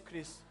Yesu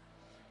Kristo,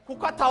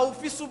 kuko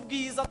atawufise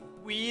ubwiza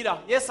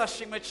gwira. Yesu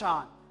ashimwe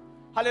cyane.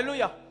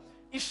 Haleluya.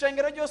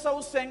 Ishengero ryose aho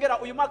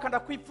usengera uyu mwaka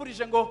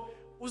ndakwipfurije ngo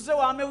uze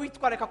wame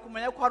witwareka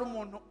kumenya ko hari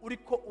umuntu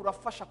uriko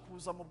urafasha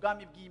kuza mu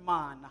bwami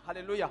bw'Imana.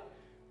 Haleluya.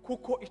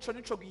 Kuko ico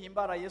nico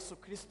gihimbara Yesu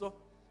Kristo.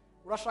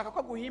 Urashaka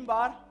ko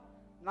guhimbara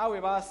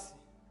nawe basi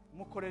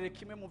mukorere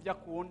kimwe mu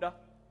vyakunda,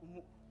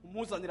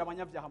 umuzanira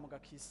abanyabyaha mu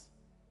gakiza,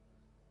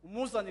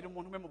 umuzanira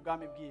umuntu umwe mu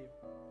bwami bwiwe.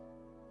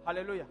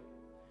 Haleluya.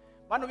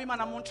 Bano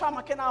b'Imana mu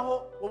ncamake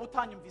naho wowe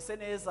utanyumvise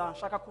neza,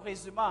 nshaka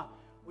kuresuma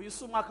uyu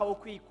si umwaka wo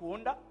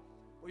kwikunda.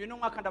 Uyu ni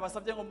umwaka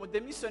ndabasabye ngo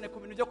mudemisione ku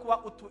bintu byo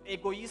kuba utu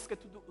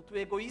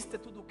egoiste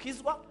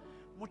tudukizwa,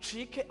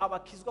 mucike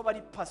abakizwa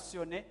bari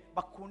passionné,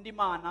 bakunda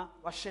Imana,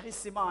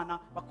 basherisa Imana,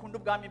 bakunda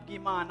ubwami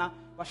bw'Imana,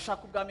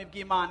 bashaka ubwami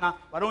bw'Imana,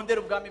 barondera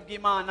ubwami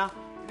bw'Imana,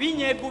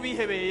 binyego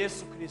bihebeye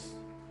Yesu Kristo.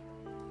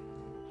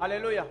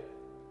 Haleluya.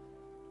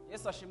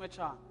 Yesu ashimwe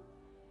cyane.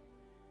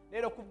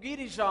 Rero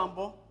kubwira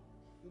ijambo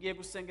ngiye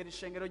gusengera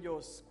ishengero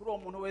ryose kuri uwo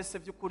muntu wese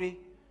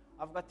by'ukuri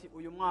avuga ati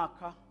uyu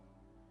mwaka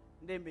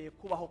ndemeye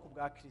kubaho ku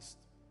bwa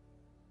Kristo.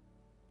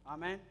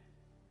 Amen.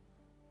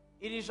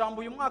 Iri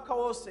jambo uyu mwaka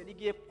wose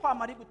rigiye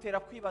kwama rigutera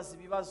kwibaza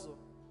ibibazo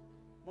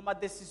mu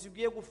madesizio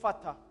ugiye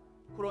gufata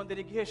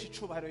kurondera igihesha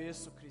icubahiro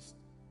Yesu Kristo.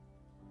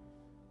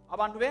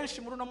 Abantu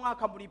benshi muri uno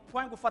mwaka muri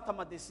point gufata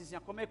amadesizio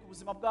akomeye ku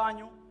buzima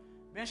bwanyu.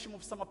 Benshi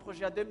mufise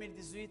amaprojet ya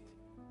 2018,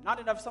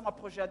 nandi ndafise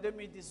amaprojet ya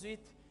 2018,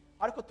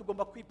 ariko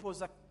tugomba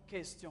kwipoza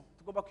question,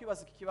 tugomba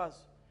kwibaza iki kibazo.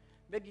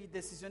 Mbega iyi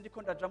decision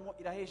ndiko ndajamo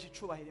irahesha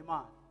icubahiro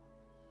Imana?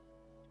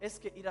 Est-ce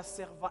que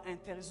iraserva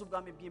intérêt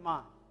z'ubwami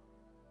bw'Imana?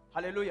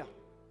 Haleluya.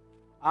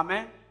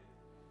 Amen.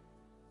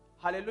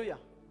 Haleluya.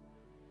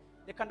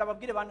 Reka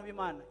ndababwire abantu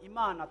b'Imana,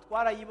 Imana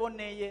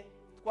twarayiboneye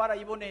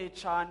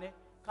cyane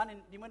kandi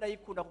rimwe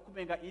ndayikunda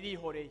kukumenga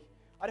irihoreye,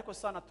 ariko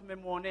sana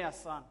tumemwonea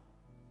sana.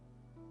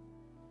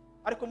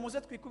 Ariko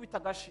muze twikubita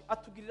gashi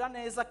atugirira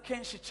neza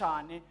kenshi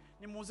cyane,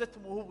 ni muze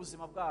tumuhe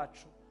ubuzima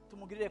bwacu,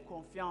 tumugirire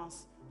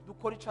confiance,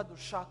 dukora ica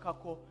dushaka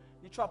ko,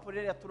 nico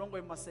Apolele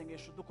yaturongoye mu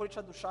masengesho, dukora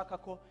ica dushaka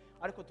ko,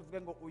 ariko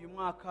tuvuge ngo uyu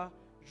mwaka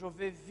je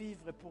vais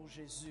vivre pour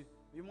Jésus.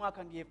 Uyu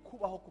mwaka ngiye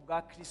kubaho ku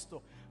bwa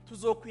Kristo.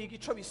 Tuzokwiga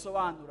ico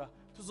bisobanura,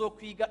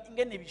 tuzokwiga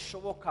ingene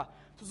bishoboka,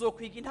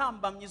 tuzokwiga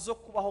intambamyi zo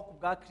kubaho ku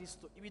bwa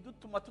Kristo,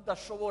 ibidutuma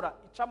tudashobora,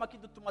 icama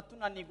kidutuma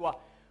tunanigwa.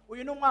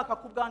 Uyu ni umwaka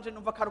ku bwanje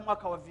numva ko ari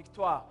umwaka wa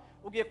victoire.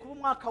 Ugiye kuba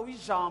umwaka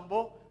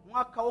w'ijambo,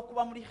 umwaka wo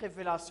kuba muri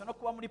revelation no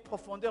kuba muri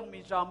profondeur mu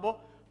ijambo.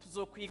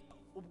 Tuzokwiga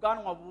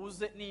ubwanwa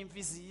buze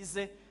n'imvi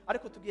zize,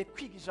 ariko tugiye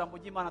kwiga ijambo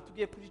ry'Imana,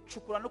 tugiye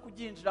kuricukura no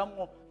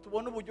kuginjiramwo,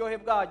 tubone uburyohe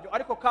bwaryo.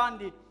 Ariko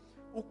kandi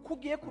uko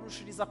ugiye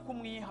kurushiriza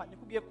kumwiha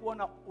niko ugiye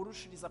kubona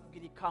urushiriza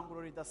kugira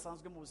ikanguro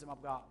ridasanzwe mu buzima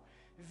bwawe.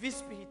 Vie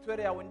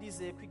spirituelle yawe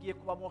ndizeye ko igiye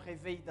kubamo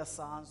réveil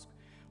idasanzwe.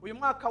 Uyu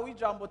mwaka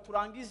w'ijambo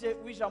turangije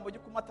w'ijambo ryo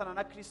kumatana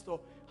na Kristo,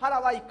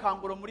 harabaye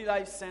ikanguro muri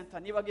Life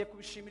Center. Nibagiye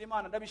kubishimira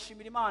Imana,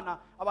 ndabishimira Imana.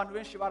 Abantu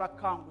benshi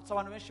barakangutse,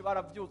 abantu benshi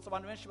baravyutse,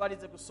 abantu benshi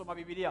barize gusoma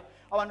Bibiliya,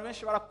 abantu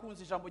benshi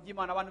barakunze ijambo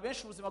ry'Imana, abantu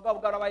benshi ubuzima bwabo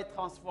bwarabaye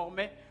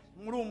transformé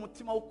muri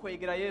umutima wo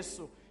kwegera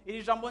Yesu.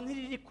 Iri jambo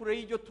ntiriri kure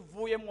y'iryo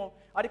tuvuyemo,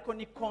 ariko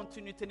ni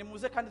continuité. Ni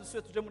muze kandi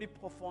dusubire tuje muri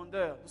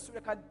profondeur,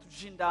 dusubire kandi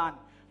tuje indani,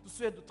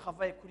 dusubire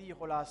dutravaille kuri iyi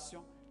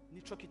relation.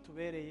 Nico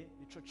kitubereye,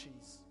 nico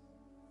ciza.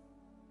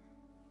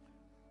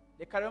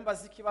 Reka rero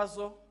mbaza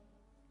ikibazo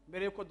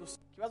mbere yuko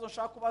ikibazo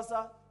nshaka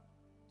kubaza.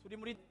 Turi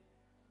muri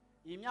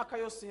iyi myaka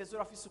yose iheze,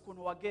 urafise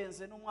ukuntu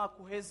wagenze,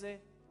 n'umwaka uheze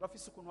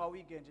urafise ukuntu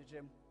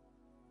wawigenjejemo,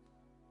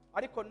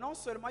 ariko non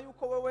seulement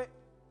yuko wewe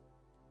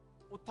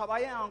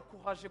utabaye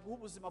encouragé guha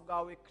ubuzima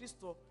bwawe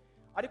Kristo,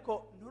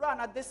 ariko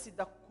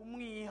nturanadesida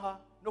kumwiha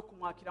no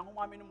kumwakira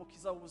nk'umwami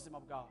n'umukiza w'ubuzima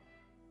bwawe.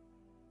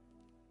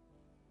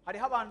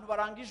 Hariho abantu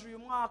barangije uyu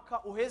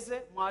mwaka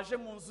uheze, mwaje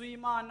mu nzu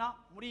y'Imana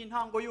muri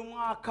intango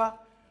y'umwaka,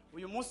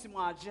 uyu munsi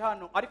mwaje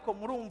hano, ariko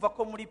murumva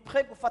ko muri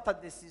prêt gufata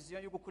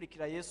decision yo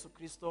gukurikira Yesu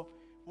Kristo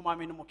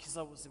nk'umwami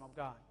n'umukiza w'ubuzima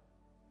bwanyu.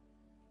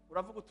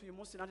 Uravuga uti uyu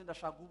munsi nanje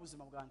ndashaka guha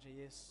ubuzima bwanje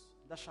Yesu,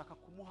 ndashaka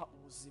kumuha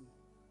ubuzima,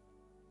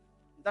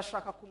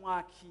 ndashaka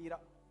kumwakira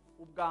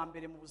ubwa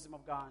mbere mu buzima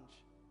bwanje.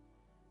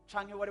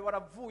 Canke wari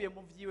waravuye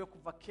mu vyiwe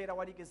kuva kera,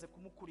 warigeze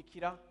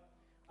kumukurikira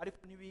ariko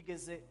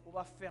ntibigeze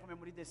uba ferme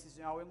muri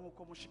decision yawe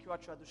nk'uko mushiki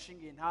wacu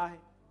yadushingiye ntahe,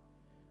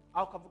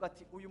 aho kavuga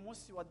ati uyu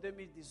munsi wa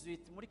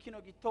 2018 muri kino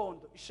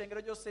gitondo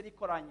ishengero ryose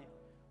rikoranye,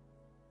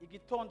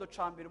 igitondo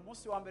ca mbere,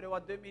 umunsi wa mbere wa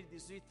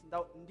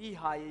 2018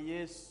 ndihaye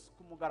Yesu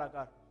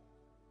kumugaragara.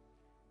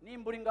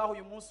 Nimba uri ngaho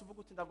uyu munsi uvuga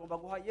uti ndagomba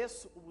guha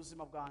Yesu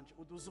ubuzima bwanje,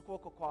 uduze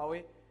ukuboko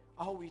kwawe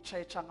aho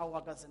wicaye canke aho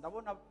uhagaze.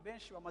 Ndabona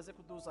benshi bamaze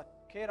kuduza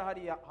kera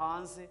hariya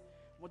hanze,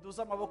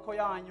 muduze amaboko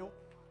yanyu.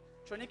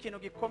 Cyo ni ikintu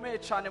gikomeye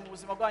cyane mu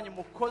buzima bwanyu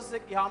mukoze,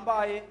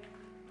 gihambaye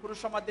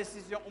kurusha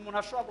amadecision umuntu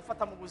ashobora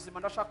gufata mu buzima.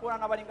 Ndashaka kubona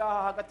n'abari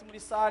ngaha hagati muri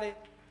sale,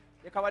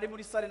 reka bari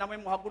muri sale namwe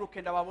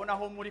muhaguruke ndababona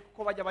aho muri,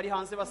 kuko bajya bari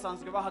hanze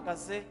basanzwe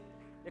bahagaze.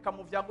 Reka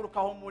muvyaguruka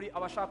aho muri,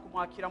 abashaka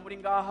kumwakira muri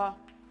ngaha.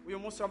 Uyu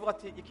munsi uravuga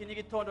ati iki ni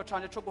gitondo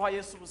cyane cyo guha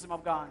Yesu ubuzima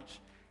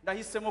bwanje,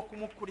 ndahisemo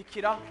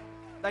kumukurikira,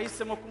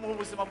 ndahisemo kumuha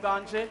ubuzima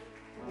bwanje.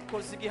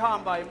 Mukozi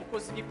gihambaye,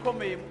 mukozi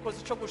gikomeye,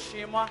 mukozi cyo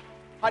gushima.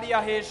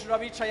 Hariya hejuru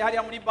abicaye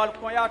hariya muri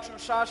balcon yacu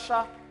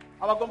nshasha,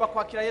 abagomba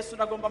kwakira Yesu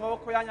ndagomba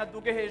amaboko yanyu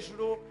aduge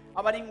hejuru.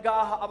 Abari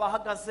ngaha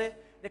abahagaze,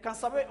 reka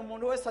nsabe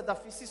umuntu wese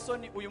adafise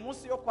isoni uyu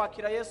munsi yo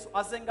kwakira Yesu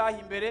aze ngaha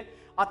imbere,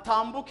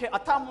 atambuke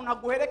atamuntu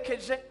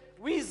aguherekeje,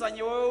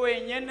 wizanye wewe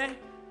wenyene,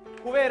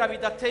 kubera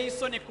bidateye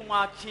isoni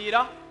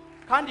kumwakira,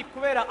 kandi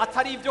kubera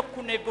atari ibyo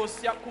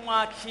kunegosia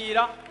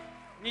kumwakira.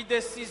 Ni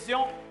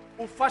decision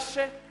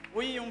ufashe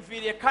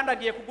wiyumviriye kandi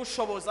agiye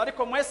kugushoboza.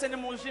 Ariko mwese ni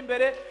muje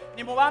imbere,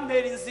 ni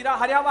mubampera inzira,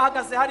 hari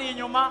abahagaze hari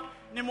inyuma,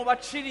 ni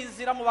mubacira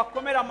inzira,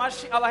 mubakomera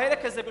amashi,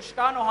 abaherekeze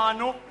gushika hano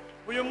hantu.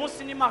 Uyu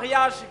munsi ni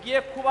mariage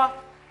igiye kuba,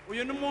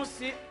 uyu ni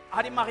munsi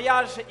hari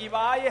mariage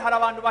ibaye. Hari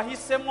abantu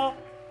bahisemo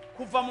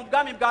kuva mu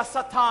bwami bwa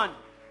Satani,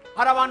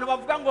 hari abantu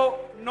bavuga ngo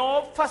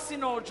nopfa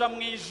sinoja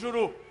mu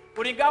ijuru.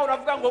 Uri ngaho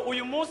uravuga ngo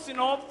uyu munsi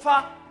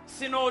nopfa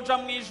sinoja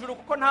mu ijuru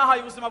kuko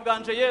ntahaye ubuzima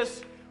bwanje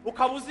Yesu.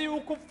 ukaba uzi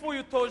yuko upfuye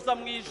utoza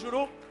mu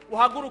ijuru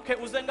uhaguruke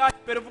uze ngaho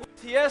imbere uvuga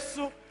uti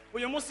Yesu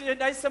uyu munsi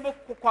ndahisemo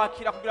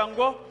kukwakira kugira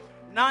ngo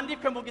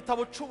nandikwe mu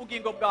gitabo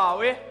cy'ubugingo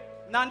bwawe,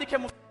 nandike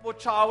mu gitabo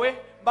cyawe,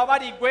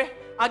 mbabarigwe.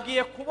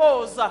 Agiye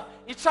kuboza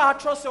icyaha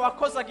cyose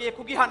wakoze, agiye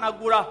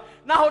kugihanagura,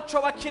 naho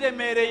coba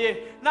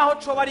kiremereye, naho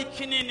coba ari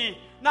kinini,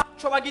 naho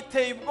coba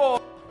giteye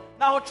ubwoba,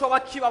 naho coba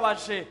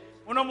kibabaje.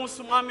 Uno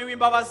munsi umwami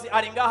w'imbabazi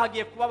ari ngaho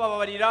agiye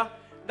kubababarira.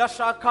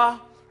 Ndashaka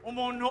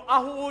umuntu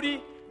aho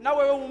uri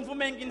nawe wumva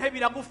umenga intebe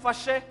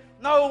iragufashe,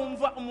 nawe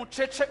wumva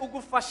umucece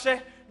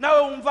ugufashe, nawe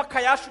wumva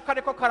akayashu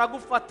kariko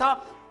karagufata,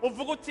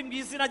 uvuga uti mu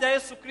izina rya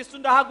Yesu Kristo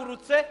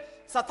ndahagurutse,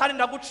 Satani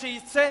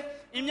ndagucitse.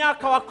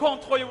 Imyaka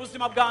wakontroye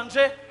ubuzima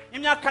bwanje,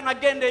 imyaka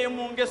nagendeye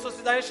mu ngeso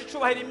zidahesha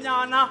icubahiro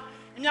imyana,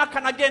 imyaka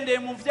nagendeye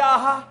mu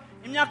vyaha,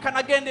 imyaka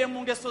nagendeye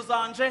mu ngeso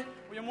zanje,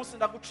 uyu munsi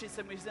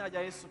ndagucitse mu izina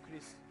rya Yesu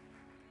Kristo.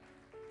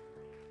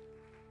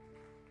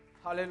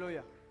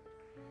 Haleluya,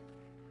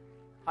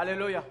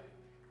 haleluya.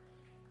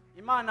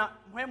 Imana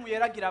mpwemu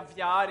yeragira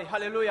vyare.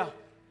 Haleluya,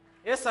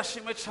 Yesu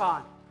ashimwe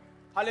cyane.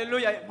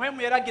 Haleluya,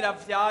 mpwemu yeragira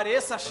vyare.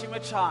 Yesu ashimwe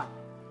cyane.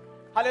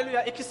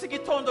 Haleluya. Ikisi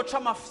gitondo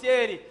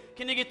c'amafyeri,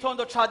 kini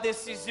gitondo ca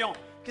decision,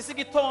 kisi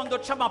gitondo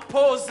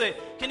c'amapose,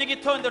 kini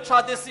gitondo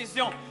ca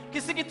decision,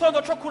 kisi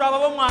gitondo co kuraba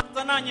bo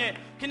mwanzananye,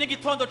 kini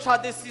gitondo ca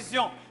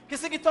decision,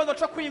 kisi gitondo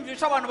co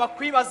kwiyumvisha abantu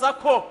bakwibaza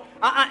ko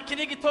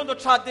kini gitondo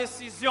ca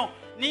decision.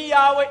 Ni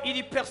yawe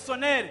iri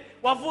personnel,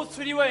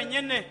 wavutse uri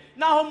wenyene,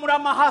 naho muri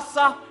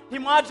amahasa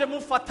ntimwaje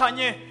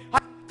mufatanye,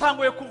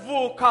 hatanguye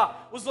kuvuka,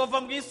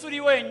 uzova mu isi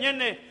uri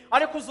wenyene,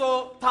 ariko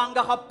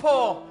uzotanga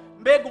rapport.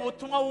 Mbega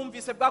ubutumwa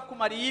wumvise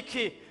bwakumariye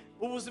iki?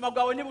 Ubuzima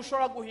bwawe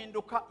ntibushobora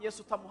guhinduka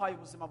Yesu utamuhaye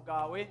ubuzima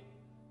bwawe.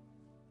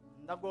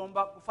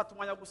 Ndagomba gufata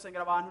umwanya wo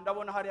gusengera abantu.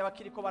 Ndabona hari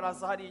abakiriko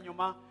baraza hari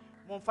inyuma,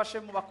 mumfashe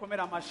mu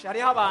bakomera amashi.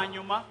 Hariho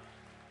abanyuma,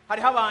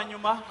 hariho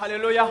abanyuma.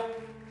 Haleluya.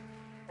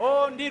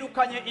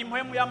 Ndirukanye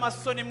impwemu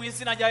y'amasoni mu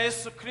izina rya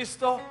Yesu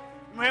Kristo.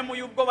 Impwemu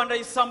y'ubwoba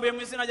ndayisambuye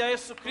mu izina rya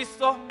Yesu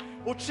Kristo.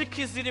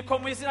 Ucikiziriko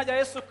mu izina rya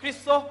Yesu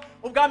Kristo.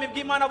 Ubwami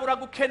bw'Imana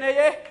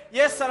buragukeneye.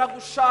 Yesu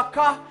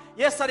aragushaka.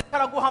 Yesu ariko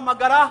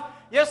araguhamagara.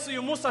 Yesu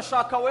uyu munsi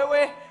ashaka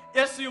wewe.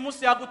 Yesu uyu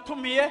munsi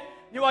yagutumiye.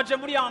 Ntiwaje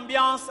muri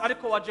ambiance,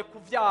 ariko waje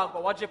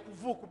kuvyagwa, waje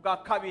kuvuka ubwa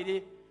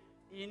kabiri.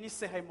 Iyi ni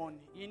ceremony,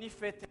 iyi ni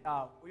fete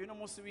yawe. Uyu ni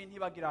umunsi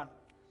w'intibagirana.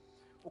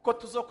 Uko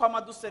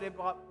tuzokwama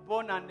duserebra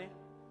bonane,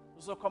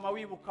 uzokwama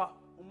wibuka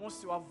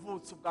umunsi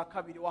wavutse ubwa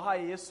kabiri,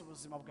 wahaye Yesu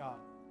ubuzima bwawe.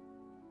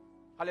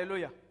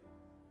 Haleluya.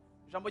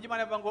 Ijambo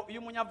ry'Imana rivuga ngo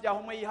iyo umunyabyaha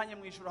umwe yihanye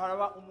mu ijuru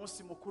haraba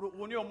umunsi mukuru.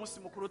 Ubu ni uwo munsi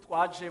mukuru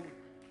twajemo.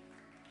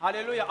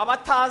 Haleluya.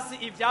 Abatazi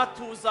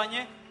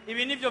ivyatuzanye,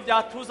 ibi nivyo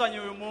byatuzanye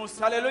uyu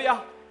munsi.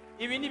 Haleluya.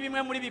 Ibi ni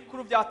bimwe muri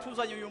bikuru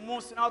byatuzanye uyu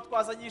munsi, naho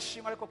twazanye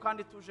ishima, ariko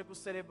kandi tuje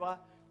gusereba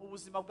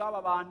ubuzima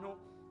bw'aba bantu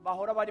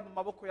bahora bari mu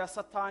maboko ya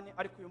Satani,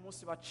 ariko uyu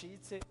munsi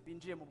bacitse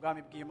binjiye mu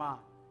bwami bw'Imana.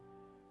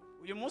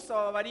 Uyu munsi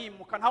aba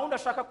barimuka, nta wundi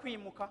ashaka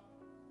kwimuka.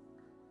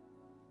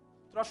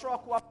 Turashobora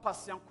kuba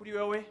patient kuri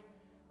wewe,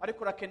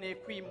 ariko urakeneye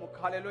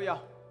kwimuka.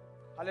 Haleluya,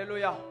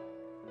 haleluya,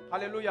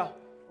 haleluya.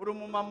 Uri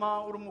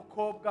umumama, uri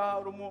umukobwa,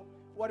 uri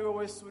uwari we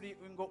wese uri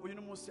ngo uyu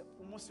ni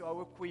umunsi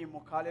wawe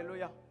kwimuka.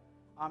 Haleluya,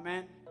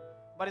 amen.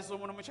 Barizo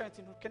umuntu mu cyane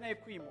ntukeneye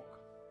kwimuka.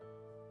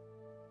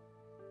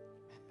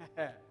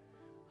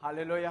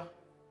 Haleluya,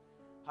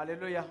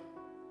 haleluya.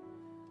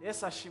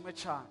 Yesu ashimwe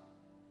cyane.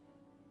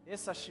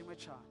 Yesu ashimwe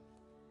cyane.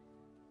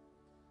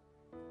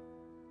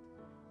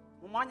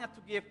 Mu mwanya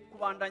tugiye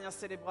kubandanya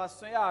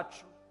celebration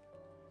yacu,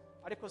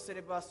 ariko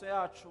celebration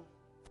yacu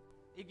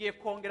igiye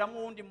kongeramo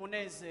uwundi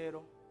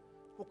munezero,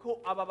 kuko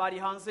aba bari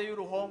hanze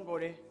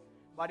y'uruhongore,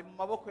 bari mu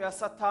maboko ya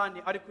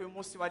Satani, ariko uyu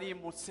munsi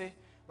barimutse,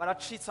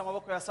 baracitse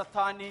amaboko ya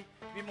Satani,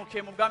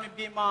 bimukiye mu bwami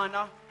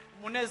bw'Imana.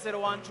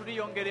 Umunezero wanje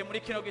uriyongereye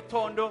muri kino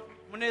gitondo,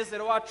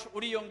 umunezero wacu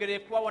uriyongereye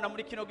kubabona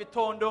muri kino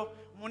gitondo,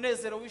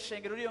 umunezero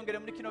w'ishengero uriyongereye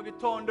muri kino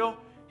gitondo,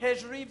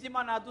 hejuru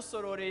y'ivy'Imana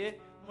yadusororeye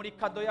muri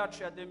kado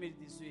yacu ya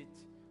 2018,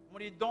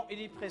 muri don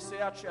iri preso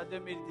yacu ya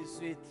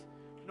 2018.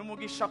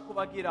 Numugisha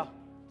kubagira,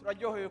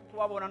 turaryoheye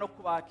kubabona no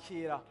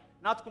kubakira.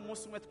 Natwe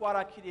umunsi umwe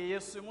twarakiriye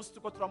Yesu, uyu munsi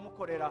tuko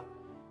turamukorera.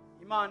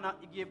 Imana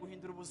igiye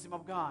guhindura ubuzima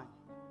bwanyu.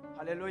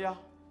 Haleluya.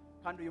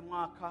 Kandi uyu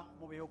mwaka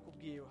mubeho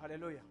kubwiwe.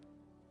 Haleluya,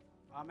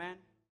 amen.